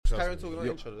carry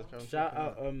on talking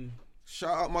about intro.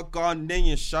 Shout out my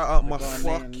Ghanaians, shout out my Ghanaian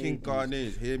fucking ladies.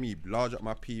 Ghanaians. Hear me, large up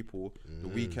my people. The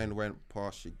weekend went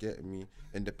past, you get me.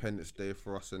 Independence Day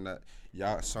for us and that.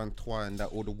 Yeah, Santoine and that,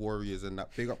 all the warriors and that.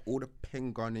 Big up all the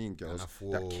Pen Ghanaian girls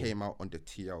that came out on the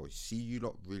TL. See, you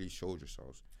lot really showed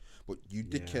yourselves. But you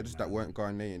dickheads that weren't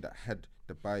Ghanaian, that had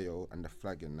the bio and the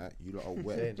flag and that, you lot are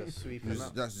wet. Just sweeping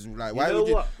up. That's like, why would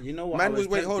you? You know what? Man I was,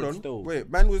 wait, hold on. still. Wait,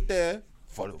 man was there.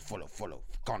 Follow.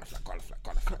 Ghana flag.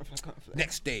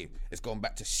 Next day, it's going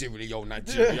back to Sierra Leone,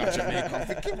 Nigeria, Jamaica. I'm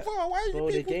thinking, why are you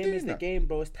Bro, the people game doing is that? the game,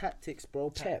 bro. It's tactics, bro.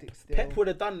 Tactics Pep still. would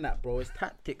have done that, bro. It's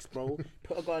tactics, bro.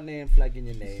 Put a Ghanaian flag in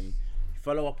your name.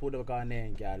 Follow up all the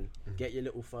Ghanaian gal. Get your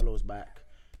little follows back.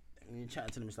 When you're chatting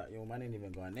to them, it's like, yo, man ain't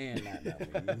even Ghanaian like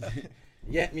that. Man.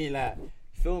 You get me, like,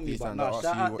 feel me, These but times nah, they'll shout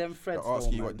ask you out what- them Freds, they'll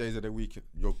ask you though, what man. days of the week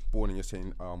you're born and you're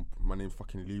saying, my name's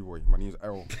fucking Leroy. My name's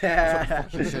Errol. That's what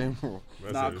fucking saying, bro.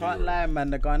 Nah, I can't lie, man.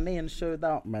 The Ghanaians showed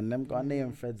out, man. Them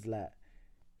Ghanaian Freds, like,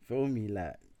 feel me,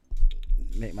 like,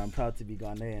 make man proud to be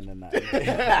Ghanaian and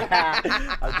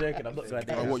that. I'm joking. I'm not so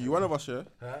Oh, what, you one of us, yeah?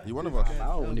 You one of us? I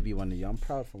don't want to be one of you. I'm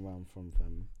proud from where I'm from,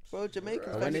 fam. Bro,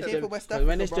 Jamaica's When like it's came from West Africa.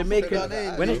 when it's bro, from Jamaican,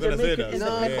 Ghanaians. when I it's was gonna say Jamaican, that.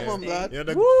 No, Yeah. come on, blood. Yeah,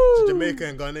 the Woo! Jamaica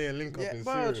and Ghanaian link up Yeah, in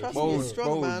bro, serious. trust Bro, me,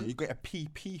 strong, man. you get a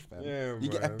PP, fam. Yeah, you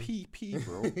get a man. PP,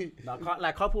 bro. Now, can't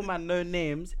like couple man no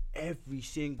names. Every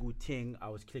single thing I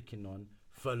was clicking on,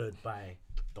 followed by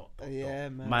dot. Yeah,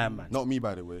 man. My man. Not me,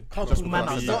 by the way. Couple man.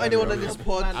 because I said Not that anyone earlier. on this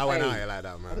pod. I went Hey. out here like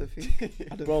that, man.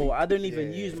 Bro, I don't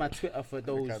even use my Twitter for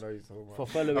those for I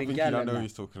following think you gal. don't and know who that.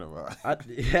 he's talking about.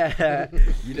 Yeah,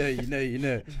 you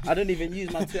know. I don't even use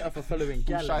my Twitter for following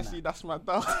gal. Shall I and see that. that's my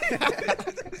dog?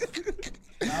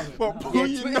 But Yeah, bro,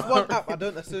 you Twitter's know. one app I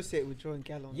don't associate with drawing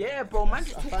gal on. Yeah, bro, man,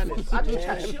 just find it. I just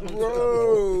chat shit on Twitter,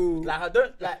 bro. Like I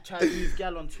don't like try to use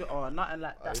gal on Twitter or nothing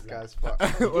like that. This like. guy's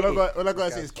fucked. all I got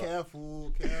to say is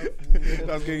careful.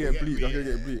 That's gonna get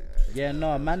bleep. Yeah,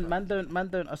 no, man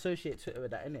don't associate Twitter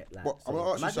with that, innit? Like, But I'm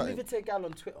gonna ask you man don't something. even take gal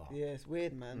on Twitter. Yeah, it's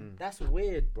weird, man. That's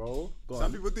weird, bro. Go Some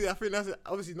on. people do. I think that's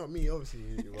obviously not me, obviously,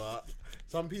 but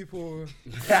some people.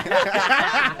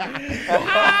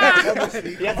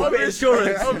 You have to put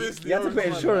insurance. Obviously, You have to put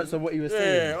obviously. insurance on what you were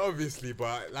saying. Yeah, obviously,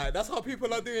 but like that's how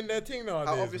people are doing their thing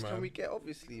nowadays, How obvious man. can we get?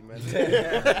 Obviously, man.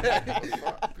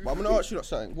 But I'm gonna ask you lot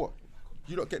something. What?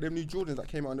 You not get them new Jordans that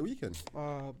came out on the weekend?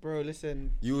 Oh, bro,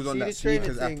 listen. You was on See that the training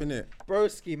sneakers app, thing? innit?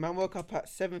 Broski, man, woke up at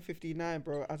 7:59,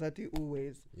 bro, as I do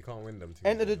always. You can't win them.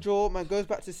 Enter the draw, man, goes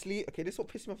back to sleep. Okay, this is what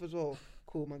pissed me off as well.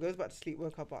 Cool, man, goes back to sleep,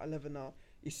 woke up at 11 now.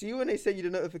 You see when they send you the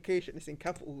notification, it's in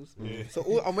capitals.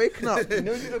 So I'm waking up, you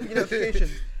know, you look at your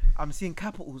notifications. I'm seeing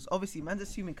capitals. Obviously, man's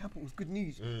assuming capitals. Good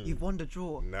news. You've won the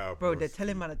draw. No, bro, bro, they're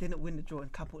telling man I didn't win the draw in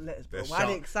capital letters, bro. They're Why are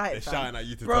they shout- excited, they're fam? shouting at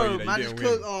you to bro, tell you that man you just didn't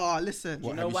close. win. Oh, listen.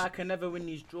 You know why I can never win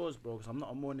these draws, bro? Because I'm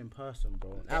not a morning person,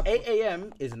 bro. 8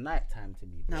 a.m. is night time to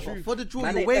me, bro. Nah, but for the draw,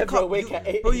 Man you ain't wake ever up, awake at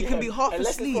 8 bro. You can be a.m. half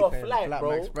unless asleep. it's for a flight, Black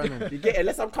bro. Max Brennan. You get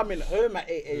unless I'm coming home at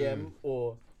 8 a.m.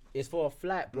 or it's for a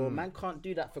flight, bro. Man can't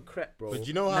do that for crep, bro. But do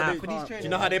you know how Nah, they? for these Do trainers, you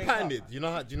know how they wake patterned up. it? Do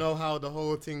you know how the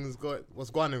whole thing's got what's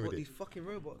going on with What, these it? fucking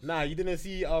robots? Nah, you didn't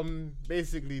see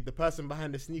basically the person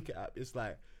behind the sneaker app. It's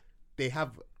like they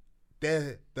have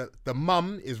the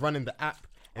mum is running the app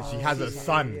and she has a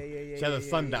son. yeah, She has a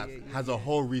son that has a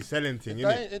whole reselling thing,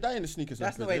 innit? That ain't the sneakers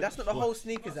That's app, the is way. it? That's not the whole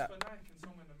sneakers app.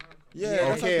 Yeah, Yeah, that's what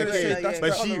I was Okay, gonna say. okay. That's But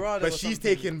the- Colorado or she's something.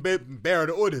 taking bare of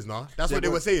the orders now. That's Yeah, what they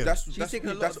but were saying. That's taking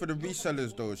a lot that's of- for the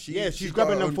resellers though. She's got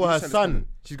grabbing them own for her resellers son. coming.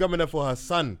 She's grabbing them for her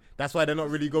son. That's why they're not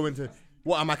really going to.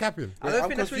 What am I capping? I don't I'm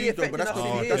think that's really confused though, but that's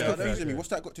affecting us confusing. here. that's Oh, confusing me. okay. What's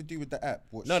that got to do with the app?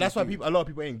 What No, she's that's why doing? a lot of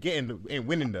people ain't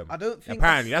winning them. I don't think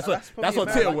Apparently, that's what probably Twitter.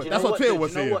 bad. Do you That's know what Twitter do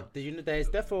was you know saying. what? Do you know there's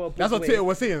therefore a book That's what way- Twitter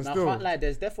was saying. Now, I Still, can't lie,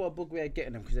 there's therefore a book way of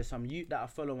getting them because there's some youth that I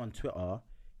follow on Twitter.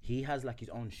 He has like his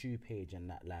own shoe page and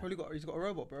that like. He's got a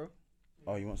robot, bro.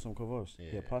 Oh, you want some covers?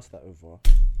 Yeah, pass that over.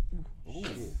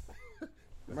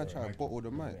 Man trying to bottle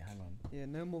the mic. Hang on. Yeah,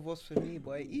 no more votes for me,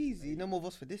 boy. Easy. No more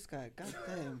votes for this guy. God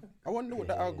damn. I wonder what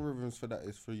the algorithms for that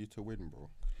is for you to win, bro.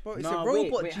 Bro, it's Nah, a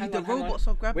robot, wait, G. hang The on, hang on. robots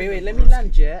are grabbing Wait, them, let bro. me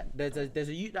land, yeah. There's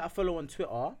a youth that I follow on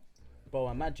Twitter. Bro,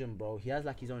 imagine, bro. He has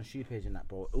like his own shoe page and that,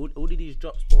 bro. All of these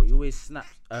drops, bro. He always snaps,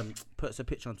 puts a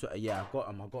picture on Twitter. Yeah, I got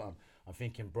him. I'm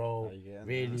thinking, bro,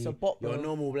 really? It's a bot, You're bro.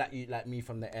 normal like you, like me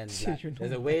from the end. Like, You're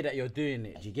there's a way that you're doing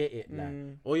it. Do you get it?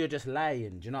 Like, or you're just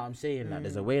lying. Do you know what I'm saying? Like,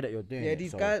 there's a way that you're doing it. Yeah,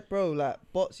 these so- guys, bro, like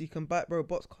bots, you can buy, bro.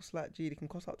 Bots cost like G. They can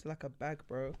cost up to like a bag,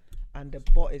 bro. And the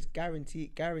bot is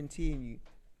guaranteeing you.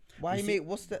 Why you make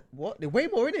what's the what? They're way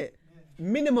more in it.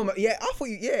 Minimum, yeah. I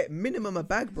thought minimum a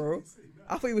bag, bro.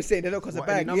 I thought you were saying they don't cost a What,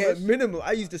 any bag. Yeah, numbers? minimum.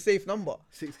 I used the safe number.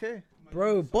 6K.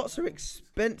 Bro, bots are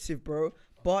expensive, bro.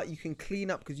 but you can clean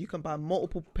up because you can buy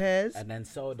multiple pairs. and then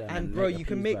sell them. And bro, make a you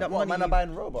can piece make back. that What, money. man are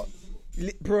buying robots?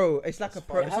 Bro, it's like a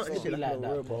pro. It It's has not to be shit like a that,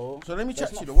 robot. bro. So let me That's chat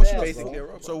to you not though. What's fair, your Basically bro. a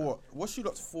robot. So what's your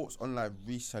lot's thoughts on like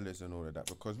resellers and all of that?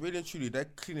 Because really and truly, they're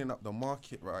cleaning up the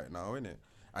market right now, innit?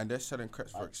 And they're selling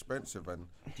crepes for expensive, and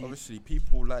obviously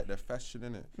people like their fashion,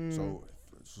 innit? So,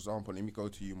 for example, let me go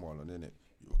to you, Marlon, innit?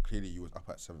 Clearly you was up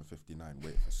at 7:59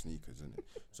 waiting for sneakers, innit?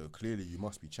 So clearly you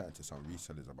must be chatting to some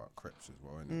resellers about crepes as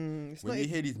well, innit? It's When not you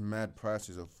hear these mad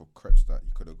prices for crepes that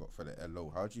you could have got for the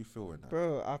LO, how do you feel in that?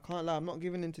 Bro, I can't lie. I'm not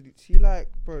giving into the. See, like,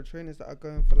 bro, trainers that are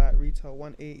going for like retail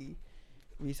 180,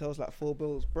 retails like 4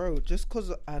 bills, bro. Just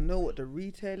cause I know what the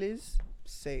retail is,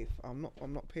 safe. I'm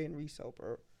not paying resale,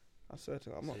 bro. I swear to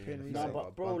God, I'm not paying No, resale. No,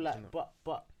 but bro, like,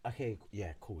 but okay,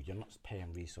 yeah, cool. You're not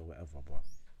paying resale, whatever. But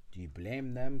do you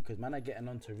blame them? Because man are getting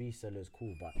onto resellers,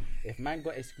 cool. But if man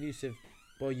got exclusive,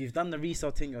 bro, you've done the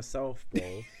resale thing yourself,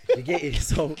 bro. You get it,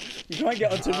 so you can't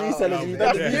get onto resellers. You've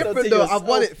done the resale Different thing though. yourself, I've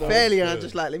won it bro. fairly, and I'm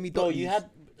just like, let me. Bro, dot you these. had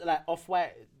like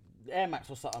Off-White Air Max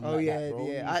or something Oh, like yeah, that, bro.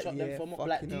 yeah, You I- shot yeah, them for more. fucking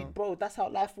Like, hell. dude, bro, that's how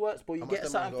life works, bro. You How much get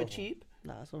them something money for go for? cheap.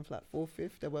 Nah, it's on for like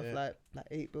 4/5. They're worth Yeah. like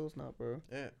 8 bills now, bro.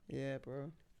 Yeah. Yeah,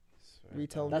 bro.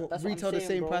 Retail, That's what I'm retail the saying,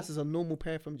 same bro. price as a normal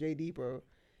pair from JD, bro.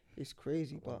 It's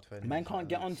crazy, but 120. Man can't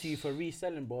get onto you for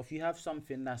reselling, bro. If you have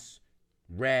something that's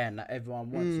rare and that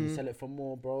everyone wants, and you sell it for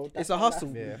more, bro. That's it's a how life-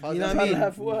 hustle. Yeah, if I You was know in what I the- mean?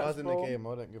 Life if I works, was in the bro. game, I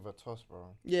wouldn't give a toss,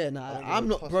 bro. Yeah, I nah, don't give I'm a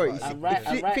not, toss bro. about It's, it. And right, if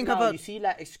and you right think now, about you see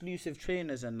like exclusive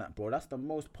trainers and that, bro. That's the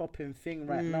most popping thing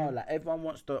right Mm. now. Like everyone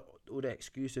wants all the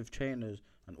exclusive trainers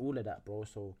and all of that, bro.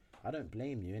 So I don't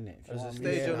blame you, innit? If you There's a want me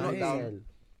stage to you're not resell- down.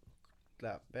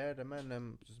 Like, bear the man,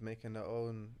 them just making their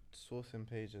own sourcing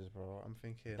pages, bro. I'm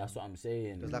thinking. That's what I'm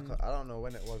saying. There's like I don't know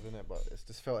when it was in it, but it's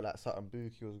just felt like something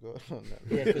booky was going on.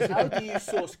 Yeah, because how do you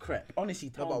source crepe? Honestly,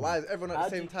 No, tell but me. why is everyone How at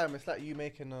the do same you- time? It's like you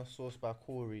making a sauce by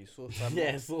Corey, sauce by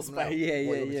Yeah, Mark. sauce I'm by- like, yeah, what, yeah, you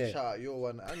want me to yeah. Shout out your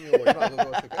one and your one. You might as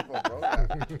well go together, bro.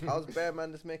 Like, how's Bear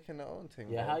Man just making their own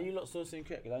thing? Yeah, bro? how you lot sourcing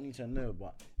crepe? 'Cause I need to know.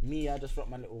 But me, I just rock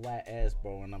my little white airs,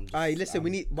 bro, and I'm just. Alright, listen, we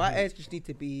I'm- need white airs just need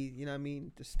to be, you know what I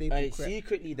mean, the staple Hey, crep.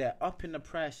 secretly, they're up in the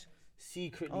price.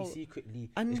 Secretly,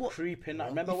 Oh, and it's what- creeping up.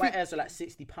 Remember, You white think- airs are like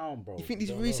 £60, bro. You think these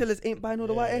Don't know. resellers ain't buying all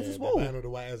the white airs as well? Buying all the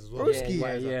white airs as well. Broski. Yeah,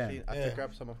 Why is that yeah. clean? I had Yeah. to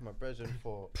grab some of my brethren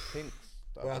for pinks.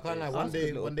 the Well, I other can't day. lie. That's One a day, good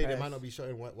little one day they price. might not be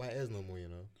showing white airs no more. You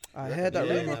know, I heard that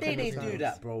Yeah, rumor. the a day they couple do times.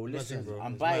 that, bro. Nothing, Listen, bro.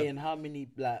 I'm It's buying how many,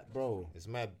 like, bro. it's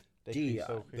mad. They Gee, creep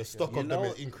so the quick, The stock You of them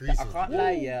know, is increasing. I can't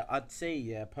lie, yeah. I'd say,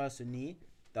 yeah, personally,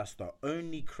 that's the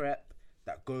only crepe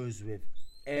that goes with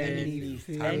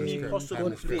Anything. any crepe, possible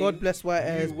timeless crepe. thing God bless white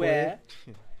airs, you boy. wear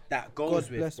that God goes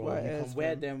bless with, bro. white You airs, can wear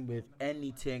man. them with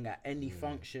anything at any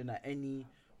function, at any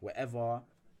whatever.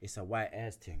 It's a white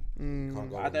airs thing. Can't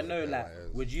go I don't wrong know, with like, white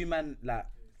airs. would you, man, like,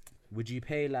 would you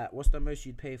pay, like, what's the most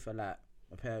you'd pay for, like,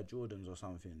 a pair of Jordans or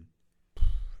something?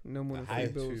 No more than high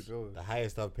 3 bills. 2 bills. The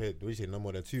highest I've paid, what do you say, no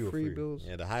more than 2 or 3 3? bills.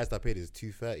 Yeah, the highest I paid is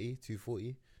 230,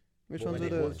 240. Which What ones were are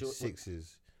they? those? What-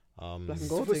 Sixes. Black and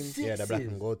gold For things? Yeah, the black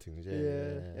sixes? and gold things. Yeah,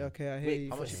 Yeah. Okay, I hear Wait, you.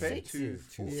 how much you fam. pay? Sixes?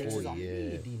 Two. Sixes 240, are yeah.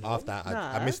 meaty, no? After I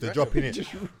Nah. missed the drop in it.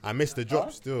 I missed the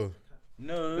drop still.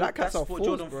 No, Black cats that's are for fours,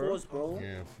 Jordan bro. 4s, bro.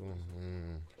 Yeah.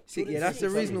 Yeah, that's the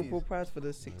Sixes. reasonable price for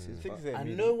the sixes. Six but- ain't I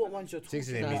meaty. know what ones you're talking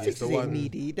Sixes ain't about. Nah, meaty, it's sixes the ain't one-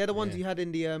 meaty. They're the ones Yeah. you had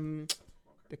in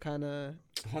the kind of.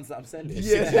 Ones that I'm selling. Yeah.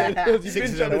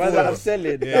 Sixes The are the ones that I'm fours.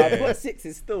 selling. Yeah. I've got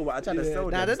sixes still, but I'm trying to sell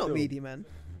them. Nah, they're not still. meaty, man.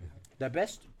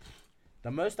 The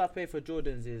most I pay for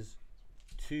Jordans is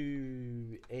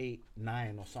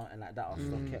 289 or something like that on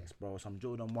StockX, bro. Some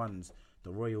Jordan ones,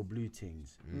 the royal blue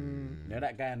things. You know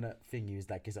that guy in that thing, he was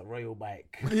like, it's a royal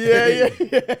bike. Yeah.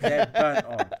 They're burnt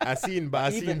on. I seen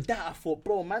Even that, I thought,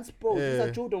 bro, these Yeah.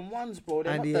 are Jordan ones, bro.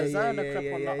 They're And not yeah, designer yeah, crap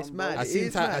yeah, on yeah, nothing, it's bro. mad. I It seen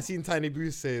is mad. I seen Tiny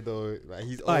Boo say though, like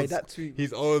he's Aye, old. that tweet.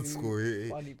 He's old school.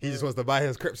 Funny, He just bro. wants to buy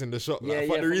his crepes in the shop. Yeah, Like,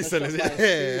 fuck yeah, the from the shop, resellers. like,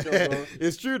 it's true though, bro.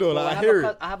 It's true though. Bro, Like I have hear a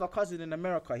it. I have a cousin in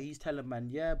America. He's telling man,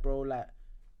 yeah, bro, like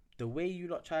the way you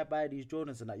lot try to buy these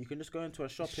Jordans and that, you can just go into a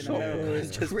shop in America bro, and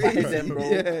it's just buy crazy. them, bro.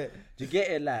 Yeah. Do you get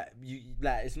it? Like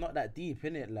it's not that deep,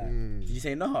 innit? Like, did you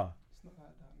say no?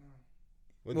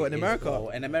 What, in America? Bro,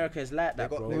 in America, it's like that,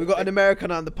 got- bro. We got an American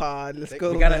on the pod. Let's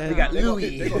go. We got man.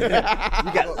 Louis. They We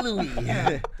got Louis.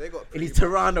 They got In pretty his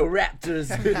Toronto Raptors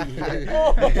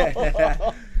hoodie.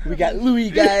 We got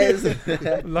Louis, guys.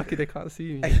 Lucky they can't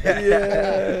see me.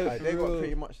 Yeah. Like, they for got real.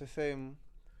 pretty much the same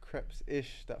crepes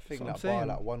ish. That thing, That's that what I'm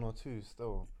bar, saying. like 1 or 2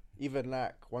 still. Even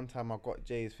like one time I got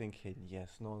J's thinking, yes,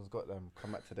 no one's got them.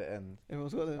 Come back to the end.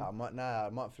 Everyone's got them. Like,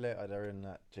 a month later they're in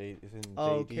that J. It's in Oh,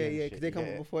 JD. okay, and yeah, shit, because they you come get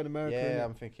up it? before in America. Yeah, innit?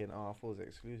 I'm thinking, oh, I thought it was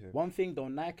exclusive. One thing though,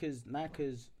 Nike's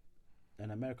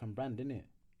an American brand, innit?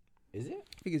 Is it?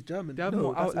 I think it's German. They have No,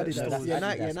 more that's outlets. Adidas. No, that's Yeah, Adidas,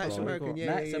 Nike, Nike's bro. American.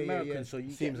 Yeah, Nike's yeah, yeah, American, yeah. so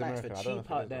you Seems get Nikes for American, I don't know cheap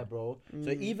if it out is, there, bro. Mm.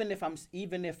 So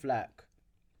even if like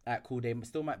cool, they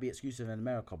still might be exclusive in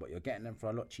America, but you're getting them for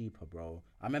a lot cheaper, bro.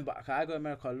 I remember I go to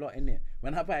America a lot, innit?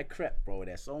 When I buy a crepe, bro,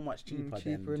 they're so much cheaper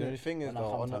cheaper, than The only thing is when I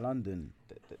though, come on to London.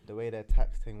 the way their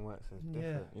tax thing works is Yeah.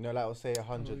 different. You know, like I'll say $100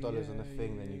 on the yeah,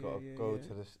 thing, yeah, then you yeah, gotta yeah, go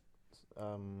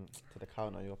yeah. to the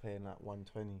counter. You're paying like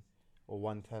 120 or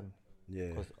 110 Yeah.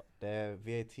 because their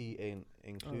VAT ain't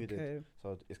included. Okay.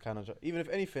 So it's kind of even if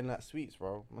anything like sweets,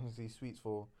 bro. Man's these sweets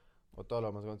for $1.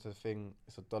 I'm going to the thing.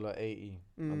 It's $1.80.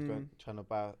 I'm going trying to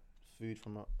buy food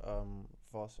from a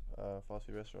fast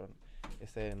food restaurant.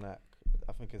 It's saying like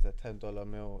I think it's a $10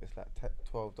 meal. It's like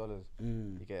 $12.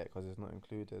 You get it because it's not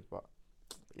included. But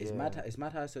It's yeah. mad. It's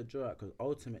mad how it's a draw because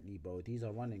ultimately, bro, these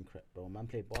are running crap, bro. Man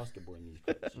play basketball in these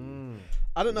crepes.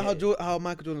 I don't know how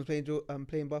Michael Jordan's playing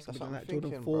basketball. That's what in I'm like Jordan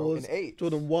thinking, bro. In 4s, eights.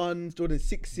 Jordan 1s, Jordan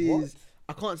 6s. What?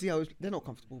 I can't see how they're not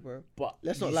comfortable, bro. But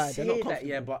Let's not you lie, they're say not that,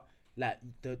 yeah, comfortable.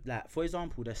 but for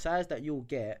example, the size that you'll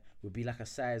get would be like a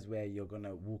size where you're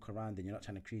gonna walk around and you're not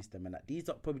trying to crease them, and like these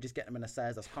are probably just get them in a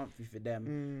size that's comfy for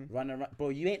them. Run around, bro.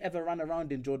 You ain't ever run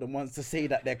around in Jordan 1s to say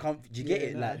that they're comfy. Do you get Yeah,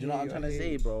 it? nah, Like, do you know what I'm I trying to hear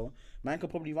say, you. bro? Man could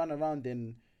probably run around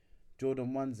in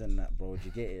Jordan 1s and that, bro. Do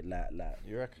you get it? Like.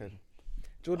 You reckon?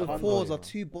 Jordan I can't 4s know, are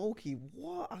too bulky.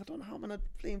 What? I don't know how man are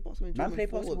playing basketball in Man Jordan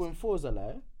play 4s. basketball in 4s,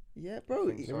 alive. Yeah, bro.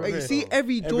 so. Like, you Yeah. see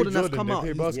every Jordan that's Jordan, come they out, play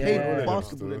he's basketball played in them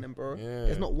basketball still. in them, bro. Yeah.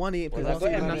 There's not one he ain't played Because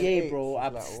I got basketball in. NBA, bro.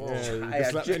 Like, whoa. You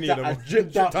slap any of them. I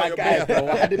dripped out my your guy, bro.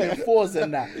 I had him in 4s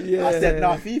and that. I said,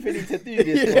 nah, FIFA need to do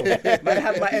this, bro. Man, I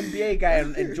had my NBA guy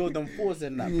in Jordan 4s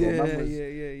and that, bro. Yeah, Man was,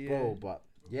 yeah. Bro, but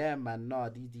yeah, man, nah,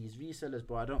 these resellers,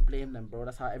 bro, I don't blame them, bro.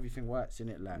 That's how everything works,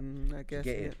 innit? Like, I guess.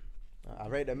 get yeah. it. I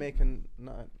rate them making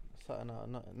something out of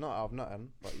nothing. Not out of nothing.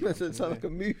 But you know It what I'm sounds like saying? a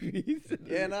movie.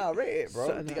 Yeah, nah, I rate it, bro.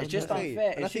 Something You out get of It's just what I'm saying?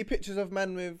 unfair. And I It's see pictures of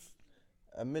men with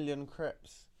 1 million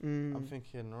crepes. Mm. I'm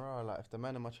thinking, raw, like if the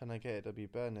man am trying to get it, they'll be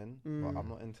burning. But I'm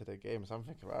not into the game, so I'm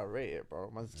thinking, I rate it, bro.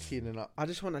 Man's cleaning up. I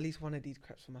just want at least one of these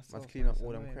crepes for myself. Man's cleaning up It's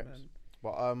all them annoying, crepes. man. But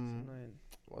It's annoying.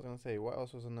 what was I gonna say? What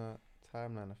else was on the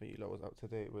timeline? I think you lot was up to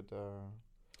date with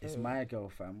It's my girl,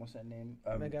 fam. What's her name?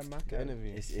 Meghan the Markle.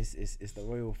 interview. It's the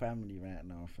royal family right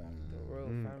now, fam. The royal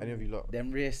Any family. of you lot?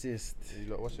 Them racist. You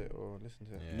lot watch it or listen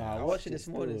to it? Yeah. Nah, I I watched it watched this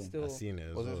morning still. still. I seen it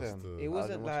as What's it well. saying? still. It I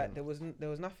wasn't didn't like watch it. there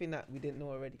was nothing that we didn't know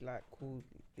already. Like, cool,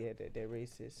 yeah, they're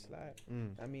racist. Like,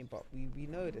 I mean, but we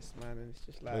know this, man, and it's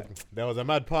just like, There was a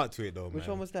mad part to it though, which man.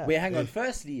 one was that? Wait, hang on.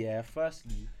 Firstly,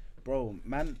 bro,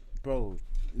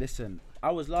 listen.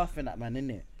 I was laughing at man,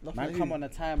 innit? Laughing Man, at come who? on a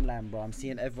timeline, bro. I'm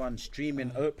seeing everyone streaming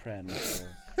Oprah and that,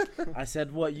 bro. I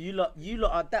said, what? You lot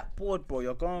are that bored, bro.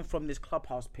 You're going from this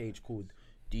Clubhouse page called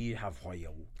 "Do You Have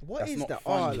Hoyle?" What That's is not that?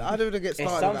 funny. Oh, I don't even get It's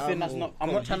started. with that. something that's not.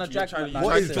 I'm not trying to drag that.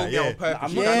 What is that? Yeah.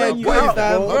 I'm not Yeah, trying to what is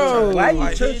that, bro? Why are I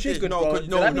you so hate it. triggered, No, bro? 'cause-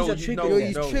 no, That means no, you're you- triggered. no, then.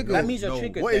 he's triggered. That means you're No,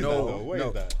 triggered. What is then. that No, though? What no.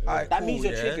 is that? Alright, That means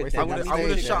you're triggered. Wait, then. I'm That gonna- means I'm you're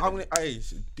gonna triggered.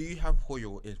 shout- Do You Have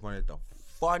Hoyle is one of the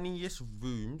funniest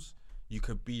rooms you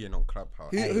could be in on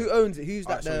Clubhouse. Who owns it? Who's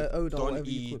that? Alright, The so owner, Don whatever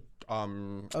you E,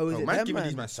 call. oh, is it man them, giving man?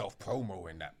 these man self promo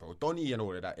in that, bro. Donny and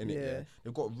all of that in it. Yeah. Yeah,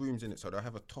 they've got rooms in it, so they'll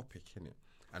have a topic in it,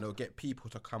 and they'll get people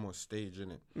to come on stage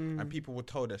in it, and people will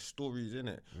tell their stories in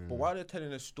it. But while they're telling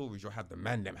their stories, you'll have the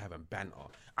man them having banter.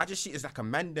 I just see it's like a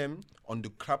man them on the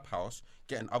Clubhouse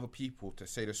getting other people to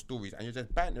say the stories, and you're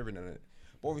just bantering in it.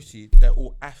 But obviously, they're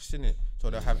all Afs in it,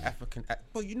 so they'll have African.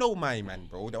 But you know my man,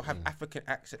 bro. They'll have African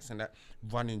accents and that,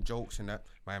 running jokes and that.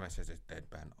 My man says it's dead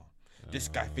banter. This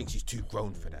guy thinks he's too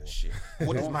grown for that shit.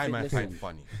 What does my man find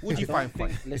funny? What do you find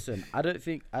funny? Listen,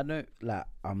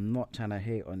 I'm not trying to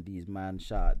hate on these man.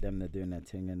 Shout at them, they're doing their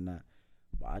thing and that.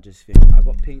 But I just think I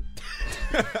got pink.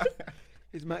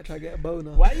 Is Matt trying to get a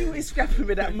boner? Why are you always scrapping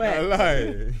with that I man?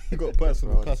 lie. You got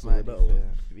personal Bro, this customer might that be one. fair.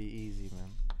 Be easy,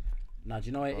 man. Nah, do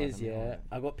you know what it Bro, is? let me Yeah, know.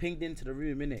 I got pinged into the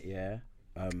room in it. Yeah,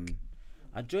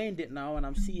 I joined it now and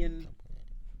I'm seeing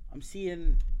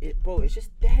it, bro. It's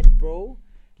just dead, bro.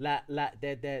 Like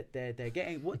they're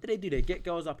getting. What do they do? They get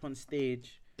girls up on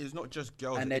stage It's not just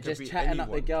girls. and it they're could just be chatting up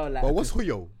the anyone. girl. Like, But what's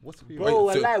Huyo? What's Huyo? Bro,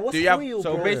 Wait, so like, what's do you have, oil,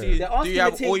 so bro? basically, They're do asking you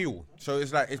have me to- oil? So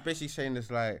it's like it's basically saying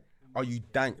it's like, are you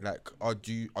dank? Like, are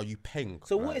you peng?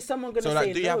 So like, what is someone gonna so, say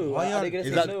like, do you have no? Are higher? they gonna Is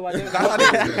say that- no? I don't That's how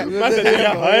they Man said,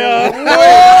 yeah,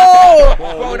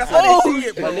 Bro, that's how they see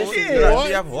it, bro. But listen, They're like, do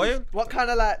you have oil? What kind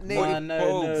of like name? Nah,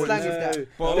 no, slang is that?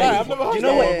 Bro, Hey, I've never do you heard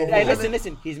know what? that. Hey,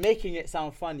 listen. He's making it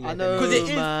sound funny. I know. because it is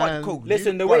man. fun. Cool.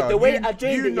 Listen, the brother, way you- I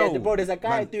joined you it, yeah, know, bro. There's a guy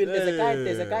man. doing.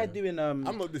 There's a guy doing. I'm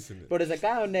not listening. Bro, there's a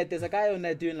guy on there. There's a guy on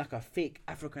there doing like a fake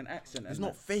African accent. It's and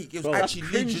not that. fake. It's Bro, actually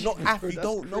that's legit. Not cringe, Af. bro, You that's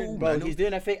don't know, cringe. Bro, man. he's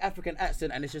doing a fake African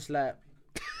accent, and it's just like.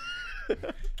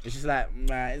 It's just like,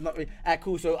 man, it's not really. Alright,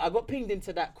 cool. So I got pinged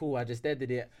into that. Cool. I just edited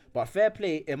it. But fair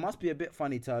play, it must be a bit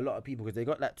funny to a lot of people because they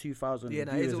got like 2,000 Yeah,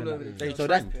 nah, viewers it's all and over that. the place. So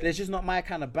there's just not my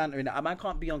kind of banter in it. I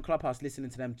can't be on Clubhouse listening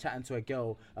to them chatting to a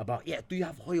girl about, yeah, do you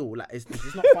have oil? Like, it's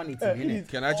not funny to me, innit?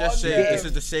 Can I just say, this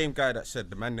is the same guy that said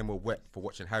the man them were wet for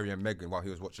watching Harry and Meghan while he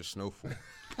was watching Snowfall.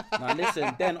 Now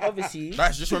listen, then obviously,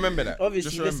 Guys, just remember that. obviously,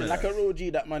 Just remember listen, like that. a real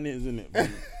G that man is, isn't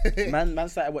it? man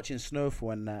started watching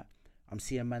Snowfall and that. I'm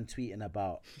seeing man tweeting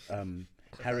about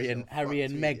Harry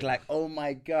and Meg, like, oh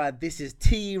my god, this is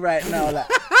tea right now, like,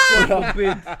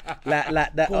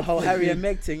 like that whole Harry and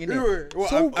Meg thing, innit?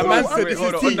 A man said this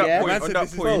Hold is on, tea. on that Yeah? point, Man on said that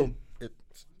this is point. tea.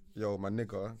 Yo, my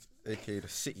nigga, aka the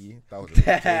city, that was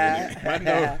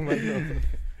a Man,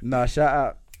 Nah, shout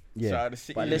out. Yeah, Shout out to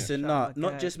City, but innit? listen, Shout nah, out to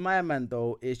not guy. just my man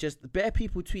though. It's just better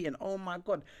people tweeting. Oh my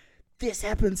god, this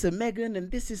happened to Megan, and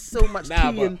this is so much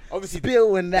Nah, tea but and obviously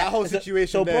spill and that. that whole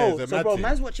situation there is a mad thing.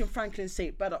 man's watching Franklin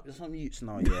Saint bad up to some youths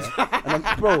now, yeah. And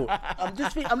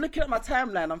I'm looking at my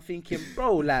timeline. I'm thinking,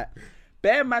 bro, like,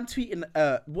 bear man tweeting,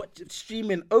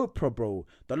 streaming Oprah, bro.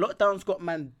 The lockdown's got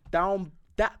man down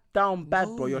bad,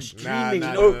 bro. You're streaming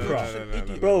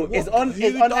Oprah, bro. It's on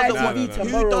ITV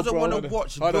tomorrow, Who doesn't bro. want to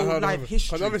watch Hold on, real hold on, life hold on. history?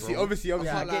 'Cause obviously, bro? obviously,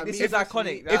 Yeah, I get, this if- is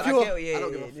iconic. if you're- I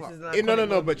don't give a fuck. no, but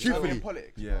I don't truthfully, get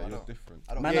politics. Yeah, bro, I you're don't. different.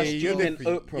 I don't Man, get are it. you're streaming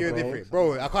different. Oprah, You're bro. different,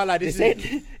 bro. I can't lie. This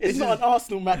It's is not an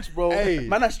Arsenal match, bro. Hey.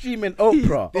 Man, are streaming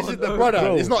Oprah. this is the brother.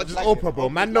 Bro. It's not just Oprah, bro.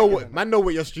 Man know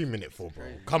what you're streaming it for, bro.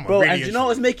 Come on, Bro, really and you know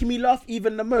what's making me laugh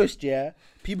even the most, yeah?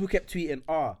 People kept tweeting,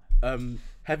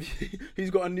 have you, who's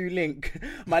got a new link?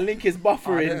 My link is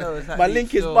buffering. know, it's like My these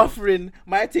link is still- buffering.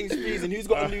 My thing's freezing. Who's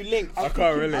got a new link? I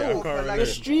can't relate. I can't You're relate.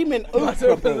 streaming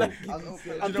Oprah, bro.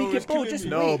 I'm I'm thinking, bro, just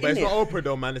No, wait, but it's innit? not Oprah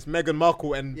though, man. It's Meghan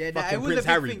Markle and Yeah, nah, fucking it was a Prince big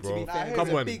Harry, thing to bro. be fair. Come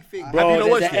It's a on. big thing. Bro, Have you not there's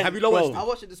watched a- it? Have you not watched bro. I it?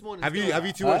 watched it this morning. Have you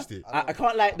still. two watched it? I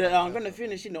can't like that. I'm gonna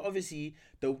finish, obviously,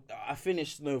 I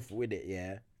finished Snowfall with it,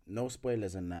 yeah. No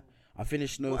spoilers and that. I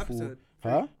finished Snowfall. episode?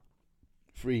 Huh?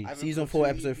 3. I haven't Season got 4, two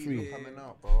episode EPs 3. coming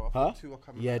out, bro. I Huh? thought 2 are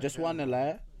coming Yeah, out just again. one,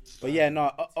 like. But yeah, no,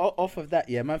 off of that,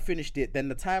 yeah, man finished it. Then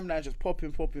the timeline just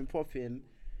popping.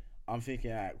 I'm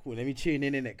thinking, alright, cool, let me tune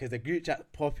in it, because the group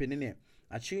chat popping in it.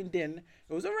 I tuned in.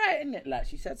 It was alright, innit? Like,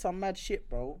 she said some mad shit,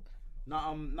 bro. Not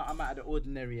I'm out of the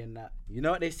ordinary and that. You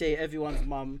know what they say? Everyone's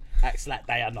mum acts like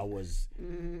Diana was.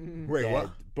 Wait, Yeah,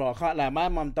 what? bro, I can't lie. My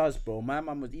mum does, bro. My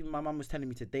mum was telling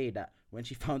me today that when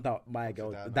she found out my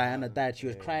girl Diana died, she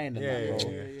was crying and that,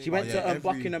 bro. She went Oh, to yeah, every-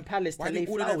 Buckingham Palace to Why lay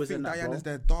do all of them flowers think and that, bro. Diana's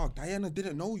their dog? Diana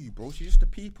didn't know you, bro. She's just the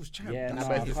people's champ. Yeah, That's nah, But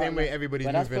why. it's the I same way can't- everybody's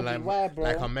but that's moving probably like why, bro.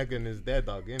 like how Meghan is their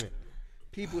dog, innit?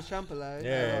 People's champion, like.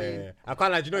 Yeah. I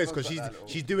can't like, you know, it's because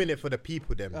she's doing it for the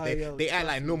people. Them Oh, they yeah, they act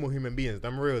like normal human beings.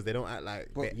 Them royals, they don't act like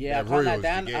Yeah, I they're can't royals. like you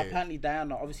Diana. get it? Apparently,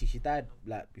 Diana, obviously, she died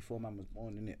like before man was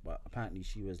born, innit? But apparently,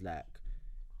 she was like,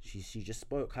 she just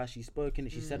spoke how she spoke,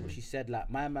 innit? She said what she said. Like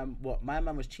my man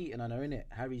was cheating on her, innit?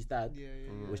 Harry's dad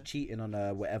was cheating on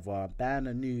her, whatever.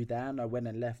 Diana knew. Diana went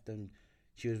and left, and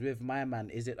she was with my man.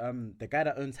 Is it the guy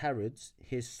that owns Harrods?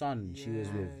 His son. She was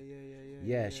with.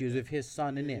 Yeah, she was with his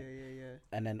son, innit? Yeah.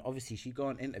 And then obviously she go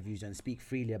on interviews and speak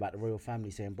freely about the royal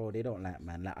family, saying, bro, they don't like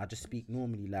man. Like I just speak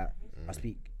normally, like I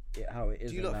speak it how it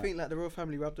is. Do you and not that. think like the royal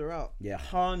family rubbed her out? Yeah,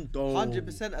 Hondo.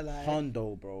 100% alive.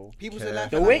 Hondo, bro. People say like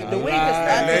The way the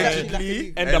stands.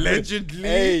 Allegedly, And the- allegedly,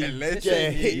 Hey, allegedly. yeah,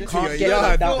 hit You to can't your get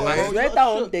yard, them down. man. I swear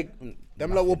down. They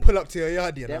Them lot will pull up to your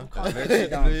yard, you them know. can't get you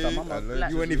down. Some of my Allegedly.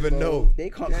 black You wouldn't people, even bro, know. They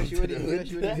can't Yeah, come she to wouldn't- the yeah,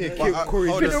 she wouldn't Yeah, know. kill But, Corey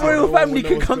hold The on, Johnson, royal no one family knows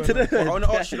can what's come to going the. I want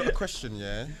to ask you a question,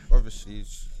 yeah. Obviously,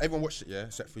 everyone watched it, yeah,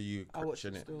 except for you. I watched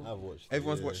Christian, it still. on. I've watched.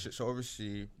 Everyone's watched it, so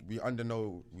obviously we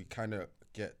kind of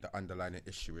get the underlying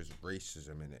issue is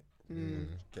racism in it.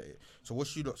 Get it? So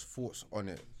what's your lot's thoughts on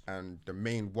it? And the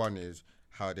main one is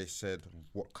how they said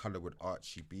what color would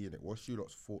Archie be in it. What's your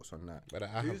lot's thoughts on that? But I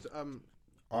have. Who's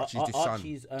Archie's the son.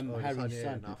 Archie's Harry's yeah,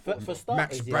 son. nah, For starters,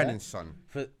 Max yeah, Brannan's son.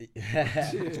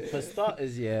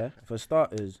 For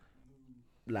starters,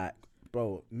 like,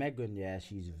 bro, Meghan, yeah,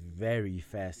 she's very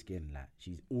fair skinned. Like,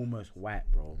 she's almost white,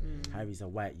 bro. Harry's a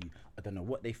white youth. I don't know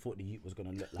what they thought the youth was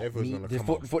gonna look like. Everyone's gonna They come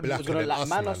thought up the youth was blacker gonna than like us,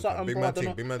 man or man, something, fam. Big bro. man I don't ting,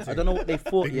 know. big man I ting. don't know what they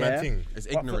thought, Big man yeah. ting. It's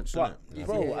But- ignorance, but, innit?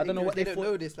 bro, I don't know what they don't thought.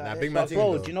 know this. Nah, Like, big they- man But ting,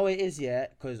 bro, though. do you know what it is, yeah?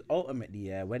 Because ultimately,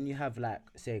 yeah, when you have like,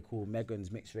 say, cool,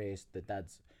 Meghan's mixed race, the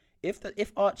dad's.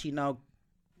 If Archie now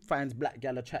finds black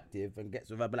girl attractive and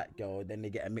gets with a black girl, then they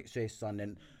get a mixed race son,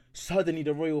 and suddenly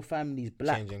the royal family's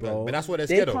black, Changing bro. guns. But that's what they're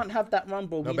they scared of. can't have that run,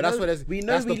 bro. No, we but that's know, what there's- we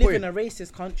know that's we the live point. in a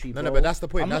racist country, bro. No, but that's the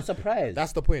point. I'm not surprised.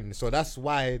 That's the point. So that's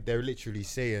why they're literally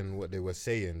saying what they were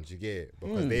saying. Do you get it?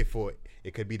 Because they thought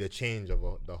it could be the change of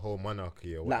the whole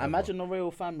monarchy or whatever. Like, imagine the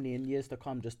royal family in years to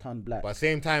come just turn black. But at the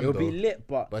same time, It'll though, be lit,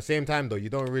 but same time though, you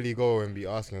don't really go and be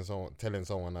telling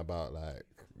someone about like,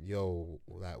 yo,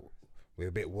 like we're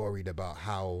a bit worried about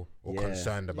how or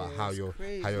concerned about how it's your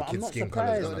crazy. But I'm kid's not skin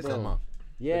color is surprised, gonna come though. out.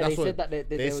 yeah, That's they said what- that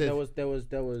they said there was there was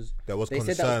they said there was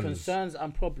concerns. concerns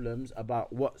and problems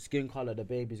about what skin color the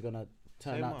baby's gonna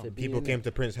turn Same out one. to be. People innit? came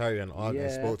to Prince Harry and argued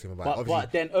and spoke to him about.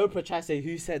 but then Oprah tried to say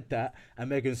who said that,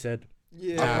 and Meghan said,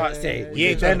 Yeah, I can't say. He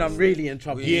ain't Then tryna- I'm really in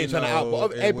trouble. He ain't trying to out. know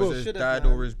But it hey, bro, was his should've, dad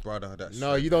man. or his brother. That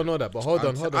no, said you don't know that. But hold on.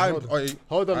 I'm Hold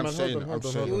saying,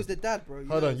 it was the dad, bro.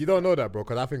 Hold on, you don't know that, bro,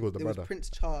 because I think it was the It was brother. Prince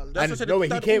Charles. That's And what I said, no, the wait,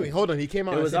 he dad came. all- Hold on, he came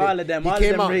out. It and was said all of them. He All of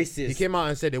came them out. racist. He came out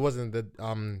and said it wasn't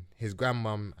the his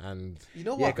grandmum and. You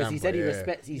know Yeah, what? because he said he Grandpa, yeah.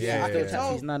 respects. He Yeah, still yeah.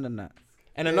 chats his nan and that.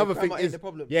 And Yeah, another thing grandma ain't is, the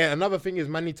problem. another thing is,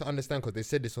 man, need to understand because they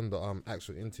said this on the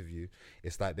actual interview.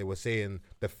 It's like they were saying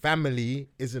the family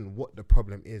isn't what the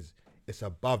problem is. It's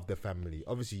above the family.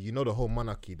 Obviously, you know the whole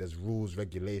monarchy. There's rules,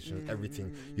 regulations,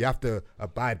 everything. You have to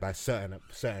abide by certain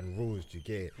rules. You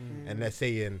get it? And they're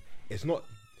saying it's not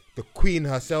the queen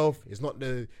herself. It's not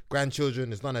the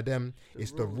grandchildren. It's none of them.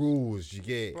 It's the rules. You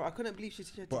get it? Bro, I couldn't believe she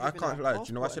said. But I can't lie. Do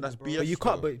you know? I said that's BS. But you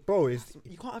can't. though. But bro, it's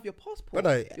You can't have your passport.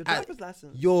 brother, your driver's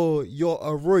license. You're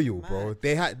a royal, bro. Mad.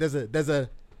 They had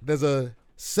there's a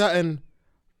certain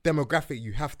demographic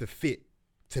you have to fit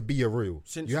to be a royal.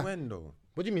 Since You ha- when though?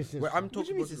 What do you mean since? Wait, I'm What do talking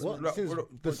you mean about since what? look, Since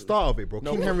look, the look, start of it, bro.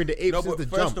 King but- Henry VIII no, since but the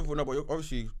first jump. of all, no, but you're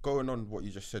obviously going on what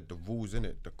you just said, the rules in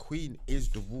it. The queen is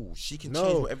the rule. She can change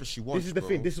No, whatever she wants. this is the bro.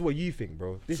 thing. This is what you think,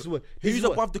 bro. This is what. Who's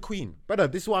above the queen? Brother,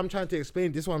 this is what I'm trying to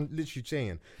explain. This is what I'm literally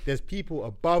saying. There's people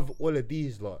above all of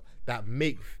these lot that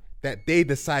they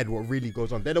decide what really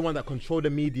goes on. They're the one that control the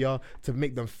media to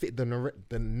make them fit the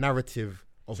narrative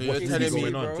of So you're what's telling really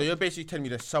me, going on. so you're basically telling me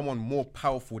there's someone more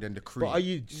powerful than the queen. But are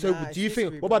you? So Nah, do you it's think?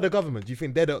 history, What about bro. the government? Do you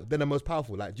think they're the most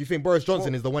powerful? Like, do you think Boris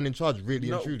Johnson is the one in charge, really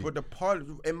No, and truly? but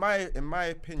in my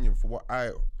opinion, for what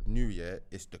I knew, yeah,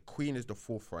 it's the queen is the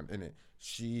forefront, innit?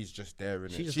 She's just there,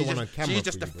 innit? She's just the one on camera She's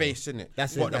just for the you, bro. face, innit?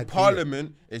 That's But it, the like,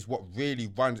 parliament is what really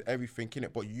runs everything,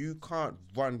 innit? But you can't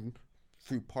run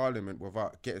through parliament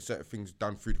without getting certain things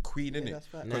done through the queen, innit? that's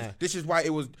fact. 'Cause Nah. this is why it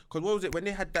was. Because what was it when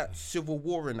they had that civil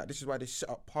war and that? This is why they set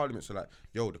up parliament. So like,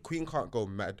 yo, the queen can't go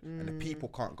mad and the people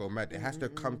can't go mad. It has to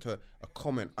come to a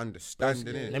common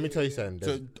understanding, innit? Let me tell you something.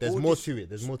 There's all more this- to it.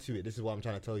 There's more to it. This is what I'm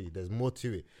trying to tell you. There's more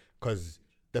to it because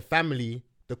the family,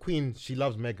 the queen, she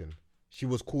loves Meghan. She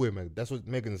was cool with Meghan. That's what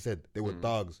Meghan said. They were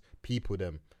dogs, people,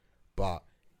 them, but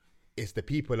it's the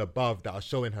people above that are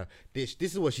showing her. This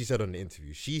is what she said on the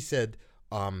interview. She said,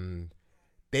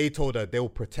 they told her they'll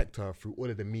protect her through all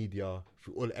of the media,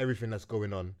 through everything that's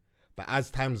going on. But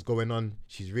as time's going on,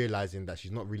 she's realizing that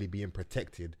she's not really being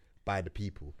protected by the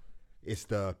people. It's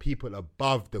the people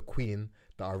above the queen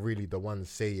that are really the ones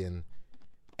saying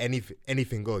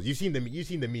anything goes. You've seen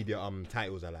the media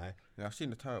titles, I lie. Yeah, I've seen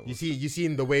the title. You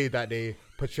seen the way that they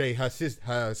portray her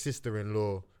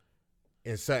sister-in-law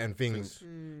in certain things,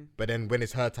 but then when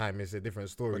it's her time, it's a different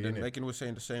story. But then Innit? Megan was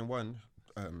saying the same one.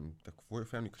 The royal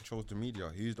family controls the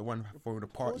media. Who's the one throwing the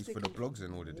parties they for the control- blogs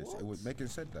and all of this? It was Megan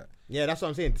said that. Yeah, that's what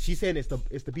I'm saying. She's saying it's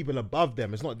the people above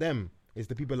them. It's not them. It's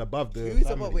the people above the Who's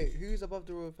family. above? Wait, who's above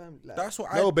the royal family? Like, That's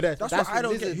what No, I. but that's that's what I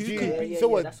don't lizards get. Who do. can Yeah, So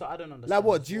what? that's what I don't understand. Like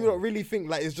what? as Do you well. not really think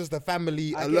like it's just the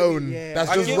family I get alone you, yeah. that's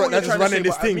I just get what that's you're just trying to running say,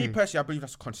 this but thing? Me personally, I believe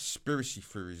that's conspiracy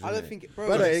theories. I don't innit? think, bro.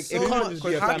 Brother, there's it so can't much- just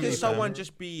be a How family, can someone fam.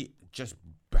 just be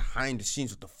behind the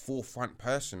scenes with the forefront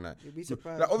person? Like, You'd be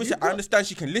surprised. like obviously, You've I got- understand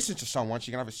she can listen to someone.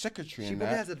 She can have a secretary She and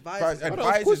probably that. has advisors. But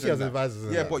Brother, of course she and has that. advisors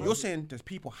and Yeah, that, but bro. you're saying there's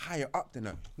people higher up than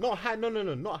her. Not high, no,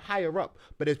 not higher up,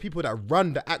 but there's people that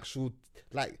run the actual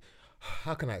like.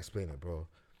 How can I explain it, bro?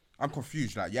 I'm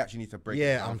confused. Like, you actually need to break. it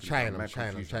Yeah, down I'm for me. trying, mad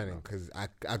confused right now. because I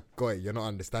got it. You're not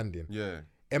understanding. Yeah,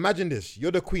 Imagine this: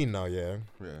 you're the queen now, yeah.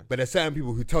 yeah, But there's certain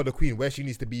people who tell the queen where she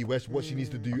needs to be, what she needs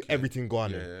to do, everything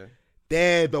going on. yeah.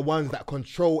 They're the ones that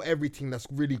control everything that's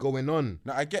really going on.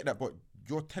 Now I get that, but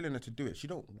you're telling her to do it. She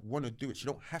don't want to do it. She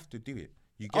don't have to do it.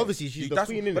 You get Obviously, she's the that's,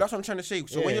 queen, But innit? that's what I'm trying to say.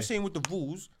 So when Yeah. you're saying with the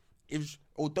rules, if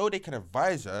although they can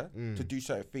advise her to do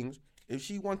certain things, if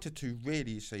she wanted to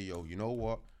really say, yo, you know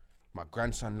what, my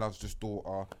grandson loves this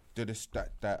daughter, do this,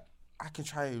 that, I can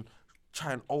try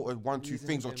and alter one, two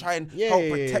things, or try and help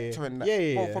protect her and that.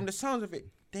 Yeah. But from the sounds of it,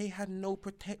 they had no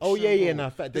protection. Oh, yeah, bro. no,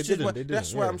 in fact, they This is didn't, what- they That's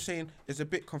didn't, why yeah. I'm saying it's a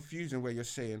bit confusing where you're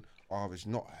saying, oh, it's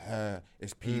not her,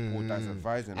 it's people that's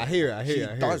advising her. I hear it.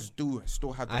 She does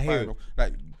still have the I hear power.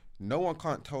 Like, no one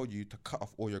can't tell you to cut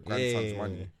off all your grandson's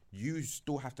money. you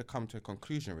still have to come to a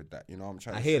conclusion with that. You know what I'm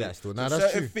trying I to hear say? that still. So Nah, that's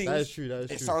certain true. That is true. That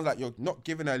is It true. sounds like you're not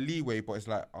giving her leeway, but it's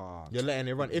like, You're letting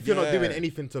it run. If you're not doing Yeah.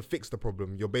 anything to fix the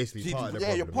problem, you're basically part of the yeah,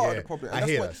 problem. you're part of the problem. I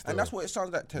hear that And still. that's what it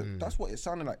sounds like. That's what it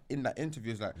sounded like in that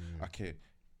interview. It's like, okay,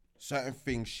 certain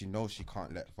things she knows she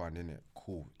can't let run in it.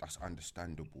 Cool, that's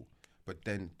understandable. But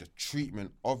then the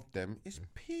treatment of them is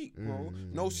peak, bro.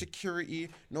 No security,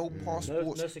 no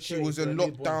passports. No She security was for in a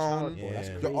newborn lockdown. child, bro. That's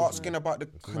You're crazy, asking about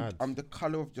mad. the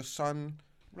color of your son.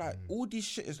 Like all these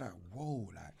shit is like, whoa,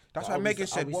 like that's But why are we Megan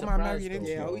su- are said, we "What am I surprised marrying though?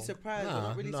 into?" Yeah, are we bro. surprised? Nah, We're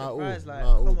not really nah, all, surprised. Like,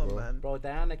 nah, all, come on, bro. man. Bro,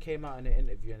 Diana came out in an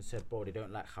interview and said, bro, they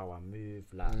don't like how I move,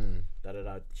 like, da da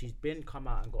da. She's come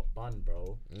out and got bun,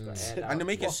 bro. And to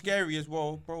make it scary as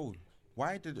well, bro.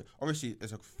 Why did obviously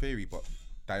it's a theory, but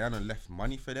Diana left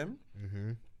money for them.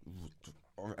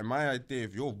 And my idea,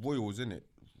 if you're royals in it,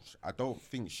 I don't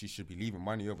think she should be leaving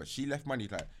money over. She left money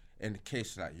like in the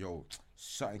case like, yo,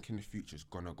 something in the future is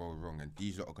gonna go wrong, and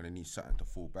these lot are gonna need something to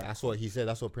fall back. That's what he said.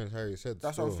 That's what Prince Harry said.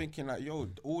 That's what I'm still. thinking. Like, yo,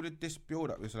 all of this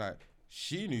build up is like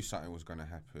she knew something was gonna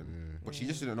happen, but she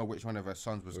just didn't know which one of her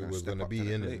sons was It gonna was step gonna up be to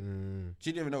the in plate. it.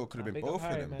 She didn't even know it could have been Big up both of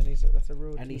Harry, them. man. That's a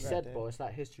real. And he G right said, there. bro, it's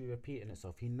like history repeating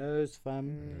itself. He knows,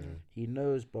 fam. He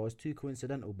knows, bro. It's too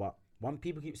coincidental. But one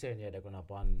people keep saying, yeah, they're gonna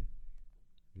ban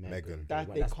Megan. That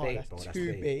Well, they that's can't. bait, That's bro. That's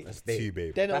too bait. bait. That's Too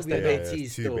bait. They're not That's the gonna- bait it's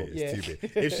tease too still. bait. Yeah. It's too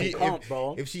bait. If she, can't,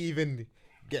 bro. if she even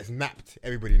gets napped,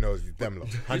 everybody knows it's them lot.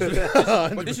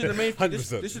 100%. But this is the main.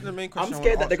 This 100%. is the main I'm question.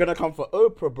 scared that they're gonna come for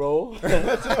Oprah, bro.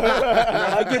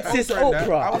 I get sis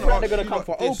Oprah. I'm afraid they're gonna come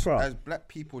for Oprah. As black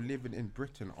people living in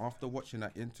Britain, after watching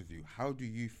that interview, how do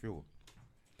you feel?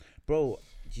 Bro,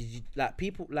 like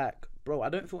people like, bro, I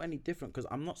don't feel any different because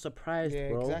I'm not surprised, Yeah,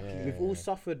 bro. exactly. We've all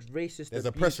suffered racist There's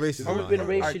abuse. oppressed racism We've out been here.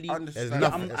 racially. I understand. There's Yeah,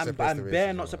 enough I'm suppressed bare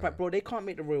racism not out surprised, here. bro. They can't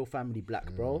make the royal family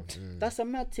black, bro. That's a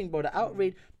mad thing, bro. The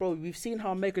outrage, bro. We've seen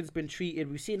how Meghan's been treated.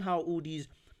 We've seen how all these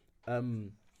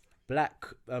black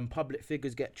public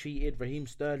figures get treated. Raheem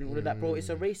Sterling, all of that, bro. It's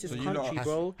a racist So you lot country, are-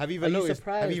 bro. Have you Are even noticed?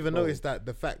 surprised, Have you even bro? noticed that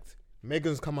the fact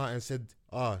Megan's come out and said,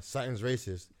 something's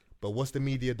racist, but what's the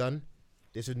media done?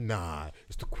 They said, nah,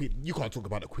 it's the Queen. You can't talk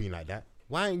about the Queen like that.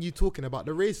 Why aren't you talking about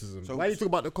the racism? So- Why are you talking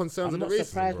about the concerns I'm of not the racism?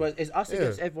 surprised, bro? bro. It's us Yeah.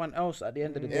 against everyone else at the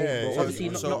end of the day, Yeah, bro. so-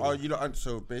 Obviously, So not are you lot?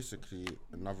 So basically,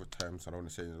 another term. So I don't want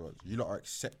to say this word. You lot are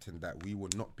accepting that we will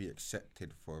not be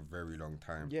accepted for a very long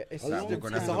time. Yeah, it's, Like, it's, we're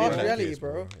gonna it's have a to harsh be like reality, this,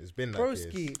 bro. It's been like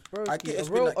Broski, this. I get broski. it's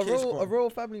A been real, like a kids, real, but- a real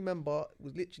family member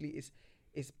was literally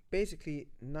it's basically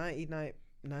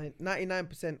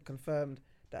 99% confirmed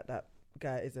that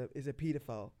guy is a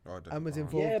paedophile and was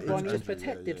involved. Yeah, in but he was Andrew,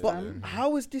 protected, yeah, But fam.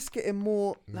 how is this getting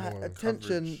more like More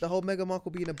attention? coverage. The whole Meghan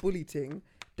Markle being a bully thing,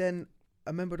 than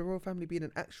a member of the royal family being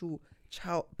an actual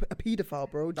child, a paedophile,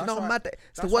 bro. Do you That's know how why- mad that?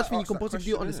 It's the that's worst why I thing you asked can that possibly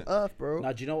do on this question, earth, bro.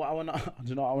 Now, do you know what I wanna? Do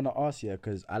you know what I wanna ask you?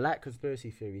 Because I like conspiracy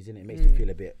theories, and it makes me feel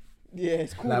a bit Yeah,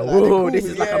 it's cool. like, like, whoa, they're cool, this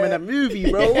is like I'm in yeah. a movie,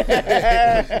 bro.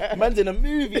 Man's in a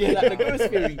movie, like the ghost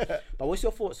theory. But what's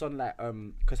your thoughts on like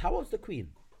because how old's the Queen?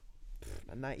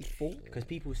 94. Because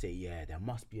people say, yeah, there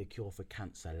must be a cure for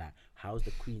cancer. Like, how's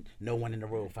the Queen? No one in the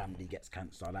royal family gets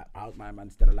cancer. Like, how's my man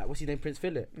still alive? What's his name? Prince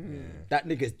Philip. That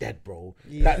nigga's dead, bro.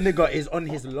 That nigga is on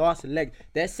his last leg.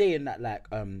 They're saying that like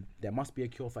there must be a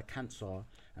cure for cancer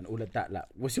and all of that. Like,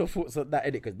 what's your thoughts on that?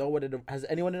 Because no one has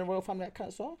anyone in the royal family had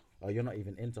cancer? Or you're not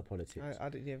even into politics? I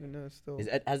don't even know still.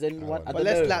 Has anyone? I But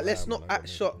don't know. let's Nah, not man, act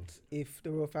shocked if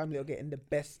the royal family are getting the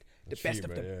best of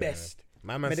Treatment, the yeah. best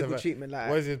My man medical survived- treatment. Like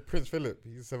What is it, Prince Philip?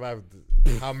 He survived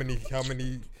how many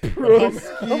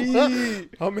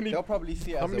They'll probably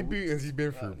see it how as many a beatings he's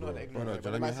been through, not bro? ignorant, Brother,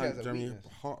 but they might see it as a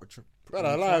weakness. Brother,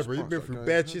 alive, bro. He's been through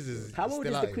bare chises. How He's old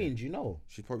still is the out Queen? here. Do you know?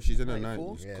 She's in her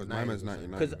 94? 90s Yeah, because my man's 90s.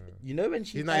 99. Because you know when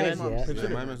she He's dies, 99, yeah, Prince Yeah,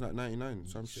 Philip. my man's like 99,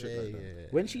 some shit like that.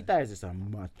 when she dies, it's a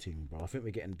mad thing, bro. I think we're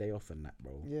getting a day off on that,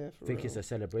 bro. Yeah, I think it's a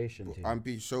celebration thing. I'm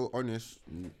being so honest.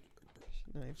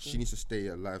 94. She needs to stay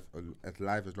alive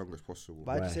as long as possible.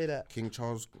 Why'd you Why? say that? King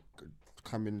Charles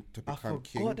coming to I become forgot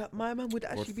king. that my man would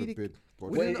God actually be the. forbid.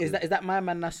 God Wait, forbid. is that my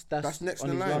man? That's That's next on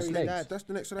in his line. last legs. That's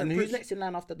the next in line. And who's Prince, next in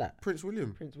line after that? Prince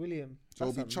William. Prince William. So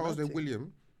it'll be That's a Charles mad then thing.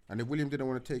 William, and if William didn't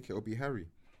want to take it, it'll be Harry. Do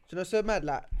you know, so mad,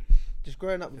 like, just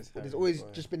growing up, It's there's Harry always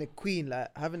Potter. just been a queen, like,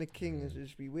 having a king is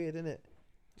just be weird, innit?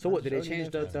 So what did they Only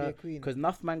change knows how to be a the? queen. Because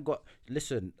enough man got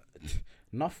listen.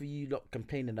 Enough of you lot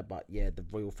complaining about the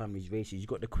royal family's racist. You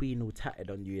got the Queen all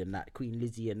tatted on you and that Queen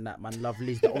Lizzie and that man love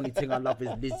Liz. The only thing I love is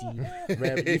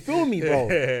Lizzie. You feel me, bro?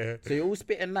 So you're all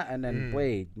spitting that and then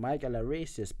boy, my gal are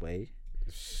racist, boy.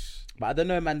 But I don't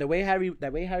know, man. The way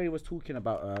Harry was talking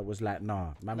about her was like,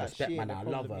 nah, man, Like, respect, she ain't man. the I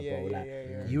love her, problem. bro. Yeah, Like,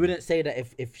 yeah. you wouldn't say that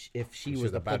if she She's was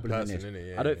a the bad problem person, in this. innit?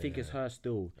 Yeah, I don't yeah, think yeah. it's her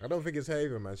still. I don't think it's her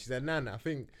either, man. She's a nan. I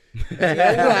think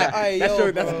Aye, that's yo,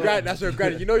 your bro. grand. That's your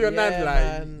grand. You know your nan, Yeah,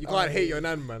 like man. you can't Aye. hate your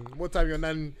nan, man. More time your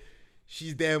nan,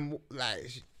 she's there,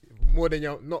 more than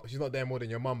your. Not she's not there more than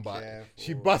your mum, but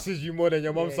she buses you more than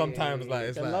your mum Yeah, sometimes. yeah, Like yeah.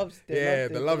 it's The like love's- the yeah, love-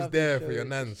 the the love's love there they for show your is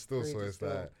nan still. So crazy it's still.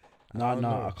 like No, don't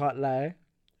know. I can't lie.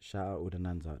 Shout out all the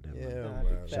nans out there, man. yeah, Nah, man.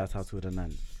 big Shout out to all the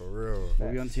nans. For real.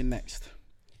 What we on to next?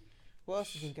 What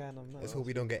else has been going on now? Let's hope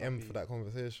we don't get M for that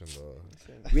conversation, though.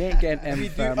 We ain't getting If M, you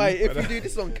do, fam. if you do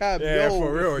this on cam, Yeah, yo,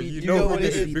 for real. if You do know what who it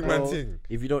this is, big bro. man thing.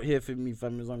 If you don't hear from me,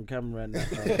 fam, is on camera and that.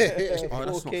 Oh,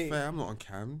 that's not 4K. fair. I'm not on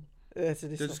cam. Yeah, so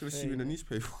this They're not just gonna see fair, you in the man.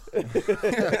 newspaper.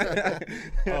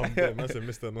 Oh, damn, that's a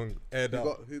Mr. Non aired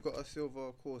up. Who got a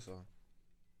silver Corsa?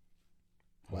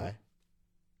 Why?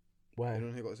 Why?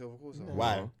 Anyone who got a silver Corsa? No.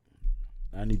 Why?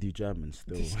 I only do German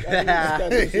still.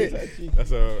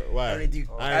 That's a why. I only do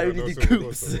I ain't got no silver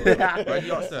coops. Corsa, Why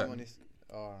you ask that? Someone needs,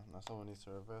 someone needs to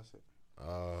reverse it.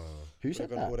 bro. Who said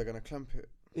that? Or they're gonna clamp it.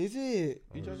 Is it?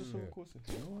 You drive a silver Corsa?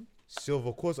 No one?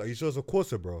 Silver Corsa. Are you sure it's a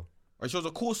Corsa, bro? Oh, it shows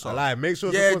a Corsa. I lie. Make sure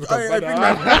it's Yeah, a Corsa. I big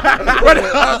man.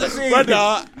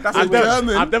 That's a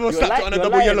German. I've never You're slapped it on a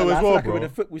double yellow as well, bro. With the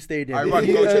football stadium. Alright, right,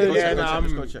 go check, go Yeah, check, nah, go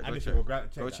check, I'm- go check, I go need check. to go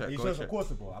check Go that. check, You go sure it's a check.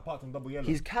 Corsa, bro? I parked on double yellow.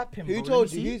 He's capping. Who bro. told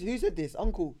Let me you? see. Who said this?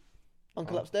 Uncle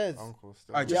upstairs. Uncle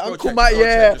still. Alright, Yeah, just go Uncle check, might. just go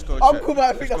Yeah, check, just go check. Uncle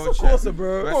might think Just that's a go check. Corsa,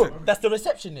 bro. Listen. That's the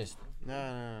receptionist.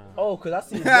 No. Oh, cause I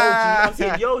see Yoji. I'm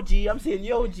seeing Yoji. I'm seeing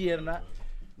Yoji and that.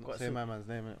 Not say my man's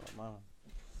name. My man.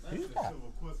 Who's that?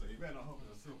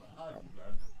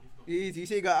 Easy. You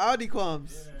see, you got Audi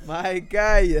comms. My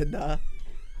guy, you know.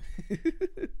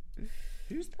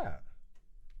 Who's that?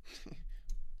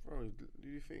 Bro, do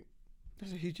you think?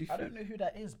 That's a huge. I don't know who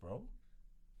that is, bro.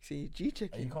 See, G You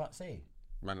checking. can't say.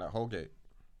 Man, like Holgate.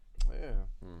 Yeah.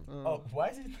 Oh, why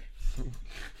is it?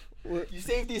 What? You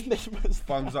saved these names.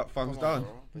 Thumbs up, thumbs down.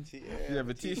 Yeah, Yeah,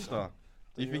 Batista.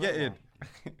 You forgetting?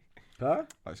 Huh?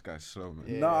 This guy's slow, man.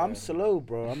 Yeah. No, I'm slow,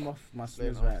 bro. I'm off my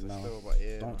snooze right now.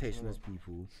 Yeah, Don't take snooze,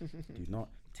 people. Do not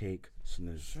take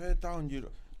snooze. Swear down, you.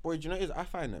 Boy, do you know what it is? I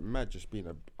find it mad just being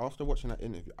after watching that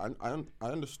interview. I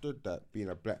understood that being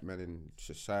a black man in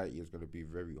society is going to be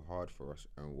very hard for us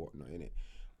and whatnot, innit?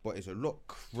 But it's a lot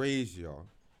crazier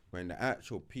when the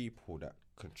actual people that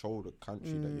control the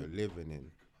country that you're living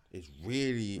in is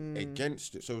really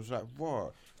against it. So it's like,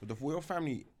 what? If the royal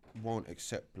family won't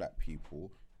accept black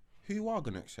people, who are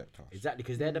going to accept us? Exactly,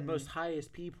 because they're the most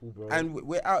highest people, bro. And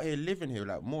we're out here living here.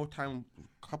 Like, more time,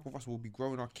 a couple of us will be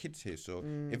growing our kids here. So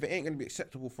if it ain't going to be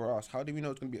acceptable for us, how do we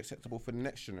know it's going to be acceptable for the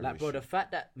next generation? like, bro, the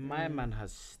fact that my man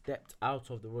has stepped out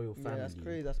of the royal family, Yeah, that's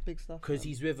crazy. That's big stuff. because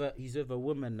he's with a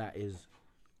woman that is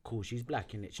cool. She's black,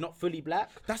 innit? She's not fully black.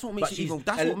 That's what but makes it she's even.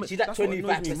 That's what she's at that's what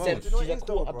annoys 25%. me She's most. You know what a it is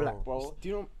though, quarter bro? black, bro. Do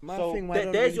you know my So thing? Why I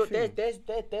don't there's really your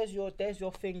think- there's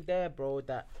your thing there, bro.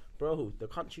 That bro, the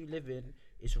country you live in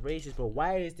is racist, bro.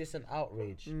 Why is this an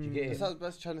outrage? Do you get it?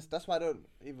 That's why I don't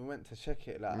even went to check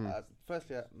it. Like,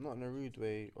 firstly, not in a rude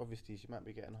way. Obviously, she might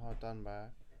be getting hard done by,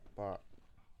 but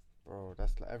bro,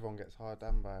 that's like everyone gets hard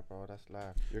done by, bro. That's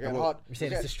life. You're getting hard. I'm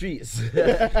saying you're it's the streets.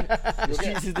 getting- The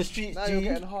streets is the streets. Now you're G.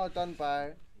 getting hard done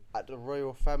by at the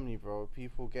royal family, bro.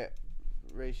 People get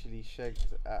racially shagged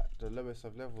at the lowest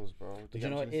of levels, bro. Do you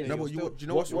know what it is? No, but do you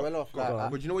know what's you're well off? Go on.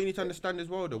 Like, But you know what you need to understand as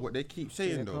well, though? What they keep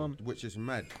saying, though, come. which is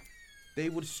mad. They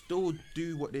would still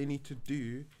do what they need to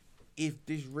do if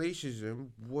this racism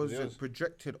wasn't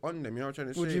projected on them. You know what I'm trying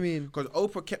to say? What do you mean? Because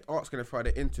Oprah kept asking her throughout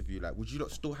the interview, like, would you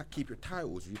not still keep your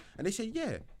titles? And they said,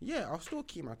 yeah, I'll still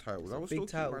keep my titles. I will still big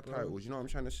keep my title, bro. titles. You know what I'm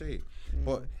trying to say?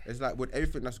 But it's like, with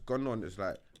everything that's gone on, it's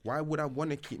like, why would I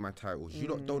want to keep my titles? You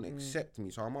lot don't accept me,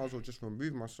 so I might as well just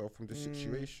remove myself from the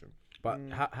situation. But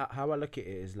how I look at it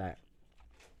is like,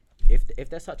 if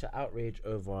there's such an outrage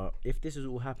over, if this is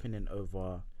all happening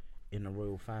over in a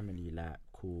royal family, like,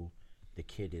 cool, the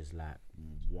kid is like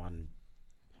 1/10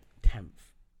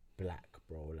 black,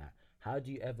 bro. Like, how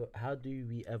do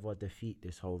we ever defeat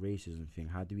this whole racism thing?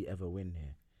 How do we ever win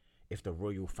here? If the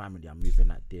royal family are moving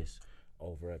like this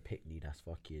over a Pickney that's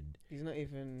fucking, He's not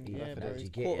even. He's Yeah, not bro. actually He's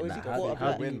getting quarter. Is that. he How quarter do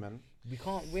black? we- win, man. we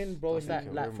can't win, bro. It's think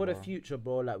like he'll win, for the bro. future,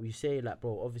 bro. Like we say, like,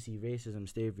 bro, obviously racism,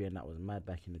 slavery, and that was mad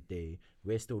back in the day.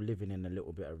 We're still living in a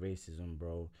little bit of racism,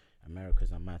 bro.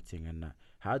 America's a mad thing, and that.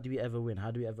 How do we ever win? How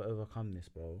do we ever overcome this,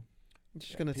 bro? It's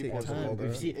just gonna take People time, are bro.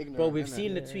 We've seen, ignorant, bro. We've innit?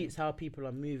 seen the tweets how people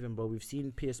are moving, bro. We've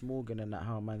seen Piers Morgan and that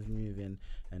how man's moving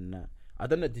and that. I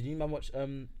don't know. Did you man watch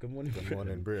Good Morning Good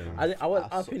Morning Britain. I was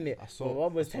I up saw- in it. I saw- My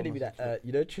mum was I saw telling me myself that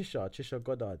you know Trisha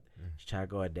Goddard. She tried to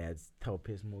go out there and tell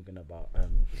Piers Morgan about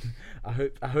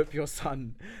I hope your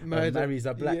son marries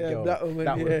a black girl. black woman,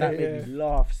 that yeah, that made me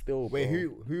laugh still. Wait,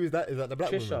 bro. who is that? Is that the black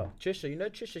Trisha, woman? Trisha, you know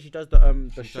Trisha. She does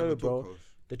the She show, does bro. talk host.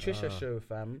 The Trisha show,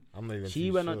 fam. I'm not even. She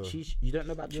too went sure. on. You don't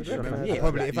know about Trisha, remember fam? her? Yeah,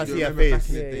 Probably Like, if you I do see her remember back face.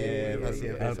 in the Yeah, day, if I see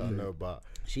her face, I Um, know. But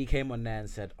she came on there and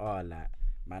said, "Oh, like,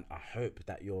 man, I hope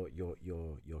that your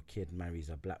kid marries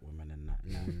a black woman and that."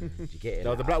 Like, you get it?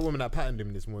 there was a Like, black woman that patterned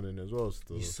him this morning as well.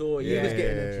 Still, You saw, Yeah, he was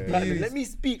getting yeah, it. yeah, Like, yeah. let me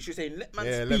speak. She's saying, let man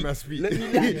Yeah, speak. let man speak. Let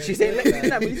me land. She's saying, let me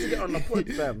land. We need to get on the pod,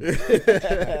 fam. We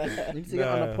need to get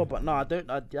on the Nah. pod. But no, I don't.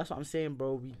 That's what I'm saying,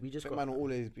 bro. We I just think got. man will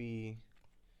always be.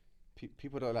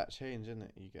 People don't like change, innit?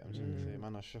 You get what I'm trying to say?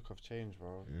 Man are shook of change,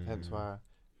 bro. Hence why,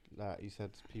 like you said,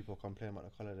 people complain about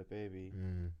the colour of the baby.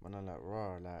 Man, I'm like,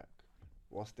 raw, like,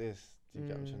 what's this? Do you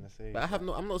get what I'm trying to say?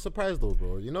 But I'm not surprised though,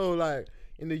 bro. You know, like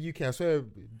in the UK, I swear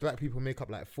black people make up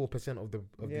like 4% of the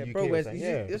Yeah, UK. bro, or something.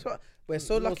 yeah. That's what we're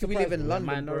so No lucky we live in surprise,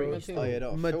 London, bro. minority. Oh, yeah,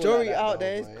 don't feel Majority like that out though,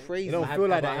 there is boy. crazy. You don't Have- feel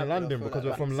like have- that in have- London feel because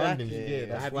like we're that. from London. Exactly, Yeah, yeah.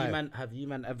 that's Have why. you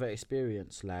man ever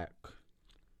experienced like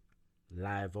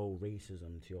live old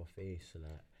racism to your face,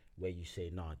 like where you say,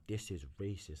 "Nah, this is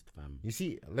racist, fam." You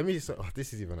see, let me just. Oh,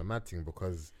 this is even a mad thing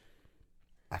because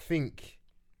I think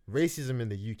racism in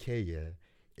the UK, yeah,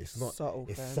 it's not. Subtle,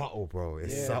 It's fam. subtle, bro.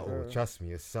 It's Yeah, subtle. bro. Trust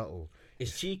me, it's subtle.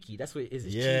 It's cheeky. That's what it is.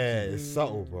 It's Yeah, cheeky. it's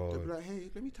subtle, They'll bro. be like,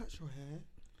 hey, let me touch your hair.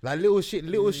 Like little shit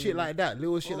like that.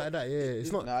 Little shit Oh, like that. Yeah,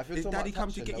 it's not. Nah, if you're Did talking daddy about come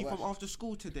to touching, get you though, from watch. after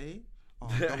school today? Oh,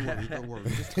 don't worry.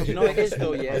 Just Do you know what it is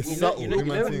though? Yeah, It's you know, subtle, you know, do you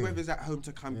my know, thing. whoever's at home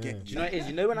to come get do you know what it is?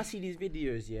 You know when I see these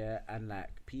videos, yeah, and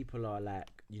like people are like,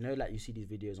 you know, like you see these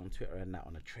videos on Twitter and that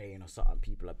on a train or something,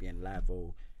 people are being live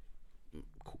or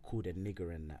called a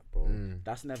nigger and that, bro.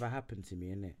 That's never happened to me,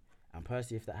 innit? And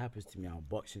personally, if that happens to me, I'm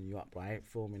boxing you up, bro. I ain't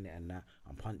filming it and that.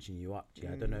 I'm punching you up.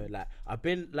 I don't know, like I've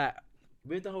been like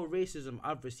with the whole racism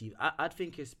I've received. I'd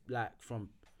think it's like from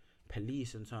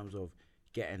police in terms of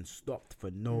getting stopped for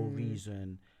no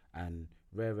reason and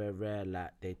rare like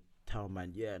they tell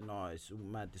man, yeah, no, it's all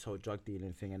mad, this whole drug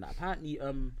dealing thing. And apparently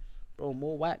bro,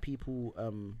 more white people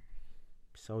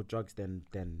sell drugs than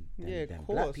Yeah, of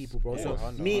black course. people, bro. Yeah, So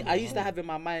 100, I used to have in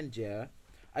my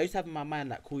mind,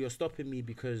 like, cool, you're stopping me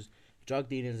because drug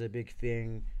dealing is a big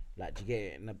thing, like, do you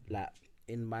get it?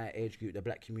 In my age group, the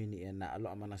black community and that, a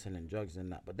lot of men are selling drugs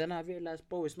and that. But then I realized,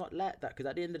 bro, it's not like that, because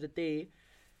at the end of the day,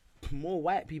 more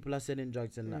white people are selling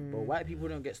drugs than that, bro. White people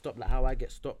don't get stopped like how I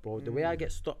get stopped, bro. The way I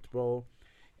get stopped, bro,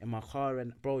 in my car,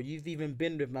 and bro, you've even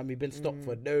been with man, we've been stopped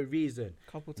for no reason.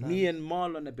 Couple times. Me and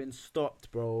Marlon have been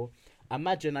stopped, bro.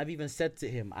 Imagine, I've even said to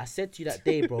him, I said to you that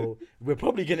day, bro, we're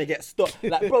probably gonna get stopped.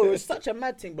 Like, bro, it was such a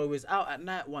mad thing, bro. It was out at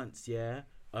night once, yeah.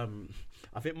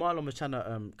 I think Marlon was trying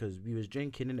to because we was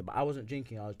drinking in it, but I wasn't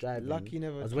drinking. I was driving. Lucky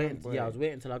never I was drank, waiting. boy. Yeah, I was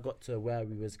waiting until I got to where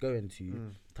we was going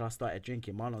to. Till I started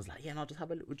drinking. Marlon was like, "Yeah, no, just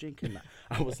have a little drink." And that.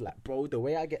 I was like, "Bro, the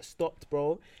way I get stopped,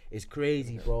 bro, is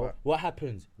crazy, bro. What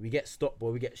happens? We get stopped,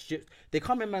 bro. We get stripped. They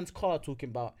come in man's car talking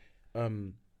about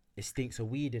it stinks of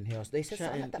weed in here. So they said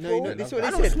something like that, No, bro. you know, this is what I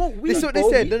they don't said. smoke weed, This is what they bro.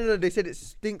 said. No. They said it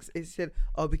stinks. It said,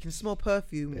 "Oh, we can smell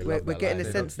perfume. They We're love that getting line. the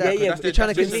They sense love- that Yeah, yeah, they're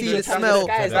trying to that's conceal the just- smell."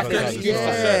 Guys, That's that's exactly just-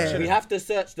 what it is. we have to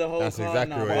search the whole That's car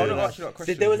exactly now. what But it I is. don't Ask you that know.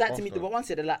 question They was acting me. after. But once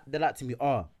they lied to me.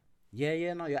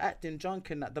 Yeah, no, you're acting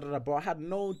drunk and that, bro. I had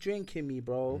no drink in me,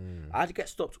 bro. I'd get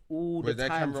stopped all the Was their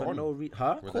time camera for on? no reason.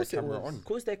 Huh? Was course their it camera was. on? Of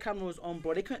course their camera was on,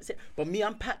 bro. They couldn't say. But me,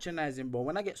 I'm patronizing, bro.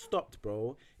 When I get stopped,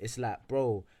 bro, it's like,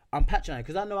 bro, I'm patronizing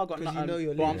because I know I got 'Cause you nothing. know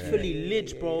you're bro, I'm lit. fully Yeah,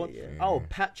 lit, yeah, bro. yeah. I'll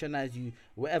patronize you,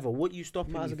 whatever. What you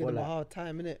stopping Might me as well for? give them a Like, hard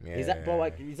time, innit? Yeah. is that, bro?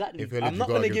 Like, exactly. If you're I'm lit, not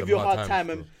you gotta gonna give give them you a hard time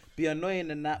still. and be annoying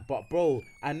and that, but bro,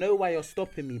 I know why you're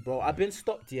stopping me, bro. I've been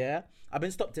stopped, yeah. I've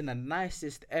been stopped in the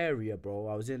nicest area, bro.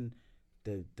 I was in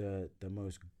the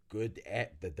most good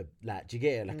the like, do you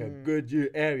get it? Like a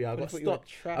good area. I Would've got thought you were stopped.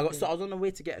 I trapping. was on the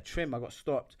way to get a trim. I got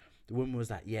stopped. The woman was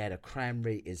like, "Yeah, the crime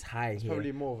rate is high It's here."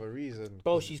 probably more of a reason.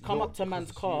 Bro, 'cause she's come not up to man's because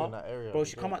it's you car. in that area, Bro, you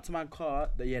she get come it? up to man's car.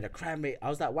 The crime rate. I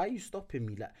was like, "Why are you stopping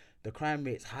me? Like, the crime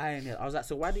rate's high in here." I was like,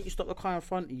 "So why didn't you stop the car in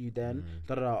front of you then?"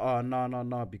 Oh,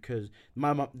 no, because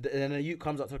my mum. And then you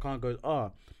comes up to the car and goes,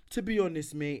 "Oh, to be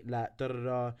honest, mate, like,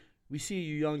 we see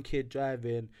you young kid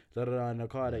driving, in the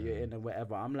car that you're in and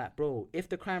whatever." I'm like, bro, if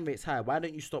the crime rate's high, why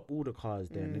don't you stop all the cars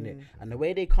then, innit? And the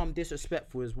way they come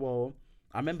disrespectful as well.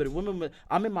 I remember the woman,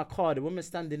 I'm in my car, the woman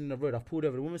standing in the road, I've pulled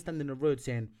over, the woman standing in the road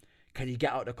saying, "Can you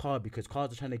get out the car because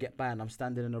cars are trying to get by and I'm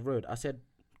standing in the road." I said,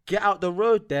 Get out the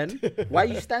road then. Why are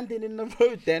you standing in the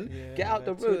road then? Yeah, Get out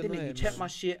the too road, innit? You annoying, check man. my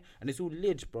shit and it's all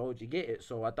lidge, bro. Do you get it?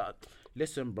 So I thought,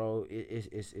 listen, bro,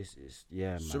 it's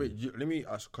yeah, man. So wait, let me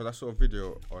ask, because I saw a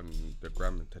video on the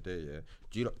gram today, yeah?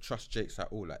 Do you not trust Jakes at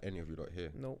all, like any of you lot here?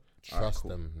 No. Trust cool.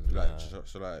 them. Like, Nah.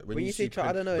 so like, When you say see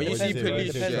I don't know. when it you see depends, bro. It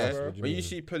police, depends, yeah, bro. What do you when you mean?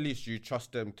 see police, you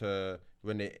trust them to,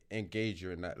 when they engage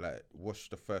you in that, like, what's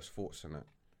the first thoughts in that?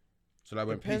 So like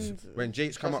Depends. when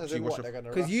Jakes come up to you, what's your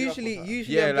Because usually yeah, I'm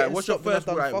like getting what's your stopped when I've first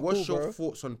done like fuck what's all, your bro.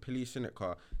 thoughts on police in it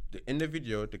car? In the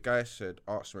video, the guy said,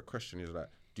 asked him a question. He's like,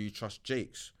 "Do you trust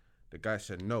Jakes?" The guy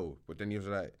said no, but then he was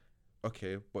like,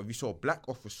 "Okay, but if you saw a black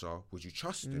officer, would you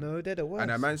trust him?" No, they're the worst.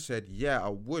 And that man said, "Yeah, I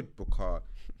would," because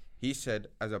he said,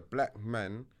 as a black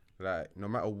man, like no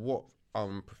matter what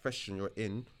profession you're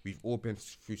in, we've all been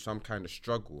through some kind of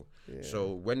struggle.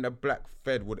 So when the black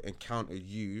fed would encounter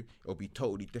you, it'll be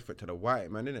totally different to the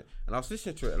white man, innit? And I was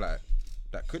listening to it like,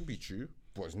 that could be true,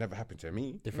 but it's never happened to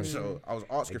me. Different. So I was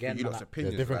asking Again, for you man, lot's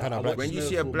opinions. different like, kind of black when you people.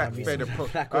 see a black Man, fed yeah.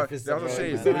 approach, Black I was officer, bro.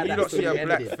 saying, Yeah. when Yeah. you lot see a Yeah.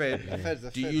 black Yeah.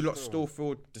 fed, do you lot still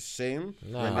feel the same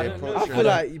when I they don't know. approach I you? feel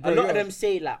like, a bro, lot of you're- them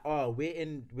say like, oh, we're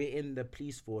in the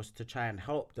police force to try and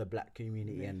help the black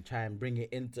community and try and bring it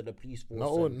into the police force.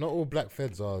 Not all black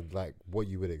feds are like what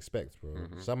you would expect, bro.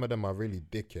 Some of them are really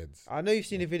dickheads. I know you've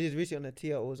seen the videos recently on the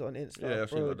TLs on Insta. Yeah, I've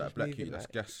seen bro, like that just black moving, kid that's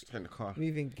like, gas in the car.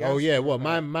 moving gas. Oh yeah, what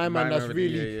like, my man that's over the-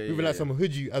 really yeah, moving like yeah. some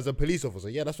hoodie as a police officer.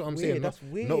 Yeah, that's what I'm saying. Weird, Not, that's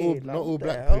weird. not all like, not all what the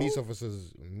black hell? police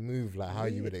officers move like how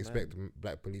you would Weird, expect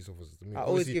black police officers to move. I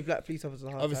always Obviously- give black police officers a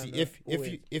hard obviously time.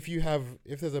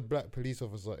 if there's a black police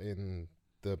officer in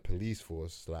the police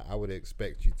force, like I would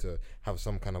expect you to have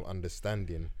some kind of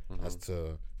understanding as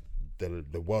to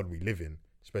the world we live in,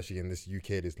 especially in this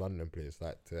UK, this London place,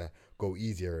 like to go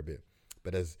easier a bit.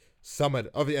 But there's some of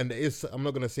and there is, I'm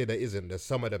not gonna say there isn't, there's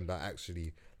some of them that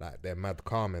actually like they're mad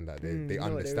calm and that they no, there is,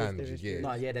 understand. there you is, get there it? is.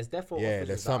 No, yeah, there's definitely Yeah,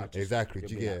 there's some exactly.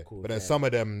 Do you get it? Cool, But there's yeah. some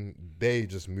of them they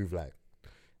just move like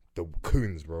the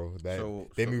coons, bro. They So-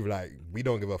 move like we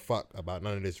don't give a fuck about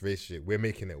none of this race shit. We're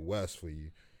making it worse for you,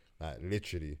 like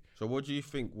literally. So what do you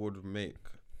think would make,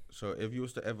 so if you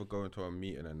was to ever go into a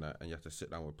meeting and that, and you have to sit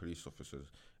down with police officers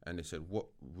and they said, what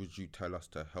would you tell us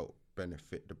to help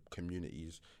benefit the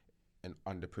communities in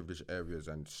underprivileged areas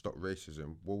and stop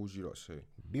racism, what would you lot say?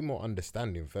 Be more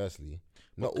understanding. Firstly,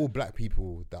 not all black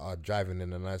people that are driving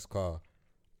in a nice car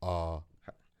are.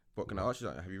 But can I ask you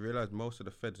that, have you realised most of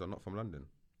the feds are not from London?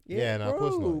 Yeah, no, of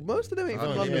course bro, not. Most of them ain't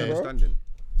How from can you London, be bro. understanding?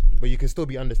 But you can still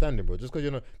be understanding, bro. Just because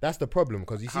you're not. That's the problem.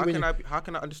 Because you see How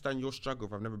can I understand your struggle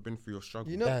if I've never been through your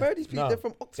struggle? You know, Yeah, bro, these people, nah. they're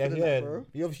from Oxford and yeah, that, bro.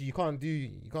 obviously you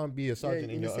can't be a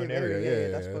sergeant in the your same own area.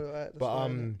 Yeah, that's yeah. what, that's But what I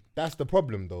know. that's the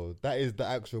problem though. That is the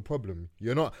actual problem.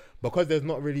 You're not, because there's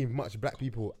not really much black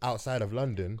people outside of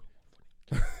London.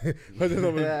 Because there's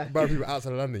not many black people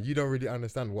outside of London, you don't really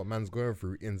understand what man's going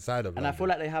through inside of And London. I feel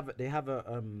like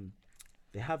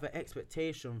they have an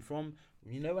expectation from,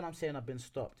 you know, when I'm saying I've been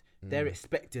stopped, they're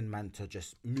expecting man to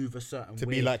just move a certain To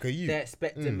way. be like a you. They're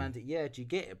expecting man to, yeah, do you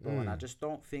get it, bro? And I just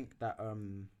don't think that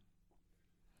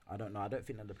I don't know. I don't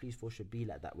think that the police force should be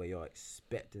like that, where you're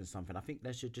expecting something. I think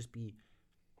there should just be,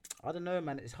 I don't know,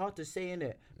 man. It's hard to say,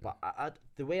 innit? But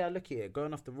the way I look at it,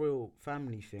 going off the royal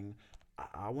family thing,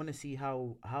 I want to see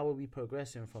how are we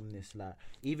progressing from this. Like,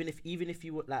 even if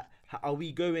you would like, are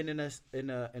we going in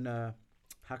a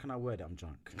how can I word it? I'm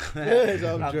drunk.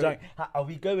 I'm drunk. Are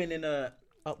we going in a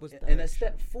Upwards in a direction.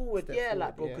 step forward? Step Yeah, forward,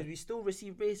 like, bro, yeah. because we still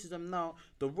receive racism now.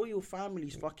 The royal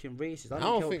family's fucking racist. I I don't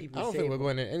care don't what think people I don't say. think we're bro.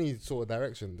 going in any sort of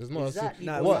direction. There's not Exactly.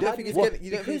 Nah, bro. you What- don't think it's what- getting,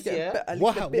 you don't think it's because, getting yeah, better, at least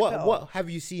what a bit better? what have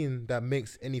you seen that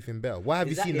makes anything better? What have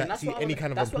you seen Exactly, and that that's see what I any wanna-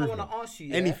 kind of that's improvement? what I want to ask you.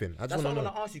 Yeah? Anything. I just That's what I wanna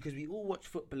want to know. ask you, because we all watch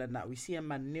football and that. We see a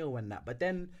man kneel and that. But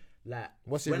then, like,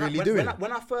 What's it when really I, doing?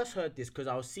 When I first heard this, because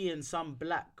I was seeing some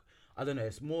black, I don't know,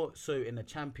 it's more so in the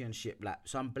championship, like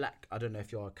some black, I don't know if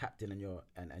you're a captain and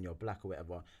you're black or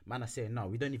whatever, man are saying, no,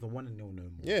 we don't even want to kneel no more.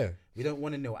 Yeah. We don't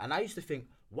want to kneel. And I used to think,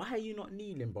 why are you not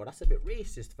kneeling, bro? That's a bit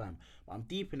racist, fam. But I'm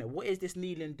deep in it. What is this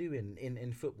kneeling doing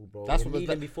in football, bro? That's We're what-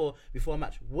 kneeling before a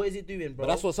match. What is it doing, bro?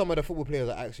 But that's what some of the football players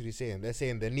are actually saying. They're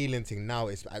saying the kneeling thing now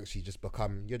is actually just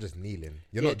become, you're just kneeling.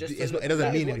 You're Yeah, not. just It's to not. It look doesn't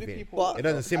like- mean What do anything. people- It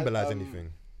doesn't symbolize I-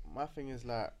 anything. My thing is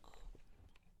like,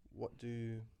 what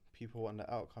do people want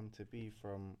the outcome to be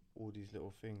from all these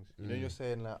little things? You know, you're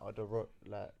saying like,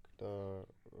 the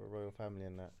royal family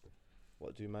and that.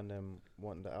 What do man them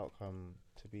want the outcome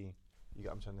to be? You get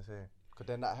what I'm trying to say? Because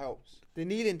then that helps. The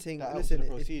kneeling thing, That helps in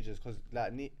listen, the it's, procedures. Because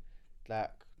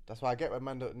like that's why I get when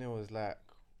man don't kneel is like,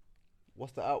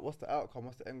 what's the outcome?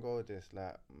 What's the end goal of this?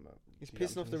 Like, it's you get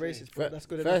pissing what off I'm the trying to say? racists, bro. That's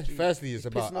good enough. G. Firstly, it's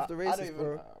about. pissing off the I don't racists, even-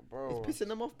 bro. bro. It's pissing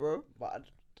them off, bro. But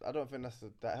I don't think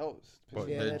that helps. But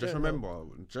Yeah, then they just don't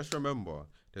remember,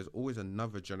 there's always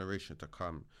another generation to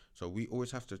come. So we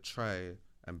always have to try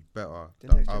and better The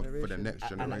next for the generation. next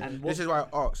And generation. what- This is why I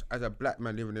asked, as a black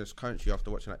man living in this country after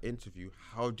watching that interview,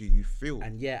 how do you feel?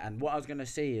 And what I was gonna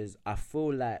say is, I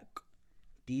feel like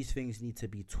these things need to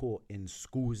be taught in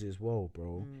schools as well,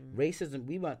 bro. Racism,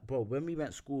 when we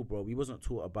went school, bro, we wasn't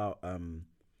taught about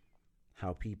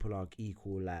how people are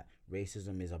equal. Like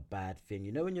racism is a bad thing.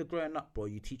 You know, when you're growing up, bro,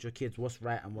 you teach your kids what's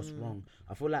right and what's wrong.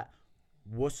 I feel like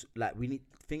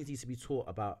things need to be taught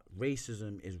about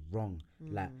racism is wrong.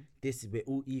 Like we're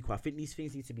all equal. I think these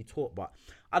things need to be taught, but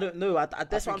I don't know.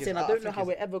 That's what I'm saying. I don't know how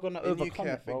we're ever gonna overcome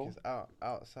I it, think bro. it's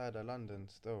outside of London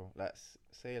still. Like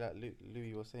say like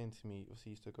Louis was saying to me,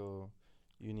 he used to go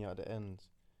uni at the end.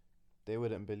 They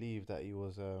wouldn't believe that he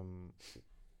was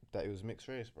mixed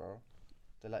race, bro.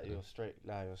 They're like you're straight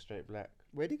black.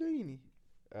 Where'd he go uni?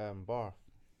 Bath.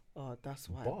 Oh, that's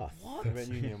why. Bath. What? He went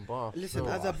uni in Bath. Listen, So,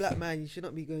 as a black man, you should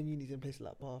not be going unis in places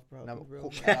like Bath, bro. Nah, Be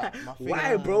real, but man. my thing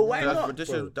Why, is- bro? Why That's- not? but this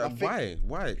bro? is that,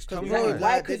 why? Explain bro, why. Why?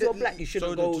 like, Because they you're don't- black, you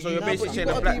shouldn't So go. you're Nah, but basically you saying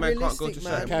gotta a black be man can't go realistic, to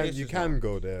man. certain places. You can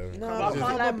go there. Nah, But but I can't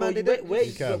some lie, man, bro. they Where, don't- where,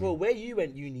 You can. bro, where you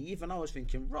went uni, even I was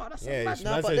thinking, bro, that's Yeah, a you mad. should-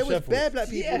 Nah, Man but said there was Sheffield. bare black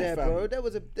people Yeah, there, fam. bro.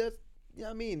 There's, you know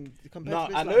what I mean? Compared No,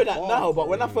 to I places know like that Bath, now, but bro.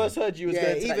 when I first heard you was Yeah,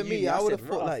 going to that even me, uni, I would have said,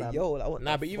 thought "Rah, like, fam." yo, like what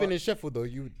Nah, the but even fuck? in Sheffield though,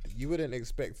 you wouldn't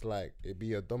expect like it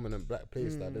be a dominant black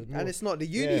place. Like, there's more, And it's not. The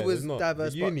uni yeah, was there's not.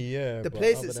 diverse, The but uni, yeah. the but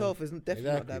place other than- itself is definitely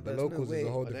exactly, not the diverse. locals no is a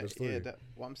way. whole But different that- story.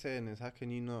 what I'm saying is, how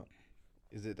can you not?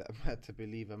 Is it that bad to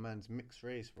believe a man's mixed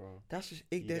race, bro? That's just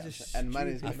You they're get just what I'm saying? And man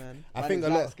is- stupid, man. I Man think is a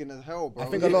lot. light skin as hell, bro. I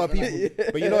think a lot of people,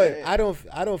 but you know, Yeah.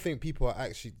 I don't think people are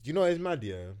actually. Do you know what is mad?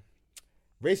 Yeah,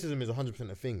 racism is 100%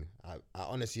 a thing. I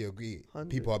honestly agree. 100.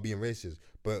 People are being racist,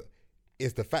 but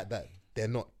it's the fact that they're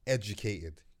not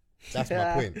educated. That's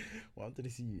my point. What did I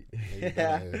see you? Yeah, you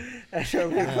done it. Show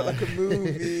me like a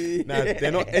movie. Nah,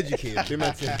 they're not educated. Big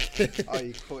man said- Oh,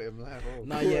 you caught him live. Oh.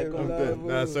 Nah, yeah, go I'm on. good.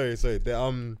 Nah, sorry.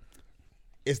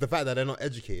 It's the fact that they're not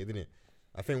educated, isn't it?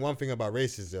 I think one thing about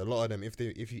race is a lot of them,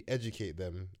 if you educate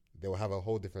them, they will have a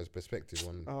whole different perspective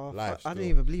on Oh, life. fuck, I don't still.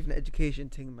 even believe in the education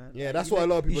thing, man. Yeah, Like, that's you what a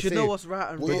know- lot of people You should say. know what's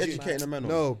right and What are you wrong, educating the man.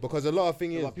 man on? No, because a lot of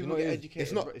thing Yeah, is, but people you know, get it's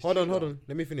educated, not. but it's Hold true, on. though.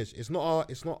 Let me finish. It's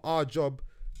not our job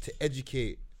to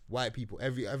educate white people,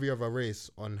 every other race,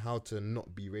 on how to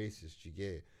not be racist. You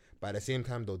get it? But at the same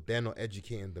time, though, they're not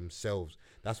educating themselves.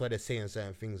 That's why they're saying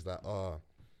certain things like, "Oh,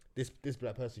 this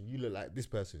black person, you look like this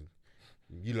person.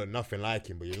 You look nothing like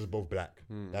him, but you're just both black.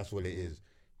 That's what it is.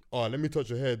 Oh, let me touch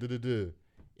your hair.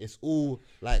 It's all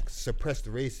like suppressed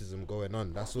racism going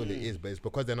on. That's all it is. But it's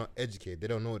because they're not educated. They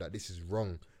don't know that this is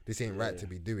wrong. This ain't right to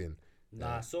be doing.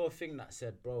 Nah, I saw a thing that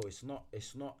said, bro, it's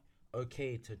not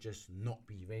okay to just not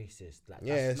be racist. Like,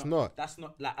 Yeah, that's it's not. That's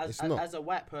not like It's not. as a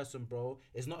white person, bro.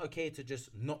 It's not okay to just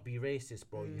not be racist,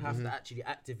 bro. You have to actually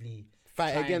actively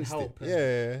Fight try and against it. help and-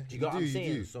 Yeah, Do you get what I'm you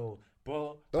saying? do. So,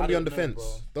 bro, Don't I be on the know, fence.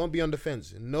 bro. Don't be on the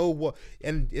fence. Know what,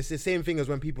 and it's the same thing as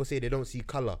when people say they don't see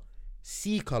color.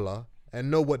 See color and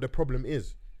know what the problem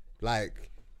is.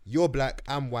 Like, you're black,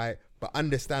 I'm white, but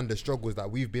understand the struggles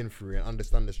that we've been through and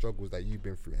understand the struggles that you've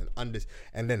been through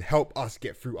and then help us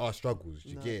get through our struggles.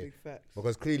 You Nah, get it? big facts.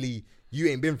 Because clearly you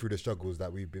ain't been through the struggles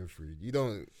that we've been through. You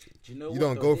don't. Do you know You what,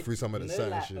 don't though? go They- through some of you the know,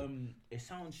 certain like, shit. It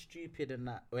sounds stupid and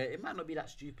that. Well, it might not be that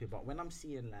stupid, but when I'm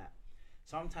seeing like,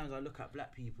 sometimes I look at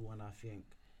black people and I think,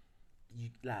 you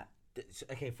like,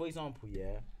 okay, for example,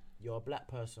 yeah, you're a black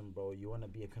person, bro. You want to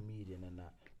be a comedian and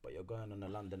that, but you're going on the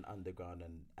London Underground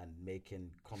and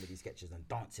making comedy sketches and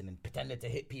dancing and pretending to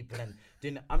hit people and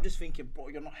doing. I'm just thinking, bro,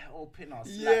 you're not helping us.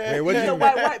 Yeah. Like, Wait, what do you you know mean?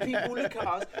 why white people look at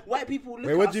us? White people look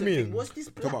Wait, at what us do you and think, mean? what's this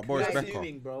Talk black about Boris guy Becker.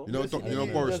 doing, bro? You know, Yes, he you know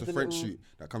does. Boris, Does the the French little- shoot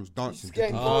that comes dancing.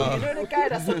 Skank. Oh, you know the guy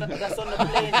that's on the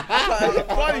plane.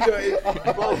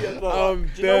 Bro, do you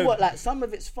dead. know what? Like, some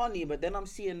of it's funny, but then I'm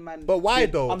seeing man. But why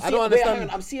doing- though? I'm I seeing, don't wait, understand. hang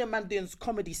on, I'm seeing man doing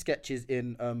comedy sketches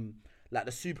in like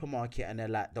the supermarket, and they're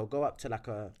like, they'll go up to like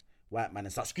a white man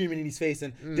and start screaming in his face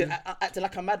and acting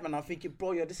like a madman. I'm thinking,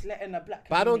 bro, you're just letting a black.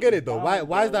 But I don't get it though. community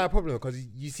Why down, is that bro. a problem? Because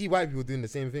you see white people doing the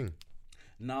same thing.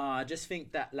 Nah, I just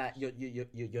think that like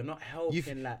you're not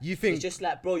helping. Like, you think- it's just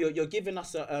like, bro, you're giving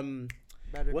us a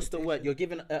Bad what's the word? reputation. You're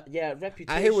giving reputation.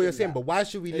 I hear what you're saying, like. but why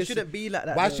should we It listen? shouldn't be like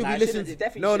that. Why though. should Nah, we it listen? shouldn't- it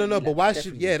definitely No, shouldn't be but like why that, should?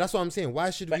 definitely. Yeah, that's what I'm saying. Why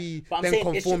should we But I'm then saying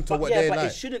it conform should- to but what yeah, they but like?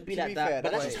 it shouldn't be To like be that. fair,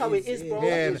 But that's that's just what how it it is, is, bro.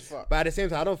 Yeah, That's fuck. but at the same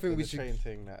time, I don't think With we the should. train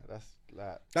thing, that's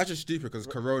like. That's just stupid because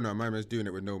Corona, my man's doing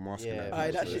it with no mask. Yeah, and Aye,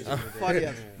 everything, that so shit's it's- funny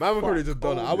as Man would probably fuck. just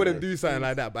done it. I Oh, wouldn't yeah. do something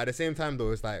like that. But at the same time,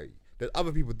 though, it's like there's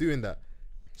other people doing that.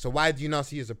 So why do you now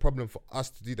see it as a problem for us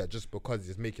to do that just because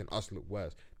it's making us look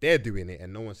worse? They're doing it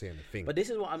and no one's saying a thing. But this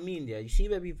is what I mean, yeah. You see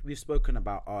where we've spoken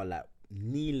about our like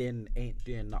kneeling ain't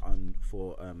doing nothing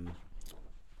for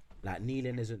like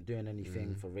kneeling isn't doing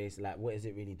anything for race. Like, what is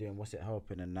it really doing? What's it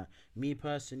helping? And that, me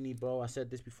personally, bro, I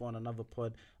said this before on another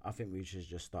pod. I think we should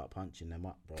just start punching them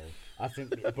up, bro. I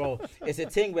think, bro, it's a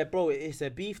thing where, bro, it's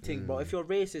a beef thing, bro. If you're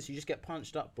racist, you just get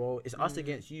punched up, bro. It's us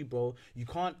against you, bro. You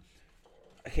can't.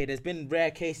 Okay, there's been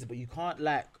rare cases, but you can't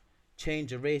like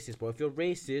change a racist, bro. If you're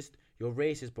racist,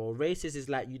 bro. Racist is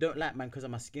like, you don't like man because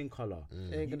of my skin color.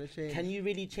 Ain't gonna change. Can you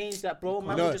really change that, bro?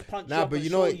 Man No, will just punch you nah, up but and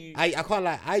you know, show you. I can't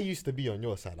lie. I used to be on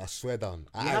your side. I swear down.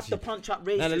 You have to punch up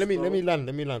racists, No, let me bro. learn,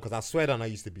 because I swear down I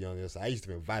used to be on your side. I used to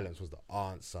think violence was the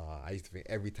answer. I used to think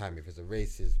every time if it's a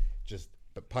racist, just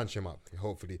punch him up.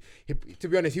 Hopefully, to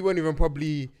be honest, he won't even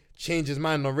probably change his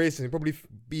mind on racism. He'll probably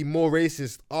be more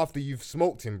racist after you've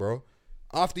smoked him, bro.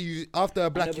 After a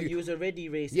black No, but youth, you was already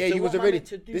racist. yeah, So he was what am I already. meant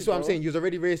to do, This is what I'm bro? saying. He was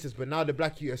already racist, but now the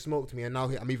black youth has smoked me, and now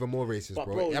I'm even more racist, But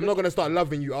bro. bro, I'm look- not gonna start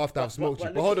loving you after I've smoked you.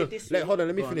 but But look hold at on, it this hold way. on.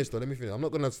 Let me Go on. finish though. I'm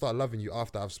not gonna start loving you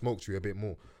after I've smoked you a bit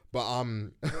more. But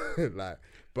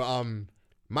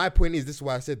my point is, this is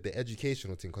why I said the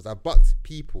educational thing, because I bucked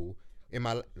people in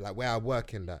my like where I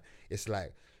work in that. It's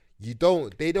like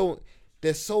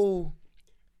they're so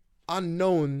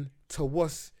unknown to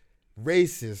what's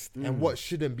racist and what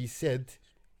shouldn't be said.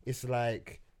 It's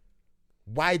like,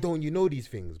 why don't you know these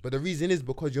things? But the reason is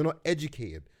because you're not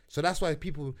educated. So that's why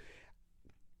people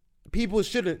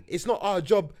shouldn't. It's not our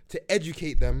job to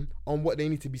educate them on what they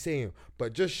need to be saying,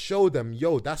 but just show them,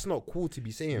 yo, that's not cool to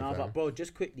be saying. No, fam. but bro,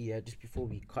 just quickly, just before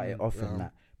we cut it off and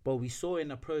that. But we saw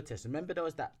in a protest. Remember, there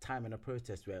was that time in a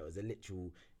protest where it was a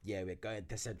literal, we're going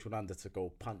to Central London to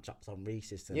go punch up some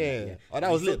racists. And Yeah. that, Oh, that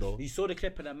was You saw- lit, though. You saw the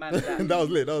clip of the man. That, That was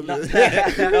lit. That was No. lit. That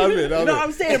was lit. That was You know lit. what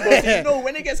I'm saying, bro? So you know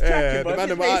when it gets cracking, bro. the man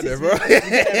if them out there, it's bro. racist, you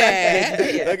get it,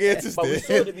 man. Don't get it But we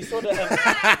twisted. saw the. You know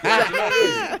what it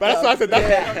is? But that's why I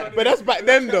said but that's back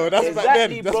then, though. That's back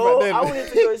then. Exactly, That's bro. back then. I wanted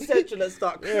to go Central and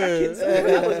start cracking. So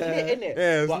that was lit, innit?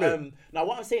 Yeah, it was but lit. now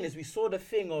what I'm saying is, we saw the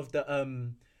thing of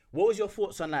the What was your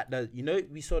thoughts on like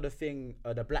we saw the thing,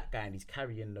 the black guy and he's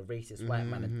carrying the racist white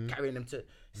man and carrying him to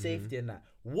safety and that.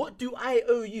 What do I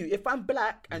owe you if I'm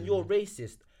black and you're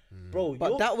racist, bro?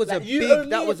 But that was like, a you owe big. me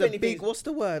That was if a anything. big. What's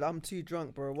the word? I'm too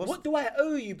drunk, bro. What do I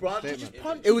owe you, bro? I'm just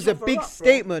punch It was each a other big up, bro.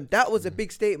 statement. That was a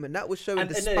big statement. That was showing, And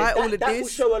despite that- all of that will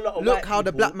this, show a lot of look white how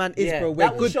the people. black man is, Yeah, bro. We're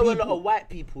that will good show people. a lot of white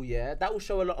people, yeah. That will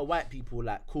show a lot of white people,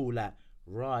 like, cool, like,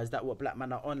 rah, is that what black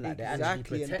men are on? Like, they're actually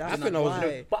Exactly, and protecting that's us. think I was-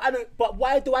 why. But I don't. But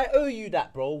why do I owe you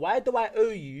that, bro? Why do I owe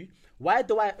you? Why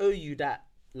do I owe you that?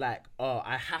 Like, oh,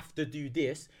 I have to do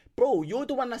this, bro. You're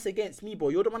the one that's against me, bro.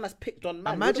 You're the one that's picked on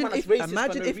man. Imagine You're the if, one that's racist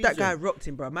imagine for no if that guy reason. rocked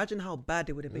him, bro. Imagine how bad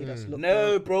it would have made us look.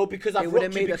 No, bro, because I've would've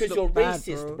rocked you made us because look you're bad,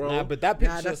 racist, bro. bro. Nah, but that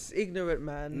picture, Nah, that's ignorant,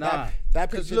 man. Nah. that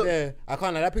 'Cause picture look- there, I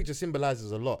can't lie. That picture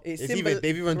symbolizes a lot. It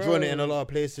They've even drawn it in a lot of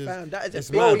places. Fam, that is a It's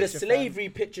big Bro, mad. the picture, slavery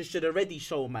picture should already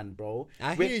show, man, bro.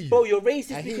 I We're- hear you. Bro, you're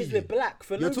racist I hear because you. we're black.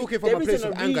 For You're no talking re- from a there place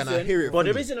isn't of anger and I reason- hear it But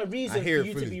there fully. isn't a I reason for hear it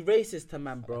you to fully. be racist to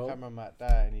man, The bro. camera might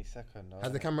die any second. Though,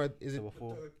 Has the camera? Is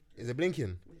it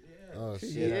blinking? Oh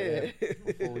shit! Yeah.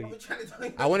 Before we,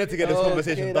 I wanted to get this Oh,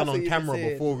 conversation okay, done that's what on you camera were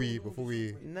saying. before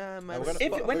we. Nah, man. we're gonna-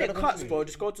 If But when we're it gonna cuts, continue. bro,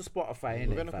 just go to Spotify,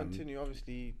 we're innit, gonna fam? continue.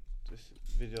 Obviously, this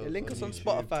video. Yeah, link us on YouTube.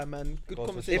 Spotify, man. Good Go to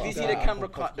conversation. If you see Spotify, the Apple camera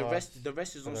cut, the Podcasts,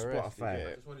 rest is on for the rest, Spotify. yeah.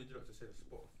 I just wanted you lot to say the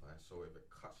Spotify, so if it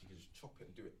cuts, you can just chop it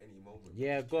and do it any moment.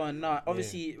 Yeah, go on. Nah,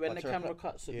 obviously when But the to camera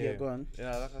reply- cuts, yeah, go on.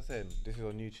 Yeah, like I said, this is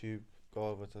on YouTube. Go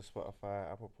over to Spotify,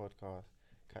 Apple Podcast,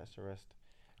 catch the rest.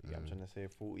 Yeah, I'm trying to say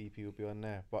full EP will be on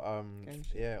there. But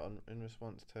yeah, in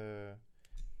response to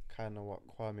kind of what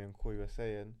Kwame and Koi were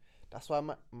saying, that's why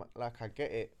like I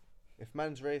get it. If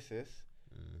man's racist,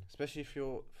 especially if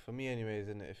you're, for me anyways,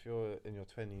 and if you're in your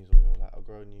 20s or you're like a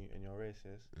grown you and you're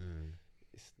racist,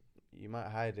 you might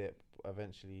hide it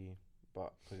eventually,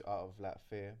 but cause out of like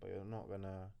fear, but you're not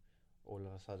gonna all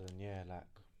of a sudden, like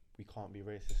we can't be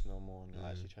racist no more, and you're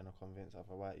actually trying to convince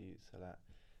other white youths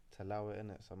to allow it in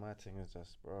it. So my thing is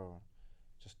just, bro,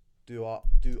 just do our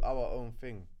own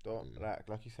thing. Don't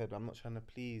like you said, I'm not trying to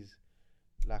please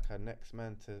like a next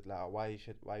man to like why you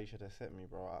should accept me,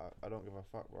 bro. I don't give a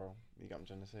fuck, bro. You get what I'm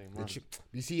trying to say, man.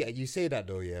 You see, you say that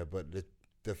though, yeah, but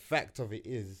the fact of it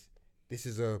is, this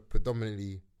is a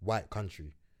predominantly white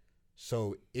country.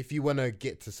 So if you want to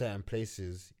get to certain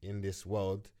places in this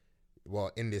world,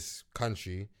 well, in this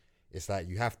country, it's like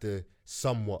you have to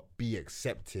somewhat be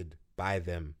accepted by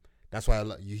them. That's why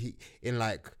you in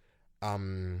like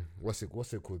what's it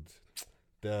called?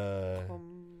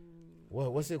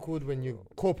 What's it called when you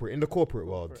in the corporate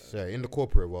world? So in the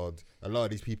corporate world, a lot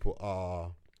of these people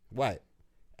are white,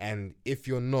 and if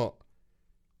you're not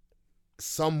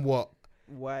somewhat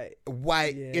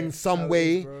white. Yeah, in some how it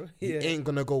way, is, bro. you Yeah. ain't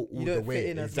gonna go all You the don't way. fit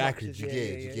in as Exactly. much Do you as- get yeah,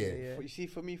 it? Do you yeah, get it? yeah. But you see,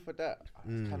 for me, for that,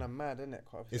 it's kind of mad, isn't it?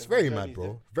 It's very mad,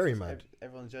 bro. Very mad.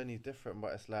 Everyone's journey is different,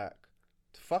 but it's like,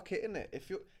 fuck it, innit? If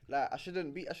you like, I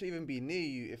shouldn't even be near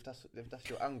you if that's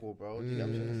your angle, bro. Do you get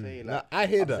what I'm trying to say? Nah, Like, I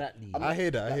hear that. Exactly. I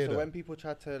hear that. I like, hear so that. when people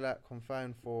try to like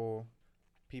confine for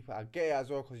people, I get it as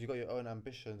well because you got your own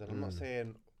ambitions, and I'm not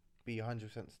saying be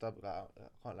 100% stubborn. Like, I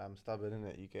can't lie, I'm stubborn,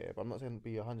 innit? You get it, but I'm not saying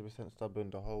be 100% stubborn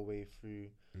the whole way through.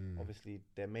 Obviously,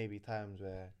 there may be times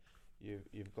where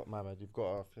you've got my bad. You've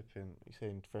got a flipping. You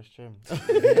saying fresh trim?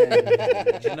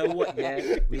 Yeah. Do you know what?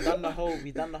 Yeah, we done the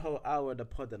whole hour of the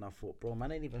pod, and I thought, bro,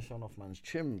 man ain't even showing off man's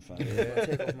trim, fam. Yeah.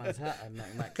 Take off man's hat and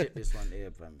might clip this one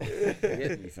here, fam. You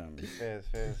get me, fam? Fairs.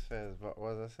 But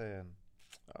what was I saying?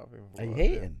 Are you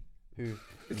hating? Who?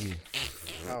 You.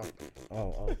 How?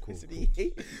 Oh, cool. Is it cool.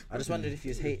 he? I just wondered if you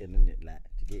was hating, innit? Like,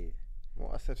 do you get it?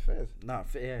 What I said, fairs. Nah,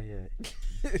 yeah.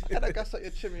 I had a gas at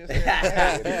your trim. You're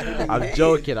saying, I'm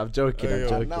joking. Oh,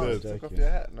 yeah, now good. took off your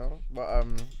hat, no? But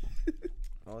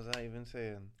what was I even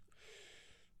saying?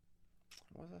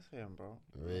 What was I saying, bro?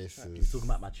 He's Racist. talking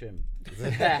about my trim.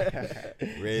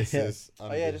 Racist.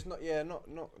 Oh yeah, just not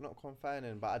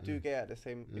confining, but I do get at the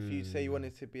same. If you say you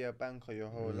wanted to be a banker your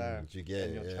whole life, Do you get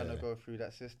and it? you're trying to Yeah. go through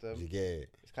that Do system, you get it?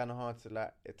 it's kind of hard to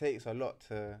like. It takes a lot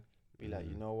to be like,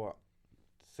 you know what,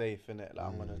 safe in it. Like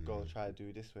I'm gonna go try to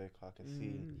do this way, cause I can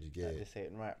see You get that it? this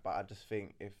ain't right. But I just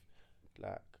think if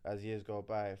like as years go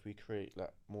by, if we create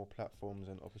like more platforms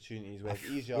and opportunities where it's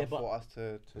easier Yeah, but- for us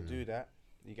to do that,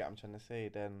 you get what I'm trying to say,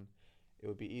 then it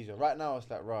would be easier. Right now, it's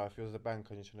like, raw. If you was a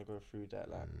banker and you're trying to go through that,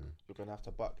 like, you're gonna have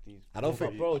to buck these. I don't But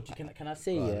think. bro, can I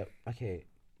say okay?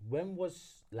 When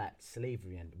was like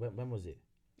slavery and when was it?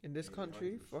 In this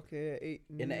country, fuck it,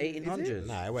 In the is it? 1800s?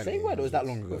 Nah, it went Say what? It was that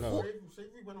long 1800s. ago.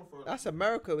 No, That's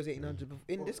America was 1800.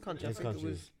 In this country, this I think it country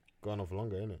was. is going off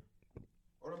longer, isn't it?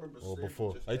 Or slavery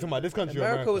before? just Are you talking about this country or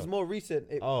America America? was more recent.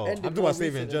 It Oh, I'm ended talking more about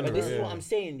slavery in recent than But general, this is yeah. what I'm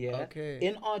saying, yeah. Okay.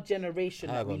 In our generation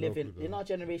I that we got live no in, clue, in bro. our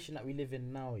generation that we live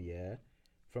in now, yeah,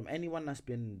 from anyone that's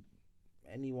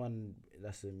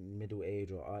in middle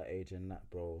age or our age and that,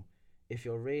 bro, if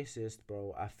you're racist,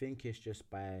 bro, I think it's just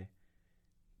by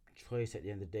choice at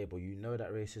the end of the day, but you know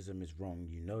that racism is wrong.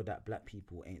 You know that black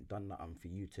people ain't done nothing for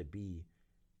you to be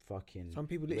fucking Some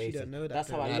people literally racist. don't know that. That's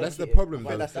how though. I Nah, look that's the at it. problem, But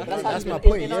though. that's the That's, problem. how That's my in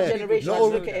point. In our Yeah. generation, Not I all-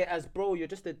 look at it as, bro, you're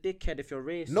just a dickhead if you're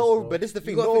racist. No, bro. but this is the You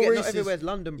thing. gotta Not all forget, not racists. everywhere's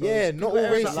London, bro. Yeah, not People all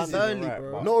everywhere's racists. like Burnley, Right,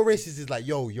 bro. but- Not all racists is like,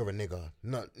 yo, you're a nigga.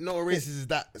 Not all racists is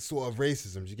that sort of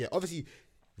racism. You get obviously.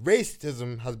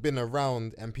 Racism has been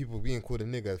around and people being called a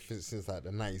nigger since like the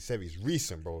 1970s.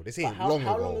 Recent, bro. This But ain't how long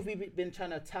long ago. have we been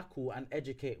trying to tackle and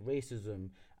educate racism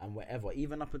and whatever?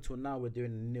 Even up until now, we're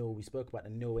doing the nil. We spoke about the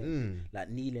nil, like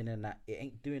kneeling and that. It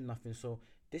ain't doing nothing. So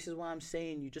this is why I'm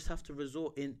saying you just have to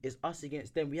resort in. It's us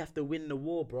against them. We have to win the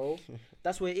war, bro.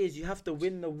 That's what it is. You have to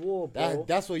win the war, bro.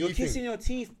 That's what you're you kissing think. your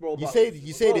teeth, bro. You but- say bro,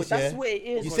 this, That's yeah. what it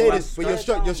is. You bro. say I'm this, but your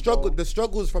scared down, struggle, bro. the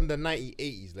struggles from the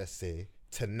 1980s, let's say,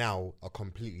 to now are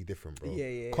completely different, bro.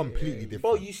 Yeah, completely different.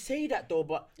 Bro, you say that though,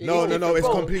 but No, it's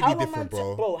Bro, completely how am I different, to-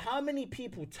 bro. Bro, how many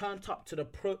people turned up to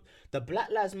the Black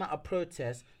Lives Matter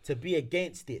protest to be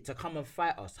against it, to come and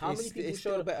fight us? How many people It's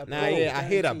showed still up? better, Nah, bro. yeah, I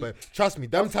hear that, but trust me,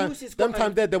 them Of time, course it's them got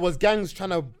time a- there was gangs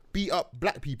trying to beat up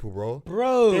black people, bro.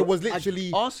 Bro, It was literally.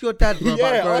 Ask your dad, bro, Yeah,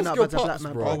 about growing ask up your as a black pops,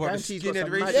 man, bro. bro. Oh, what, the Guarantee he's got skinhead some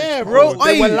racism? nice- Yeah, bro. bro.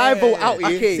 They were oi. live out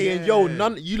here Okay, saying, "Yo,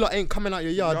 you lot ain't coming out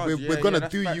your yard. We're gonna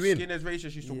do you in." Skinheads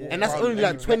racist used to walk And that's around only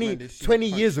like any 20, black man they see 20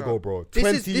 punch years out. ago, bro. This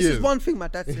 20 is years. one thing my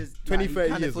dad says. 20, like, 30 he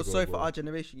kind of years feels ago, sorry bro. for our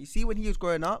generation. You see, when he was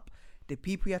growing up, the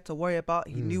people he had to worry about,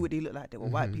 he knew what they looked like. They were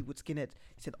white people with skinheads.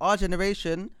 He said, our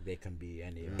generation They can be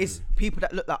any. is people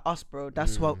that look like us, bro.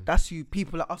 That's what. That's who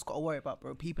people like us got to worry about,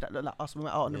 bro. People that look like us when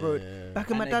we're out on the road.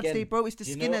 Back in my And dad's again, day, bro, it's the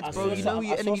you know, skinheads, I bro. saw You know who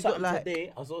your I saw enemies look something like.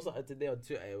 today. I saw something today on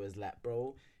Twitter. It was like,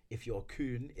 bro, if you're a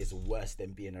coon, it's worse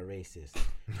than being a racist.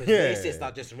 Because Yeah. racists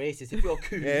are just racist. If you're a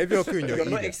coon, Yeah, if you're a coon, you're not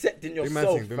idiot. accepting Big man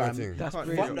yourself, thing, big man fam. thing. That's Can't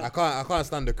brilliant. really- I can't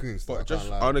stand the coons. But I just,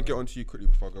 can't I lie. want to get onto you quickly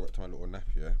before I go back to my little nap,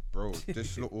 yeah? Bro,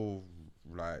 this little,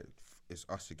 like, it's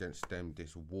us against them,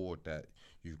 this war that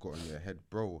you've got in your head,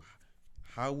 bro.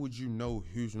 How would you know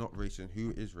who's not racist,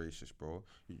 who is racist, bro?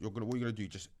 What you're gonna do?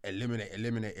 Just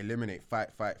eliminate, fight,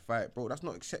 bro. That's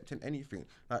not accepting anything.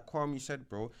 Like Kwame said,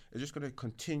 bro, it's just gonna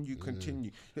continue.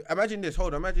 Imagine this.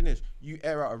 Imagine this. You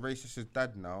air out a racist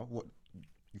dad now. What?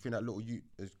 You think that little you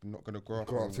is not gonna grow up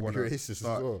and to be wanna racist as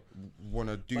well.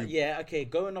 wanna do? But yeah, okay,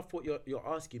 going off what you're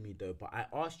asking me though, but I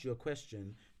asked you a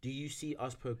question. do you see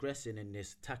us progressing in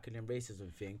this tackling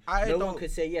racism thing? I no one don't- could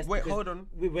say yes. wait, because hold on.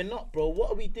 We're not, bro. What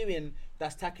are we doing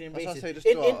that's tackling That's why I racism? say just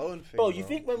do our own thing, bro, you bro.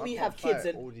 think when Man we can't have kids fight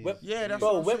and all these- when, Yeah, that's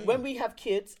bro, what I'm when saying. we have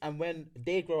kids and when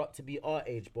they grow up to be our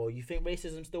age, bro, you think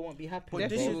racism still won't be happening? But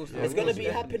this bro? is- It's yeah, gonna of be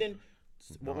course, happening.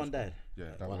 What one died? Yeah,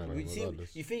 that One one. of Right. them. You see,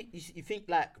 Regardless. you think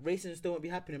like racism still won't be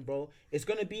happening, bro? It's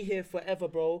gonna be here forever,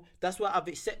 bro. That's why I've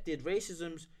accepted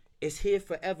racism's. It's here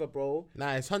forever, bro.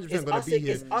 Nah, it's 100% It's gonna us, be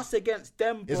here. it's us against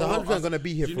them, bro. It's 100% gonna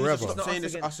be here You need to forever. stop saying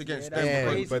Us this us against yeah, them. that's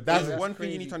because crazy. but there's that's one thing you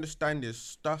crazy. need to understand is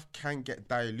stuff can get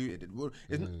diluted.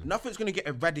 Nothing's gonna get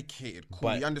eradicated. Cool,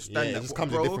 But, we understand yeah, it that. just but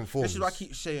comes in bro, different This is what I forms.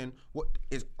 keep saying. What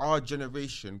is our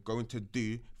generation going to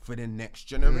do for the next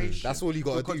generation? That's all you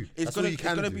gotta Because do. It's That's gonna, all you can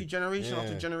it's gonna do. be generation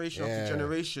after Yeah. generation Yeah. after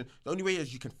generation. The only way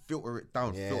is you can filter it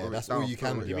down. Yeah, filter that's it down. all you can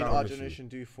filter do. it You mean I down. our promise you. generation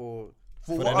do for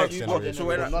For For what the are next you- generation. so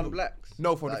when for I- non-blacks?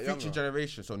 No, for the Like future younger.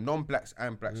 generation. So non-blacks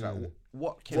and blacks. Like,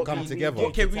 what can To come we, together.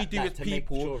 What can we That- do that with to make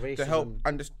people sure to help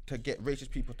racism- to get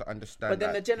racist people to understand? But then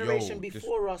like, the generation yo, this-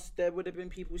 before us, there would have been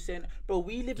people saying, "Bro,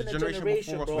 we live in The a generation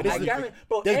generation, before us bro." was I different. guarantee,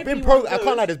 bro. There's been everyone I can't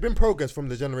knows- lie. There's been progress from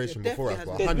the generation There before us,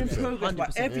 definitely but has There's been 100%. progress,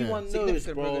 but 100%, everyone knows,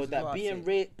 Significant bro, progress, that what I'd being say.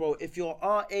 raped, bro, if you're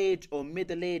our age or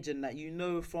middle age and that you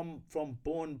know from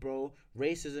born, bro,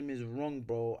 racism is wrong,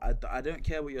 bro. I don't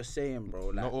care what you're saying, bro.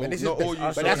 Like, Not all, But, this is, not all you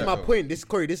but say that's that, my though. point. This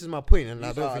Corey, this is my point, and I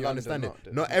These don't are think you London, understand it. not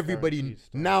the Not everybody guaranteed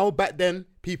stuff. now. Back then,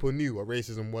 people knew what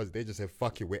racism was. They just said,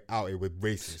 "Fuck it, we're out here with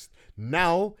racist."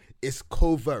 Now it's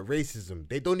covert racism.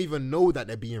 They don't even know that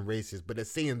they're being racist, but they're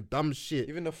saying dumb shit.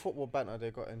 Even the football banner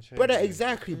they got in change. Brother,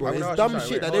 exactly, bro. I mean, It's I was dumb just like,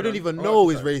 shit wait, that they hold don't on. even I know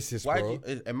was is just racist, Why bro.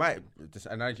 do you, it might this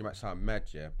analogy might sound mad,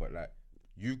 yeah, but like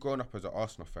you've grown up as an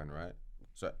Arsenal fan, right?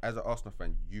 So as an Arsenal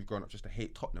fan, you've grown up just to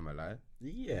hate Tottenham, a lie.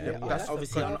 yeah, that's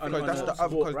obviously the- on Because that's a the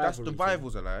sport because that's the rivalry thing.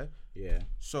 rivals, a lie. Yeah.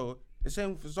 So the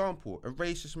same, for example, a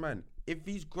racist man, if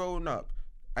he's grown up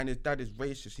and his dad is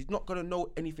racist, he's not gonna know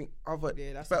anything other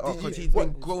Yeah, that's better the because thing. he's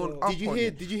been What- grown so- up. Did you on hear-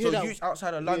 it. did you hear so that- youths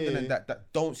outside of London Yeah. and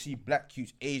that don't see black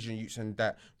youths, Asian youths, and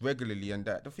that regularly and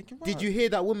that they're thinking. Did "Wow." you hear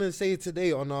that woman say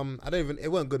today on I don't even, it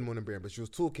wasn't Good Morning Britain, but she was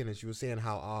talking and she was saying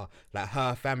how like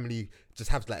her family just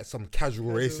has like some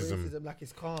casual racism. like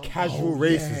it's calm. Casual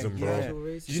racism, bro. Casual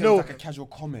racism. Do you know? like a casual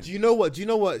comment? Do you know what? Do you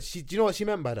know what she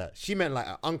meant by that? She meant like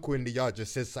an uncle in the yard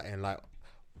just says something like,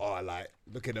 "Oh, like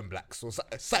look at them blacks," or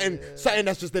something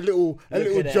that's just a little at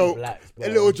them joke, blacks, a bro.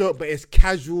 little joke, but it's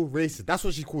casual racism. That's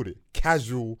what she called it,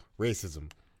 casual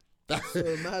racism. So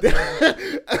mad,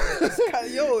 man.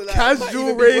 Yo, like, Casual might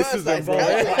even be worse, racism, like, bro.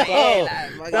 casual, like, Oh,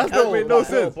 like, that's casual, not make no like,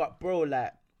 sense. But bro,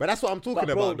 like. But that's what I'm talking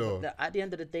But bro, about, though. at the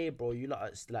end of the day, bro, you lot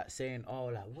are like saying, "Oh,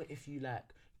 like what if you like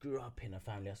grew up in a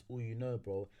family that's all you know,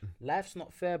 bro?" Life's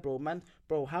not fair, bro, man.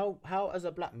 Bro, how as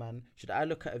a black man should I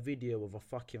look at a video of a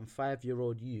fucking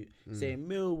 5-year-old youth saying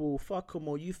Millwall, fuck 'em,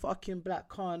 or you fucking black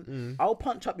cunt? I'll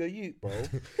punch up your youth, bro.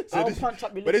 I'll punch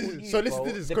up your but little this- youth, so listen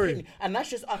bro. to this, The Corey. pity- and that's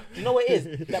just, do you know what it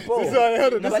is? That, bro. This is-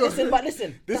 hold on, No, this but is- listen, but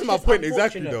listen. this that's is my just point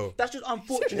exactly, unfortunate. though. That's just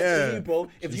unfortunate Yeah. for you, bro.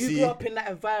 If You you see? grew up in that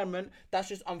environment, that's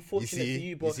just unfortunate see? for you,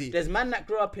 You bro. see? There's man that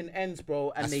grew up in ends,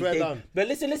 bro, and I they swear down. but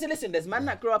listen. There's man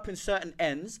that grew up in certain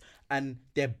ends and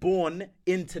they're born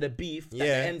into the beef that the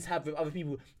Yeah. ends have with other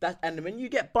people. And when you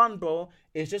get bun, bro,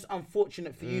 it's just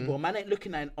unfortunate for you, bro. Man ain't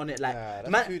looking on it like Nah, that's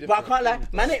man, two but I can't lie.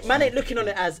 different Man ain't looking on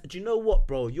it as, do you know what,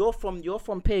 bro? You're from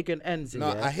pagan ends.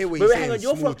 No, yeah? I hear what But you're hang saying, on,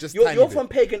 you're small, from just you're tiny from bit.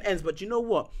 pagan ends, but do you know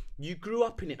what? You grew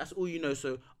up in it. That's all you know.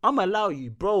 So I'm allow you,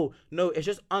 bro. No, it's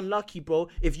just unlucky, bro.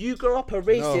 If you grow up a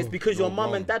racist No, because your you're mum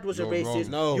wrong. and dad was a You're racist,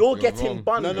 wrong. No, you're you're getting wrong.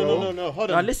 bun, No, bro. hold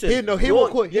Now on. listen, Hear what you're-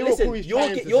 Corey's listen, trying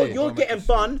to you're say. getting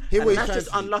bun, Hear and what he's that's trying just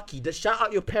to say. unlucky. Just shout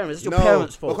out your parents. That's your No,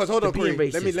 parents' fault. because hold on, for being Corey.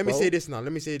 racist, Let me bro. say this now.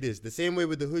 Let me say this. The same way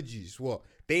with the hood youths, what?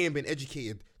 They ain't been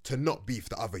educated to not beef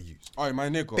the other youths. Alright, my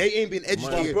nigga. They ain't been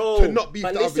educated bro, to not beef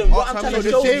but the listen, other what youths. I'm trying So to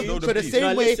the show same, you- so the No,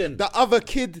 same way listen. the other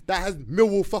kid that has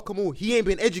Millwall, fuck 'em all, he ain't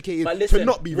been educated But to listen,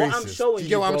 not be what racist. I'm showing Do you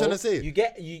get what I'm bro, trying to say? You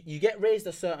get raised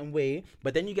a certain way,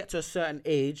 but then you get to a certain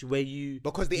age where you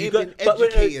Because they you ain't go- been but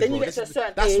wait, educated, then bro. you get to a That's-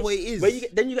 certain that's age what it is. Where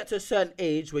then you get to a certain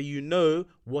age where you know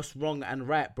what's wrong and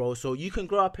right, bro. So you can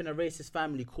grow up in a racist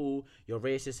family, cool, you're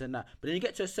racist and that. But then you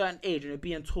get to a certain age and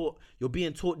you're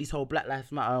being taught these whole Black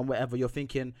Lives Matter and whatever. You're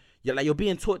thinking you're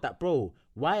being taught that, bro.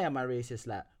 Why am I racist?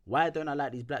 Like, why don't I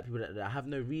like these black people that I have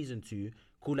no reason to?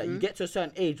 Cool, like you get to a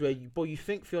certain age where you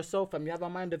think for yourself and you have a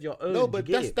mind of your own. No, you but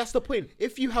get it? that's the point.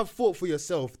 If you have thought for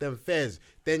yourself,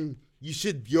 then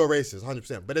you're racist,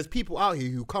 100%. But there's people out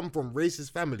here who come from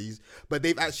racist families, but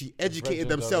they've actually educated Brethren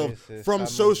are themselves racist, from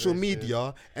family's social racist.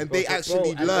 media, and Bro, they actually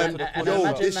and learn,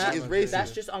 imagine this that, shit is racist.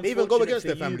 That's just They even go unfortunate against for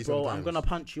their you, family bro. sometimes. I'm gonna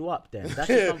punch you up then. That's Yeah, just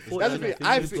that's unfortunate the thing. for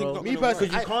I you, think bro. me personally,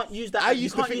 Because you can't use that. I You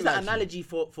used to can't think use that like you. analogy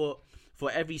for for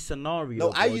every scenario.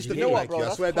 No, I bro, used do to you feel hear like it? you, I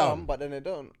that's swear calm, down. but then it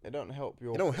don't help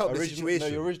your. It don't help the original, situation.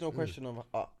 No, your original question of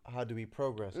how do we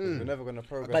progress? 'Cause we're never gonna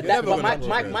progress. But, You're never but gonna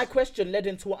my progress. question led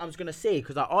into what I was gonna say,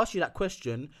 because I asked you that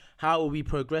question: how are we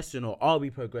progressing, or are we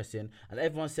progressing? And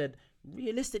everyone said,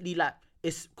 realistically, like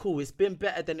it's cool. It's been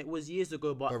better than it was years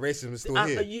ago, but But racism is still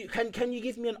here. Can you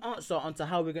give me an answer onto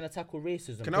how we're gonna tackle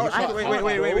racism? Can I ask you, can't,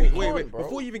 wait, bro. bro.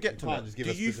 before you even get to can't that, just give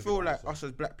do a you specific feel like answer. us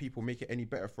as black people make it any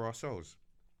better for ourselves?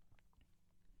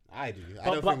 I do. I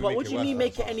But, don't but, think but we what make do you worse mean for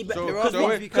make it ourselves. any better? So, Because so what-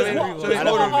 wait, because so what- hold what-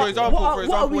 on, for what- example,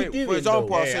 what are we doing, for example,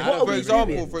 though? I said, What are we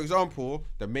doing? for example,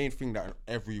 the main thing that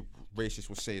every racist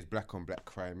will say is black on black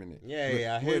crime, innit?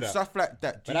 Yeah, I hear With that. stuff like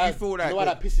that, do But you feel like? you know why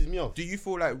that pisses me off? Do you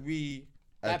feel like we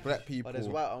as black people? But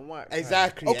there's white on white.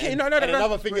 Exactly. Okay, and, no, and no.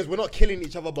 another thing is we're not killing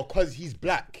each other because he's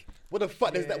black. What the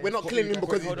fuck is that? We're not killing him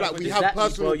because he's hold black. on, We exactly, have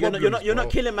personal bro. problems. You're not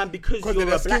killing man because Because you're of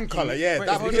their a skin black colour, dude. yeah, Wait,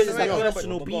 that hold because on, it's like hold on,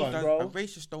 personal but beef, does- bro. a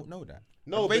racist don't know that.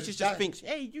 No, a but racist just that- thinks,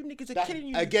 hey, you niggas are That- killing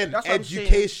you. again, That's what I'm saying.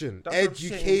 education. That's what I'm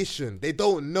saying. Education. They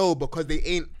don't know because they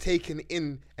ain't taken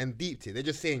in and deeped it. They're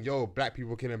just saying, yo, black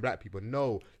people killing black people.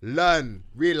 No. Learn.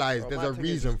 Realize Bro, there's my a thing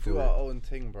is reason just do for our it. own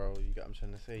thing, bro. You get what I'm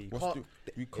trying to say. You What's can't.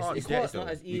 you can't it's get not- it's it, not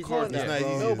though. as You easy can't as get that, it.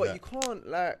 bro. No, as but that. you can't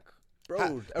like, bro.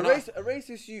 A can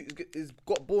racist youth is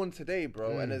got born today,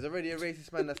 bro, and there's already a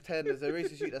racist man that's 10. There's a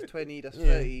racist youth that's 20. That's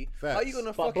 30. facts. How are you gonna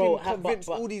But, fucking bro, convince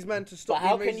but- all these men to But stop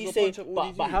how being can racist you or say? punch up all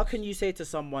But these how youths? can you say to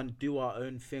someone, do our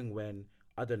own thing when?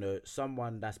 I don't know,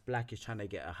 someone that's black is trying to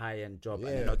get a high-end job and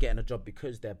Yeah. they're not getting a job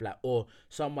because they're black, or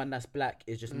someone that's black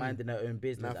is just minding their own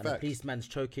business Nah, and the facts. policeman's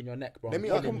choking your neck, bro. Let me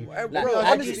I'm ask telling you- you. Hey, Like, bro, how do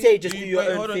you honestly, say just do your Wait,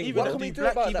 own hold on, thing? even What bro? can do we do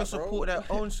black about people that, bro? support their own What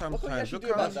can we sometimes? actually Look do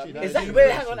how about that? Exactly. That's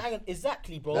Wait, true. hang on.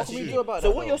 Exactly, bro. What can we See, do about so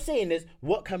that, what though? you're saying is,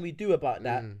 what can we do about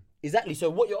that? Exactly. So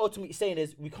what you're ultimately saying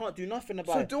is, we can't do nothing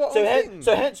about So it. do our so, own hence, thing.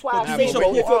 so hence why But I'm do saying, we bro,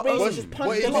 if support you're our racist, own- just punch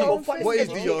What is them the- up or what fuck what is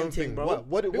them the up, your own thing? bro?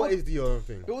 What is the your own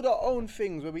thing? Build our own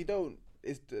things where we don't.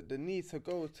 Is the need to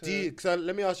go to. Do you, so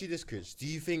let me ask you this, Chris. Do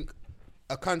you think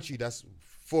a country that's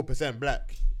 4%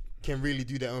 black can really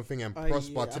do their own thing and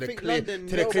prosper yeah, to I the think clear, London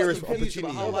to the knows clearest what's confused about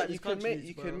opportunity? how Yeah, white but this you can country make is,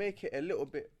 you bro. can make it a little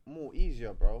bit more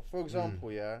easier, bro. For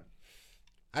example, yeah.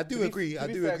 I do To be- agree. to I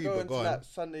be do fair, agree. going But to go on. like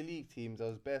Sunday league teams, there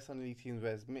was bare Sunday league teams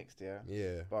where it's mixed, yeah.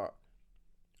 Yeah. But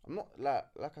I'm not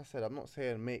like I said, I'm not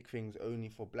saying make things only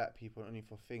for black people, only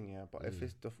for thing, yeah. But if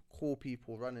it's the core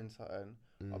people running something,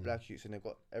 are black youths and they've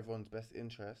got everyone's best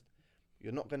interest,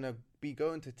 you're not gonna be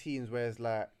going to teams where it's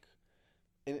like.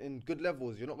 In good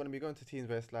levels, you're not going to be going to teams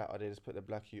where it's like, oh, they just put the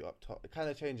black youth up top. It kind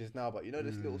of changes now, but you know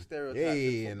this little stereotype.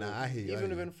 Yeah, nah, I hear you, I Even hear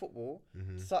you. within football,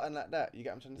 something like that. You get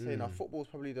what I'm trying to say. Now, football's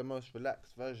probably the most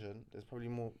relaxed version. There's probably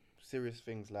more serious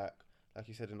things like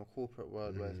you said in the corporate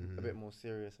world, where it's a bit more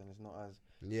serious and it's not as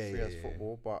free as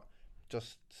football. But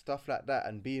just stuff like that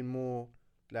and being more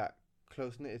like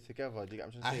close knitted together. Do you get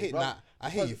what I'm trying to say? I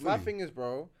hear you Because my fully. thing is,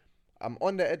 bro. I'm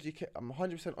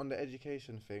 100% on the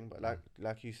education thing, but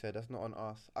like you said, that's not on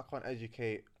us. I can't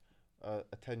educate a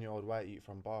 10-year-old white youth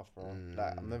from Bath, bro.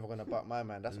 Like I'm never gonna butt my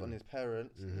man. That's on his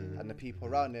parents and the people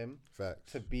around him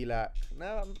Facts. to be like,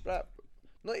 nah, I'm black.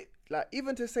 Not like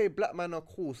even to say black man are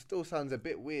cool still sounds a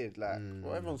bit weird. Like,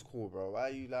 well, everyone's cool, bro. Why are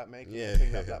you like making a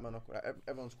thing that black man are cool? Like,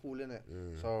 everyone's cool in it.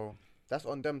 So that's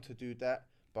on them to do that.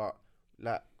 But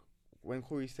like when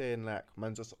Corey's saying like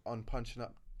man's just on punching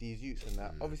up these youths and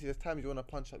that. Obviously, there's times you want to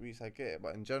punch up youths, I get it,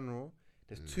 but in general,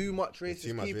 there's too much racist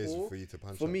too much people racist for you to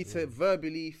punch for up, me yeah. to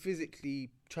verbally, physically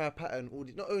try pattern all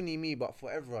the, not only me but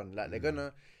for everyone. Like they're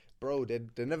gonna, bro, they're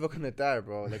never gonna die,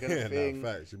 bro. They're gonna Yeah, think.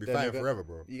 nah, facts. You'll be then fighting they're forever,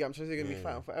 bro. You get what I'm saying? They're gonna be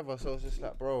fighting forever. So it's just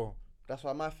like, bro, that's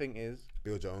why my thing is.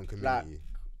 Build your own community.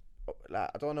 Like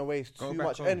I don't want to waste Go too back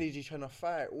much home. energy trying to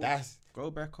fight. Go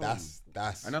back home.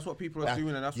 That's And that's what people are that-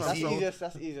 doing, and that's you what That's see- I'm easier.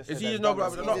 That's easier. It's said easier, than no, done. but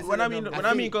That's not, easier when said I than mean done. when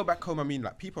I mean go back home, I mean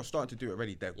like people are starting to do it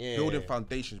already. They're Yeah. building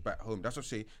foundations back home. That's what I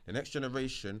say. The next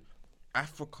generation,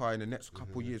 Africa, in the next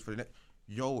couple years, for the next,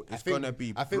 it's gonna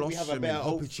be. I think we have a blossoming, better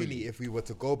hopefully. opportunity if we were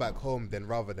to go back home than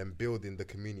rather than building the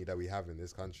community that we have in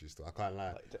this country. Still, I can't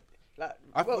lie. Like,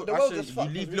 I well, thought the I world said just you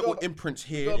fucked leave because we little go- imprints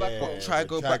we here, go back but home. try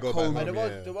go back home. And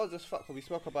yeah. the world just fucked. We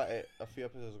spoke about it a few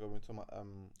episodes ago. We were talking about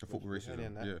The football with racism, Henny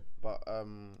and that. yeah. But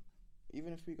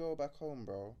even if we go back home,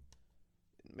 bro,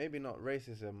 maybe not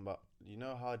racism, but you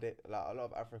know how they like a lot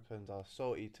of Africans are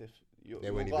salty to. They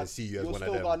won't even see you as you're one of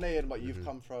still them. Ghanaian, but you've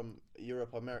come from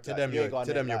Europe, America. To like, them, you're you're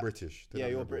Ghanaian, British. To yeah,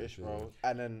 them, you're British, bro.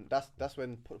 And then that's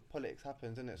when politics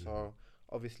happens, isn't it? So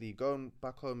obviously going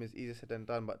back home is easier said than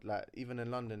done. But like even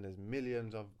in London, there's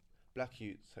millions of black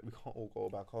youths. So we can't all go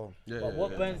back home. Yeah, But yeah,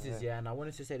 what yeah. burns is, and I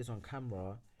wanted to say this on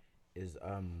camera, is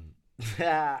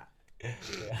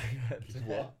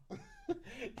what?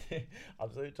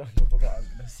 I'm so drunk, I forgot what I was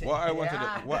gonna say. What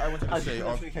I wanted to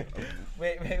say.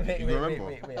 Wait.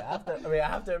 remember? I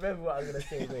have to remember what I was gonna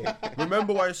say. Wait.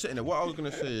 Remember why you're sitting there. What I was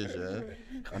gonna say is,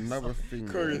 another thing.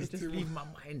 Just leave my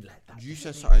mind like that. You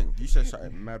said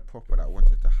something mad proper that I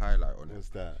wanted to highlight on it. What's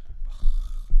that?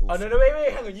 Oh no,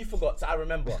 wait, hang on, you forgot, so I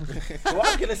remember. So what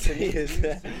I'm gonna say is,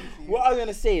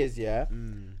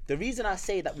 the reason I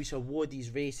say that we should war these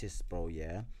racists, bro,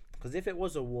 because if it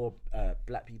was a war,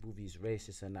 black people vs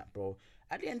racists and that, bro,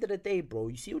 at the end of the day, bro,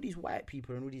 you see all these white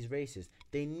people and all these racists,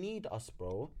 they need us,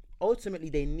 bro. Ultimately,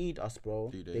 they need us,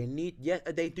 bro. Do they?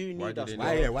 They do need us.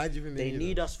 Why do you think they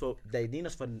need us for? They need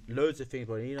us for loads of things,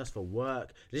 bro. They need us for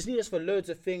work. They just need us for loads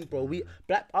of things, bro.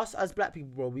 Us as black people,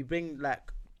 bro. We bring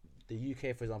like the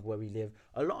UK, for example, where we live,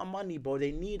 a lot of money, bro.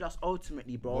 They need us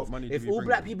ultimately, bro. What money if do we all bring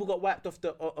black them? people got wiped off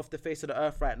the face of the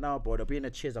earth right now, bro, they'll be in a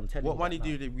chiz. I'm telling you. What money that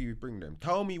now. do we bring them?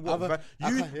 Tell me what Other-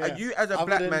 you as a Other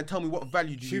black than- man. Tell me what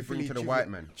value do you bring to the white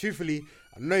man? Truthfully,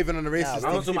 I'm not even on the racist I'm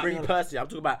thing. not talking about me personally. I'm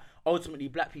talking about ultimately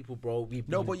black people, bro.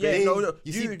 No, but They- no.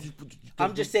 you see,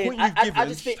 I'm just saying. I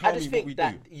just think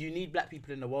that you need black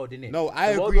people in the world, innit? No,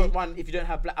 I the world agree. won't run if you don't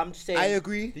have black. I'm just saying. I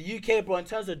agree. The UK, bro, in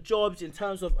terms of jobs, in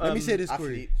terms of Let me say this,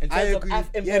 Corey. in I terms of agree.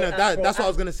 That's what I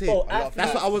was gonna say. That's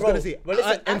what I was gonna say.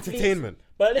 Entertainment.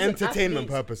 Entertainment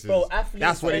purposes. Bro, athletes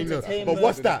that's what it is. entertainment. But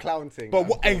what's that? Clown thing, But man.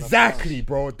 what exactly,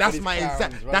 bro? That's These my clowns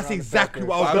exact. run That's around in exactly circles.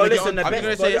 what I was Bro, gonna listen, get the onto. best- I'm gonna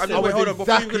bro, say. listen, I was exactly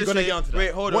exactly gonna get onto that.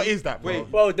 Wait, hold on. What is that, bro?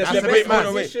 Bro, the That's best a bit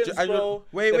mad. musicians, bro.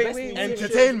 Wait. The best musicians,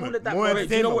 Entertainment, all of that, more bro.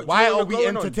 entertainment. Do Why you know are what's we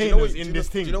going on? entertainers in this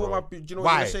thing, Do you know bro? what? Do you know what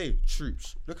Why? I'm gonna say?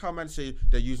 Troops. Look how man say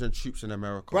they're using troops in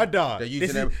America. Brother, they're this using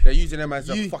is- them. They're using them as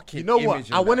a You- fucking. you know what?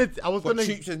 image I and wanted- that. I was But gonna-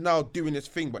 Troops is now doing his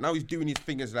thing, but now he's doing his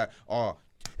thing as like,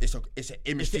 it's an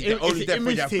image It's thing. the They're only it's there an for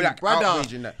image their thing, black brother.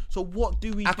 outrage and that. So what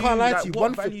do we do? I can't lie Like, to you.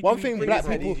 what value do One we thing bring black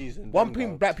to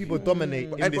it? people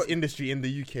dominate in this But- industry in the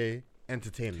UK.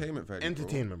 Entertainment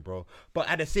Value, bro. But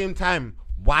at the same time,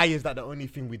 why is that the only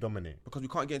thing we dominate? Because we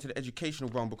can't get into the educational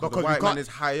realm because Because the we white man can't- is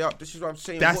high up. This is what I'm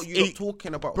saying. That's What you it,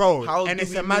 talking about, bro. How And do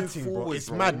it's we a mad move thing, bro. forward,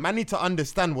 It's mad. Man need to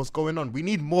understand what's going on. We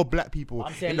need more black people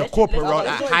I'm saying in the let's corporate just- world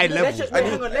at high levels. Let's I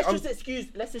need-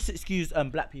 just excuse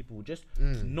black people, just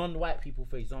non-white people,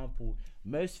 for example.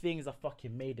 Most things are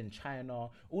fucking made in China.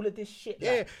 All of this shit,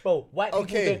 like, Yeah. bro. White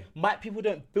Okay. people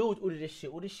don't build all of this shit.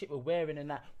 All this shit we're wearing and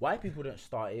that. White people don't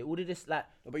start it. All of this, like,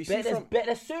 But you see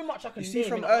there's so much I can You see name,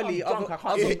 from you know, I'm early, drunk, I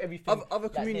can't name everything. other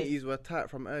Like, they- communities were tight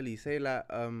from early. Say like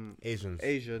Asians.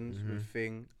 with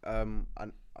thing. And I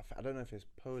don't know if it's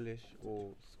Polish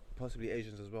or possibly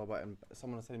Asians as well. But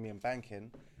someone was telling me in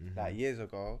banking like years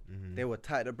ago, they were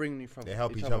tight. They're bringing you from. They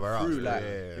help each other out through. still, Like yeah,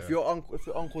 yeah, if yeah. your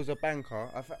uncle's a banker,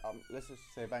 let's just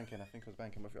say banking. I think it was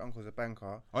banking. But if your uncle's a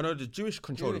banker, I know the Jewish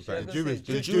control of Jewish, bank. yeah, The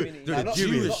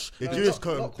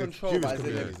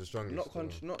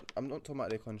not I'm not talking about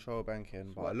they control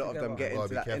banking, but a lot of them get Oh, into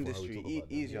be that careful how we industry talk about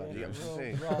that. easier. Do you get what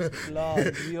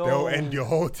I'm saying? They'll end your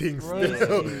whole thing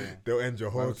still. They'll end your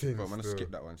whole thing. I'm gonna still.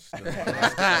 skip that one. Still.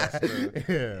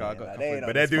 Yeah.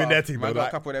 But they're doing their thing though. Man, got a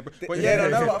Like, couple there, but yeah,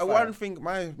 no, one thing,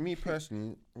 me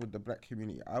personally, with the black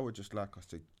community, I would just like us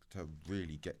to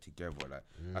really get together. Like,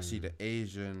 I see the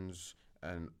Asians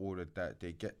and all of that,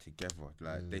 they get together,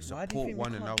 like they support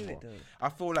one another. I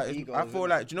feel like,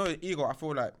 do you know the ego? I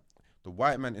feel like the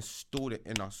white man installed it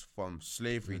in us from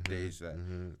slavery days. That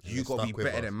you gotta be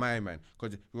better than my man.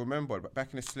 Because remember, back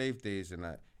in the slave days, and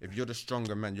like, if you're the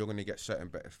stronger man, you're gonna get certain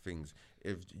better things.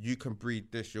 If you can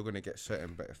breed this, you're gonna get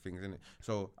certain better things, innit?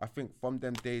 So I think from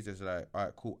them days, it's like, all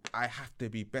right, cool. I have to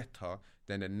be better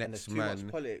than the And next there's too man.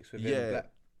 much politics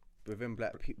within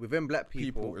black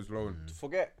people. As well.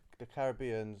 Forget the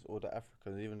Caribbeans or the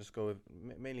Africans. Even just go with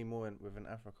mainly more within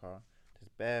Africa. There's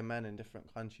bare men in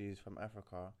different countries from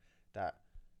Africa that,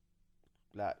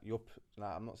 like,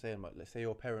 I'm not saying, but let's say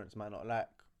your parents might not like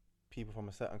people from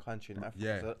a certain country in Africa.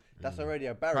 Yeah. So that's already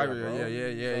a barrier, bro.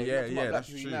 Yeah, that's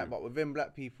people true. unite, but within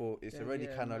black people, it's already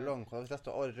kind of long. Because that's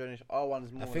the older generation. Our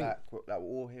one's more think- like we're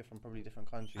all here from probably different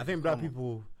countries. I think black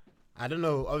people, I don't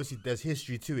know, obviously there's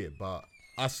history to it, but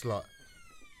us lot,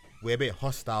 we're a bit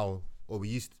hostile, or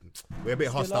we're a bit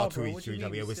hostile to each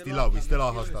other. Yeah, we still are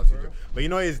hostile to each other. But you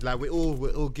know, it's like we're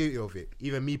all guilty of it.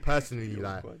 Even me personally,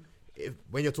 like,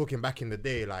 when you're talking back in the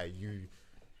day, like you're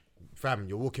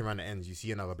walking around the ends, you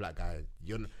see another black guy,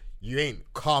 you ain't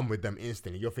calm with them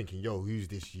instantly. You're thinking, yo, who's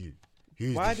this you?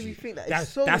 Why do we think that? It's That's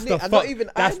so the nick, and not even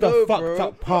that's I the know, fucked bro.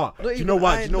 up part. Not Do you even know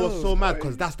what? I Do you know what's know, so mad? bro.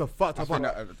 Because that's the fucked up part.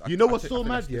 I You know think what's so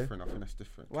mad, that's yeah? different. I think that's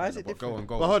different. Why is it But go on, different?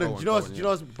 go on. But hold go on, on, do you know go what's, on, do you know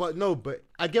what's, but no, but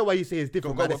I get why you say it's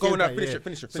different. Go but on, at the same now, time,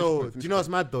 finish yeah. it. So, do you know what's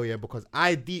mad though, yeah? Because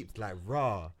I deeped like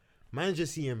raw. Man,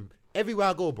 just see him everywhere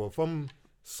I go, bro. From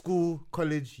school,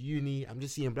 college, uni, I'm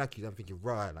just seeing black youths. I'm thinking,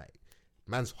 right, like,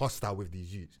 man's hostile with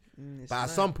these youths. But at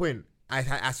some point,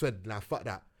 I swear, nah, fuck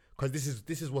that. Because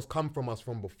this is what's come from us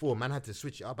from before. Man had to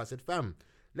switch it up. I said, fam,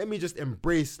 let me just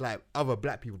embrace like other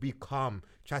black people, be calm,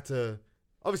 try to.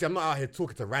 Obviously, I'm not out here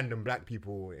talking to random black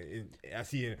people. I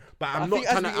see it, but I'm not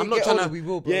trying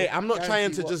to. Yeah, I'm not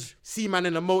trying to just see man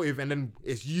in a motive and then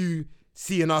it's you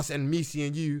seeing us and me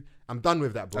seeing you. I'm done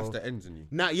with that, bro. That's the ends in you.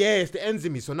 Now, yeah, it's the ends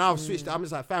in me. So now I've switched. I'm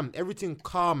just like, fam, everything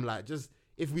calm. Like, just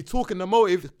if we talk in the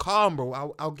motive, calm,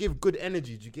 bro. I'll give good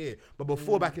energy. Do you get it? But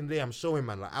before back in the day, I'm showing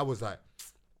man. Like, I was like,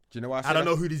 do you know why I don't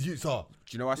know who these youths are. Do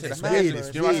you know why I say that's It's the weird, ends? it's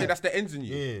Do you know why I say weird. that's the ends in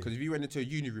you? Yeah. Because if you went into a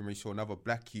uni room and you saw another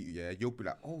black youth, yeah, you'll be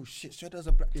like, oh shit, so there's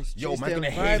a black. Yo, just man's the gonna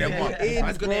hail them up. environment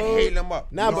Man's gonna bro. hail them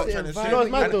up. Nah, You know but what I'm trying to you say? know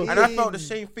what's mad though? And I felt the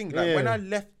same thing. Like Yeah. when I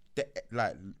left.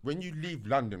 Like when you leave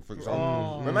London, for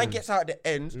example, when man gets out at the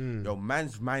ends, yo,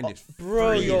 man's mind is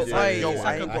bro, free. yo, Yo, I I hear got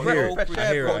it, real I free.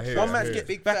 hear it, Bro, I hear it, Some I man hear get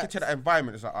it. back into that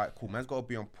environment. It's like, alright, cool. Man's got to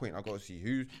be on point. I got to see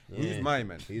who's my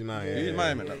man. He's my Who's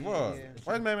my man? Like, what?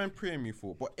 Why is my man praying me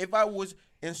for? But if I was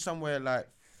in somewhere like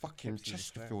fucking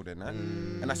Chesterfield and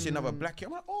I see another black kid,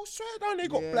 I'm like, oh, swear down, they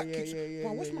got black kids.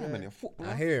 Bro, what's my man in football?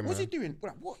 I hear it, What's he man. doing?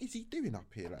 Like, what is he doing up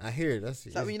here? Like, I hear it. That's it.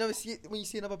 It's like when you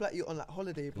see another black you on like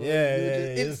holiday, bro. Yeah, you yeah,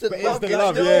 just yeah. instant It's love. instant Get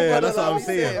love, your yeah, brother that's what I'm love,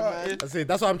 saying. man. That's it.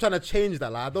 That's why I'm trying to change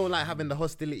that. Like, I don't like having the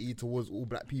hostility towards all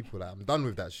black people. Like, I'm done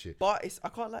with that shit. But I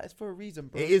can't lie, it's for a reason,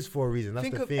 bro. It is for a reason. That's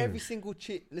Think the of thing. every single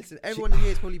chick. Listen, everyone in here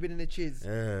has probably been in a chiz.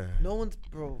 Yeah. No one's,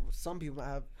 bro. Some people might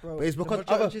have, bro. But it's because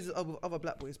the majority other- of chiz are with other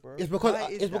black boys, bro. It's because Why is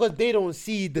it's that? because they don't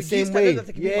see the The same youths that way. don't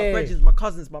have to be my brethren, my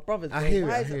cousins, my brothers. I bro. hear it.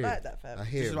 Why I is it hear like it. that, fam? I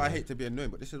hear this it. is why I man. hate to be annoying,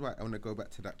 but this is why I want to go back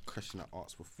to that question I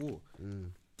asked before.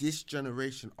 This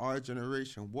generation, our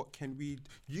generation, what can we?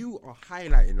 You are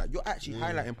highlighting, like you're actually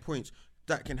highlighting points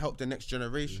that can help the next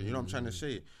generation. You know what I'm trying to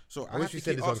say? So I wish we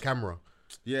said this on camera.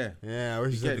 Yeah. Yeah, I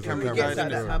wish we Yeah, said this can on we camera. get Gets like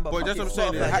that, man, But that's what I'm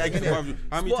fuck saying. it,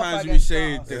 How Spotify many times do we gets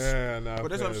say us. this? Yeah, nah, But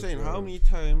that's what I'm fair, saying. fair. How many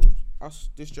times us,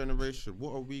 this generation,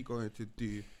 what are we going to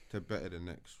do to better the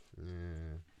next?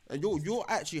 And you're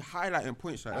actually highlighting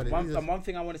points like that. And one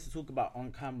thing I wanted to talk about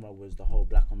on camera was the whole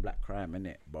black on black crime,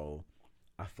 innit, bro?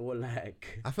 I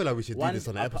feel like we should do One- this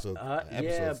on an episode.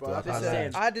 yeah, bro, I Listen,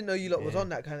 saying. I didn't know you lot was on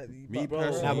that kind of. Me but,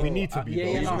 personally, Nah, we need to be. Yeah,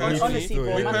 bro. yeah, no, We need to honestly, do it.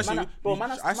 bro, Me man- personally,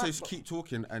 man- I say just keep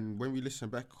talking, and when we listen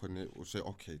back on it, we'll say,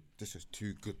 okay, this is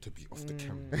too good to be off the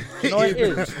camera. You know what it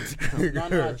is?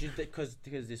 No, because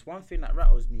there's one thing that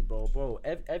rattles me, bro.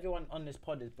 Everyone on this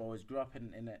pod is, bro, grew up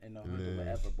in a hood or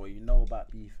whatever, bro. You know about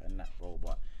beef and that, bro.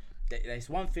 But there's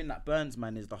one thing that burns,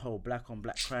 man, is the whole black on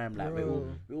black crime. Like we're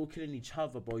all killing each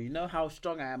other, bro. You know how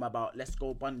strong I am about let's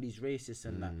go bun these racists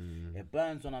and that. It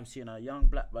burns when I'm seeing a young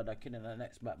black brother killing the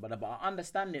next black brother. But I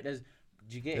understand it.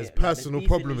 Do you get There's it? Like, personal beef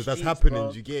in the problems that's streets, happening.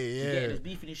 bro. Do you get it? You Yeah. get it, there's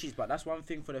beef in the streets, but that's one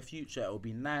thing for the future. It would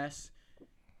be nice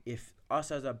if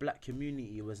us as a black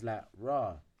community was like,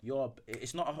 rah,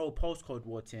 it's not a whole postcode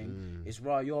war thing. It's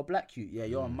rah, you're a black youth. Yeah,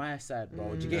 you're on my side,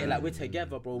 bro. Do you get it? Like, we're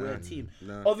together, bro. We're a team.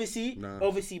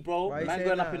 Obviously, bro, Why you man say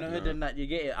growing up that? in the hood and that, you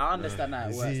get it. I understand that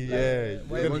it You works. see, like, yeah.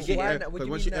 Wait, Once why you air, not? What do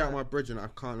you once you mean air out now? my brethren, I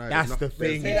can't lie. That's there's the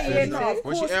nothing- thing. Yeah, no, of Once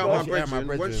you course, air bro. out my brethren,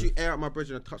 brethren. once you air out my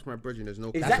brethren and touch my brethren, there's no.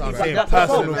 Exactly, what I'm saying, but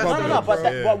personal no, problems, but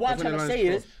bro. what I'm Open trying the to lines say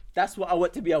is crossed. that's what I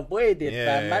want to be avoided,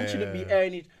 man. Man shouldn't be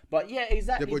airing. But yeah,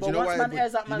 exactly. Yeah, but but you know once why? man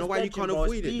airs that You man's know why you bedroom, can't bro,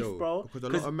 it's avoid it beef, though? bro. Because a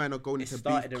lot of men are going it into beef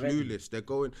started already. clueless. They're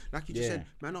going, like you just Yeah. said,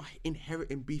 man are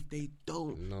inheriting beef. They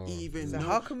don't even So know.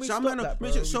 how can we some stop men that, bro?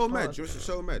 makes it so We mad. can't. Just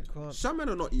so mad. can't. Some men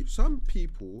are not. Some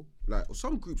people, like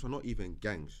some groups, are not even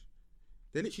gangs.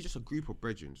 They're literally just a group of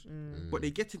brethren, but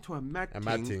they get into a mad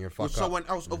thing thing and fuck with up. someone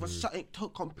else over something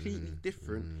completely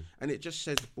different, and it just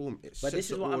says boom. It But sets this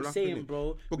is it what all I'm up, saying, innit?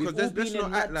 bro. Because We've all let's been not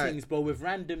in act mad like things, bro, with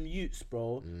random youths,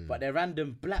 bro. But they're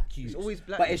random black youths. always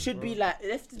black But it youths, should bro. be like,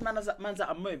 if this man's at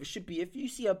a motive, it should be, if you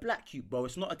see a black youth, bro,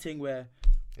 it's not a thing where,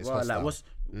 It's bro, like, hostile.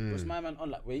 what's my man on?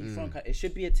 Like, where you from? It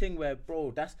should be a thing where,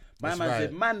 bro, that's my Let's man's rise-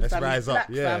 with man, let's fam, rise he's up. black,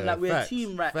 Yeah, fam. Like, we're facts, a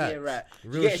team right facts. here, right?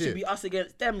 Real Yeah, it shit. should be us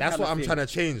against them. That's kind what of I'm thing. trying to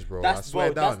change, bro. I That's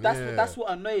swear bro. down. That's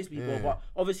what annoys me, bro. Yeah. But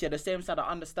obviously, at the same side, I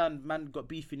understand man got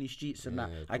beef in the streets and that.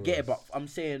 I get it, but I'm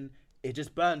saying it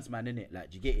just burns, man, innit? Like,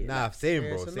 do you get it? Nah, Like, same, Yeah,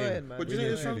 bro. it's Same. annoying, man. But you know,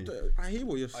 Really, there's really. something. I hear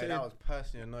what you're Like, saying. that was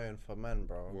personally annoying for men,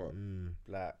 bro. What?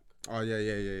 Like, Oh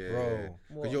yeah. Bro,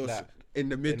 Because you're like, in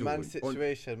the middle. in man's on-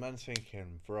 situation, man's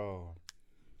thinking, bro,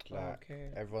 like Okay.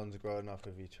 everyone's growing up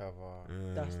with each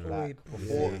other. That's the way.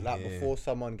 Like before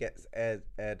someone gets aired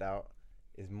out,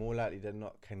 is more likely than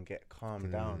not can get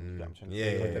calmed down. You know what I'm trying to say?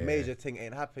 Yeah, Because the yeah, major thing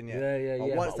ain't happened yet. Yeah.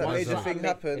 But once But that once major that thing make-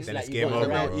 happens, it's then like it's you game got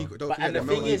over, around. bro. Don't But forget and the the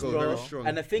thing male is, ego bro, very strong.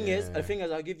 and the thing is,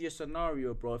 I'll give you a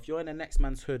scenario, bro. If you're in the next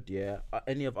man's hood, yeah,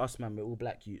 any of us, man, we're all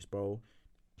black youths, bro.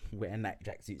 wearing Nike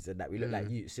tracksuits and that. We look like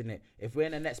youths, innit? If we're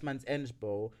in the next man's ends,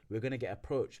 bro, we're gonna get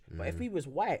approached. But if we was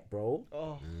white, bro,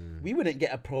 we wouldn't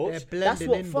get approached. They're That's what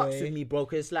blending in, fucks boy. with me, bro.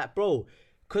 Cause it's like, bro,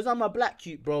 cause I'm a black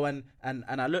youth, bro, and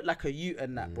I look like a youth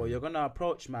and that, bro. You're gonna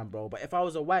approach, man, bro. But if I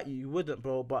was a white youth, you wouldn't,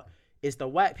 bro. But it's the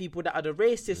white people that are the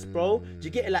racists, bro. Do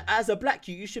you get it? Like, as a black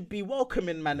youth, you should be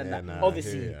welcoming, man, and that. Nah,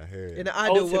 Obviously, I hear it. In the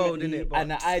ideal world, ultimately, innit? in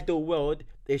the ideal world,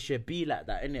 it should be like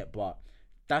that, innit? But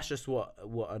that's just what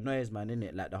annoys, man,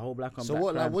 innit? Like the whole black on So black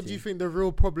what? Like, crime what do you thing. think the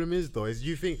real problem is, though? Is do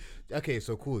you think? Okay,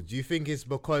 so cool. Do you think it's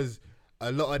because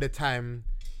a lot of the time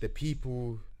the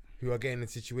people who are getting in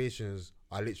situations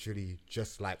are literally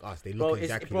just like us? They look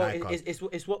exactly like us.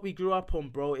 It's what we grew up on,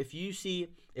 bro. If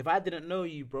I didn't know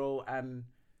you, bro, and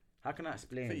how can I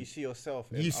explain? But you see yourself.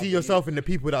 You see yourself in the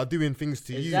people that are doing things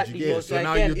to Exactly, you. Do you get bro. it? So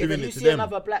now again, you're doing if it you to see them.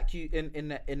 another black you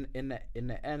in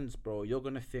the ends, bro, you're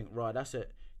gonna think, right, that's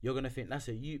it. You're gonna think that's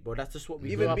a youth, bro. That's just what we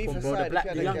grew Even up beef on, bro.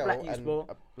 aside, The young black youths, and bro.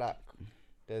 a black,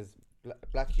 there's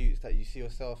black youths that you see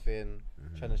yourself in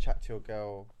trying to chat to your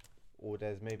girl, or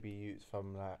there's maybe youths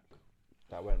from like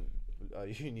that went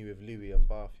uni with Louis and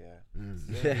Bath,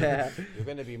 yeah. You're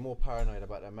gonna be more paranoid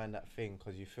about the man that thing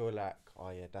because you feel like,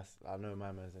 oh yeah, I know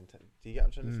my man's intent. Do you get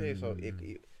what I'm trying to say? So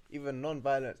even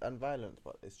non-violence and violence,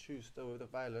 but it's true still with the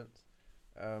violence.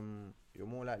 You're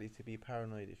more likely to be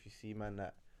paranoid if you see man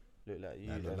that look like you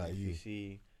than if you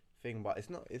see thing. But it's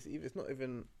not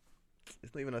even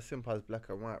as simple as black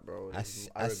and white, bro. I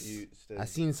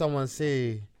seen someone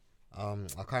say, I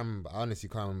honestly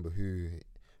can't remember who,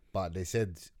 but they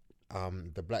said,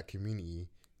 the black community,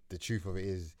 the truth of it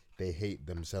is they hate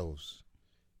themselves.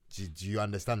 Do you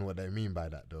understand what they mean by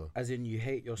that, though? As in, you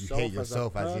hate yourself. You hate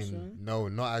yourself, as, as in no,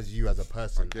 not as you as a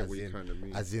person. I get what you kinda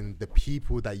mean. As in the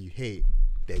people that you hate,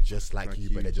 they're just like you,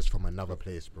 but they're just from another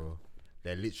place, bro.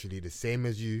 They're literally the same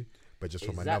as you, but just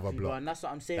from another bro, block. and that's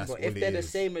what I'm saying, That's bro. all If it they're the is.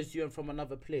 same as you and from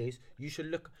another place, you should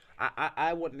look.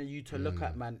 I want you to look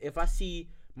at, man. If I see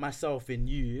myself in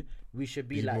you, we should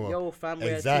be like, more- yo, fam.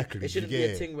 we're a Exactly, team. It shouldn't you be a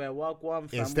get it. thing where wagwan,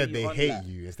 fam. Instead, what they you on, hate like?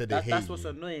 you. Instead, they hate That's what's you.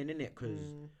 annoying, innit? Because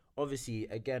obviously,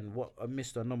 again, what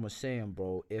Mr. Nom was saying,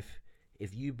 bro.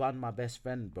 If you ban my best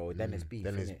friend, bro, then it's beef,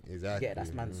 then it's- innit? exactly. Yeah,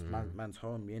 that's man's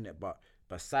homie, innit? But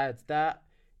besides that,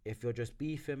 if you're just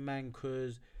beefing, man,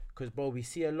 cause bro, we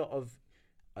see a lot of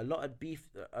beef,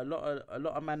 a lot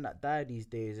of man that die these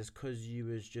days is cause you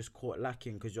was just caught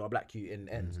lacking cause you're a black youth in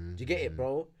ends. Do you get it,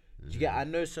 bro? Do you get? I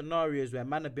know scenarios where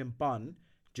man have been bun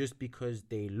just because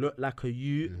they look like a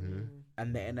youth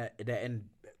and they're in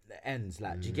the ends.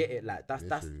 Like, do you get it? Like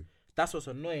that's what's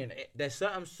annoying. There's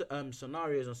certain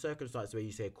scenarios and circumstances where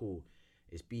you say, cool,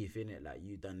 it's beef, innit? Like,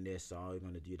 you done this, so I'm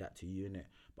gonna do that to you, innit?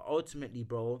 But ultimately,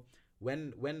 bro,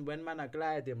 when man are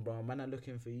gliding, bro, man are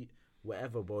looking for you,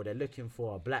 whatever, bro, they're looking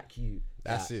for a black youth.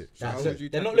 That's it. So how That's would it. you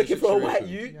They're not tackle the looking for a white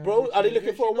situation? youth, bro. Are they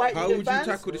looking for a white How youth? would you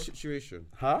tackle the situation?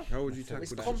 Huh? How would you tackle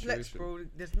It's the complex, situation? bro.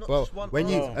 There's not Well, just one. when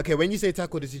answer. when you say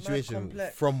tackle the mad situation,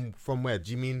 complex. from where?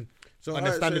 Do you mean So on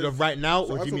the standard of right now,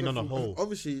 or I'm do you mean on talking a from- whole?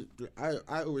 Obviously,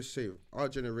 I always say our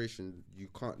generation,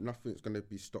 nothing's gonna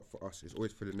be stopped for us. It's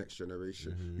always for the next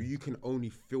generation. You can only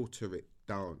filter it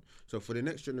down. So for the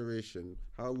next generation,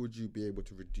 how would you be able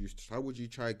to reduce? How would you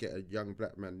try to get a young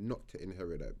black man not to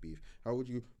inherit that beef? How would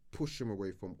you push him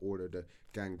away from all of the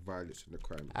gang violence and the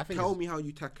crime? I think Tell it's- me how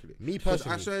you tackle it. Me 'Cause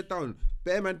personally- I swear down.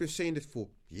 Bear man been saying this for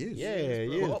years. Yeah,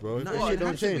 bro. What? That What? shit don't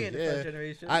Has to be change. in the first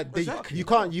generation. Exactly.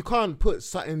 You can't put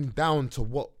something down to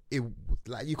what it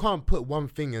like. You can't put one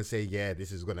thing and say, yeah,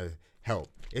 this is gonna help.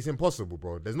 It's impossible,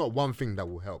 bro. There's not one thing that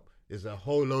will help. There's a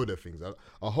whole load of things.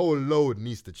 A whole load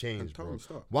needs to change, tell bro. me,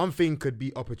 start. One thing could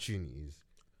be opportunities.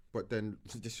 But then,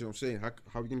 this is what I'm saying. How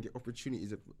are we gonna get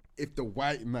opportunities if the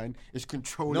white man is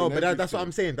controlling? No, but that's what everything?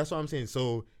 I'm saying. That's what I'm saying.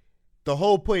 So the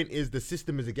whole point is the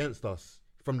system is against us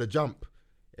from the jump.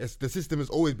 The system has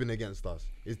always been against us.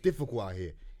 It's difficult out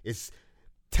here. It's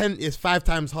 5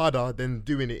 times harder than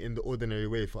doing it in the ordinary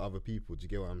way for other people. Do you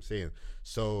get what I'm saying?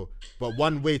 So, but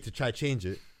one way to try change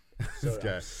it, this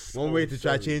guy, one way to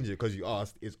try change it, because you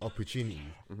asked, is opportunity.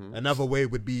 Another way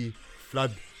would be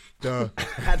flood the.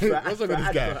 What's wrong with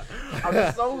this guy?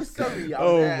 I'm so sorry.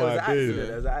 Oh my days.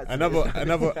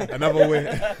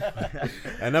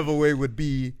 Another way would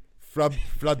be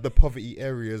flood the poverty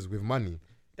areas with money.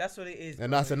 That's what it is.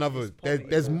 And bro. that's another. It's poverty,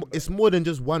 There's bro. it's more than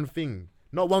just one thing.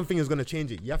 Not one thing is gonna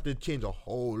change it. You have to change a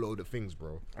whole load of things,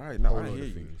 bro. Alright, no, Whole I load hear of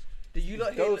you. things. Did you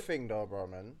not hear? Go thing though, bro,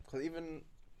 man. Because even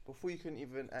before you can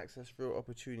even access real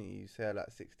opportunities, say like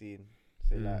 16,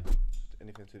 say like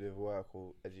anything to do with work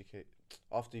or educate.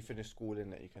 After you finish school, in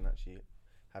that you can actually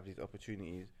have these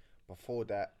opportunities. Before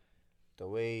that, the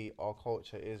way our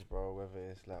culture is, bro, whether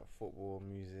it's like football,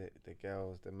 music, the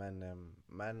girls, the men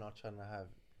are trying to have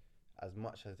as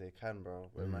much as they can, bro.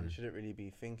 Where man shouldn't really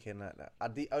be thinking like that. I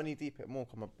only deep it more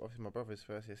because obviously my brother's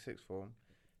first year sixth form,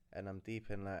 and I'm deep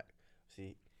in like,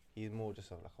 see, he's more just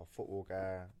like a football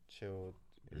guy, chilled.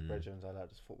 His brethren are like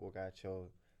just football guy, chilled.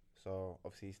 So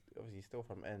obviously he's still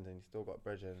from End and he's still got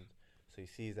brethren. So he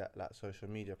sees that like social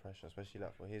media pressure, especially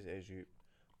like for his age group,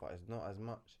 but it's not as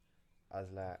much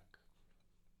as like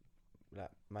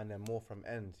man, they're more from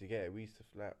Ends. You get it? We used to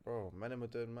like, bro, man, them are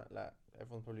doing like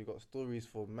everyone's probably got stories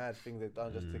for mad things they've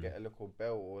done just to get a little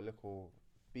belt or a little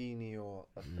beanie or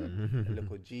a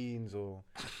little jeans or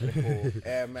a little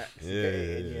Air Max. You get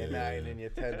it in year 9 and year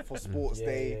 10 for sports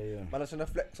day. Man, I'm trying to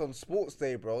flex on sports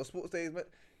day, bro. Sports day is.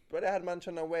 Bro, they had man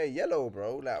trying to wear yellow,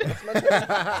 bro. Like, what's man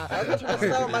trying to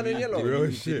style man in yellow? Real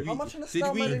shit. How much trying to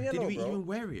style man in yellow, Did we bro? even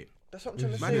wear it? That's what I'm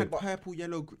trying to Man say. had purple,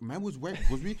 yellow. Man was wearing.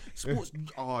 Was we sports?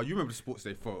 Oh, you remember the sports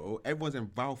day photo? Everyone's in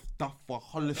Ralph Duffer,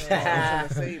 Hollister.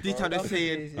 This time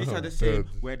they're saying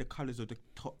wear the colours of the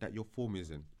top that your form is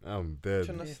in. I'm dead.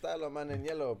 Trying to style a man in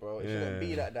yellow, bro. It shouldn't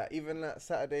be like that. Even like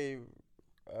Saturday,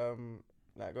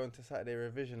 like going to Saturday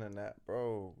revision and that,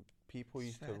 bro. People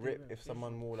used to rip if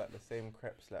someone wore like the same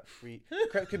crepes, like free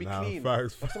crepes could be clean.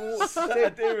 Facts. If someone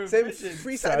wore same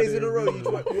 3 Saturdays in a row, you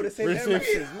wore the same Air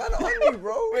Maxes. Man, on you,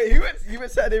 bro. Wait, you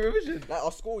went Saturday revision? Like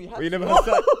our school, you had. You never had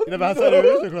Saturday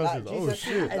revision classes. Like, Oh Jesus,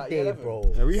 shit. like, Saturday, 11.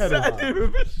 bro. Yeah, we had Saturday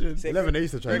revision. 11. They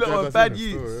used to try. You to lot drag are us bad in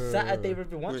youths. the store, Saturday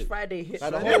revision. Once Friday hits,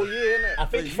 Like the whole year, innit? I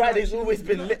think Friday's always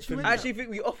been lit for me. I actually think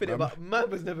we offered it, but man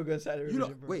was never going Saturday You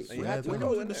revision, lot, bro. wait, You had to when I go,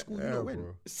 was in the innit? school, you Yeah, lot went.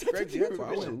 bro. Greg, you had to I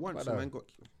vision. went once and man got.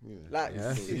 Like,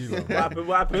 Yeah,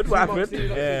 What happened?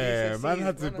 Yeah, man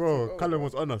had to, bro. Callum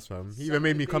was on us, fam. He even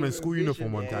made me come in school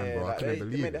uniform one time, bro. I couldn't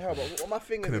believe it. But what my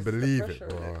thing Couldn't is, it's the believe it, pressure,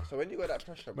 bro. innit? So when you got that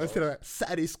pressure, bro. Man said like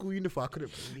Saturday school uniform. I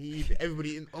couldn't believe it.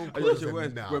 Everybody in on I clothes. just and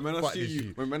when man I fuck see this you,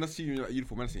 shit. when man I see you in like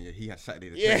uniform, man I saying yeah, he had Saturday.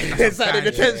 The Yeah, tenth. That's a Saturday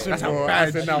bad- detention, that's a bro. I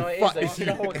bad- said, now fuck this shit.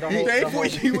 They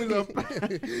thought you was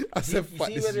a. I said, fuck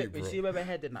this shit, You bro. see where we're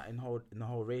heading at in the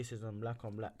whole racism, black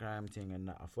on black crime thing, and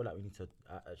that. I feel like we need to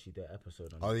actually do an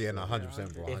episode on Oh it. yeah, no,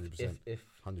 100%, bro. 100%. If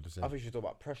 100%. I think you should talk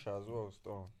about pressure as well,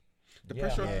 still. The Yeah.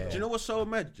 pressure. Yeah. Do you know what's so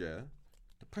mad, yeah?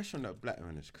 The pressure on that black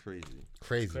man is crazy.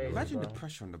 Crazy, bro. Imagine the bro.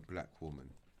 pressure on the black woman.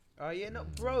 Oh yeah, no,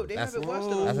 bro. They That's, have it worse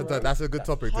than us. that's a good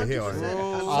topic to hear on. 100%.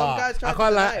 And some Ah, guys try I to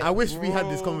can't lie. deny it. I wish we had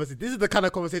this conversation. This is the kind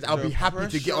of conversation I'll The be happy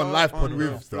to get on pressure live pod on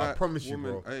with. the So I black promise you,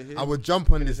 woman. bro. I hear I you. would jump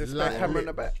on Is this this black camera in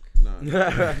the live. back?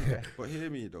 No. But hear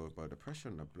me though, but the pressure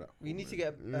on the black woman. We need to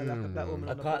get like a black woman.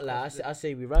 I on the can't lie. podcast. I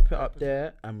say we wrap it up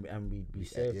there and we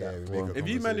save yeah, that we for. make a If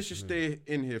you manage to conversation.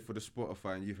 stay in here for the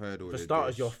Spotify and you've heard all For of starters,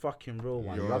 this, you're a fucking real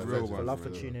one. You're Love a real for one, love for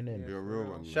man. tuning in. you're a real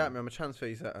one. Shout me, man. I'm a transfer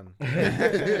you certain. Yeah.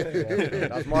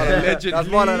 That's Marlon. That's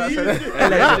Marlon that said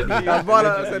it. That's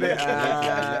Marlon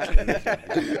that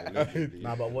said it.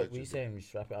 Nah, but what we saying? We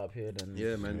should wrap it up here then.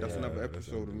 Yeah, man, that's another that's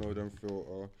episode of No Them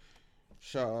Filter.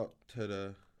 Shout out to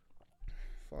the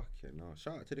fucking no.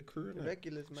 Shout out to the crew, The man.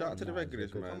 regulars, man. Shout out to the Nah, it's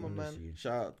regulars, a good man. Come on, man.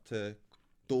 Shout out to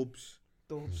Dubs.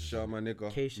 Don't- Shout out my nigga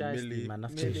K Shiesty, Millie. man.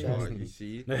 That's Millie. K Oh, Shiesty. you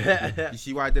see, you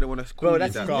see why I didn't want to call Bro, you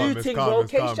that's that. his calm, new it's thing, calm, bro.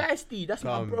 it's K calm. Shiesty, that's my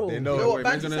Calm, bro. they You know. know what? Wait,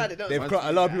 Bands man's decided. They've Don't. got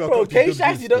a lot of people. Bro, have K got the Shiesty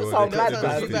distance, don't though. sound They got mad, the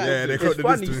man. distance. Yeah, they got It's the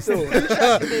funny distance.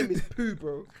 still. His name is Pooh,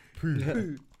 bro.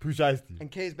 Pooh Shiesty.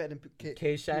 And K is better than K.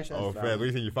 K Shiesty. Oh, fair. What do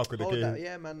you think? You fuck with the Hold that, K?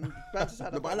 yeah, man. Bands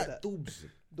decided. No, but I like that. Dubs.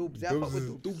 Dubs, yeah, I fuck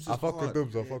with Dubs. I fuck with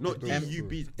Dubs. I fuck Not with Dubs.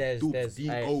 D-U-B. There's, Dubs.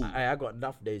 D-O. I got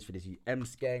enough days for this. M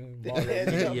Skeng, Yeah, Marlon,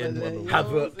 yeah, Ian, yeah,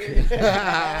 Havoc.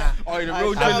 Oh, the I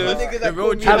real shout out jealous. my niggas The that real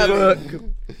call me jealous. Havoc.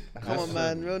 Come on,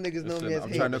 man. Real niggas know me as I'm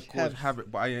H. trying to cause Habs.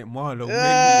 havoc, but I ain't Marlo.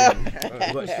 Ah. Million.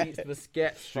 We got Streets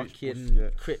Busquets, Streets fucking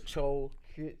Busquets. Critcho.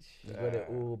 We got it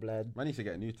all, blood. Man needs to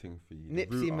get a new thing for you. The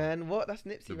Nipsey, Router. man. What? That's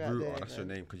Nipsey The right Router, there. that's your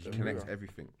man. name because you connect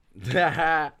everything.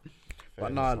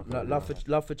 But nah,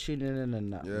 love for tuning in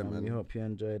and that. Yeah, man. man. We hope you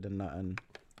enjoyed and that. And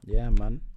yeah, man.